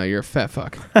 No, you're a fat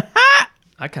fuck.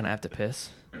 I kind of have to piss.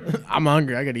 I'm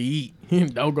hungry. I got to eat.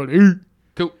 Don't go to eat.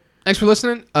 Cool. Thanks for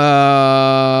listening.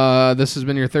 This has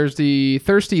been your Thirsty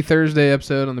Thursday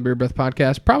episode on the Beer Breath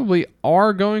Podcast. Probably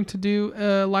are going to do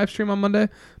a live stream on Monday.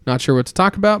 Not sure what to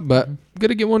talk about, but good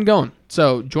to get one going.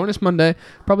 So join us Monday,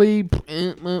 probably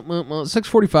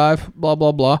 6:45, blah,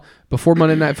 blah, blah, before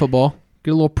Monday Night Football.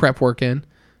 Get a little prep work in.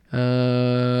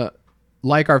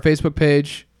 Like our Facebook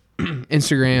page,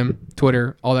 Instagram,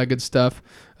 Twitter, all that good stuff.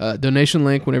 Donation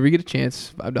link whenever you get a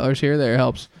chance. $5 here or there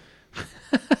helps.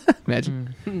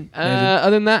 Imagine. Other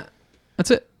than that,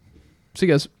 that's it. See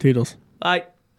you guys. Toodles. Bye.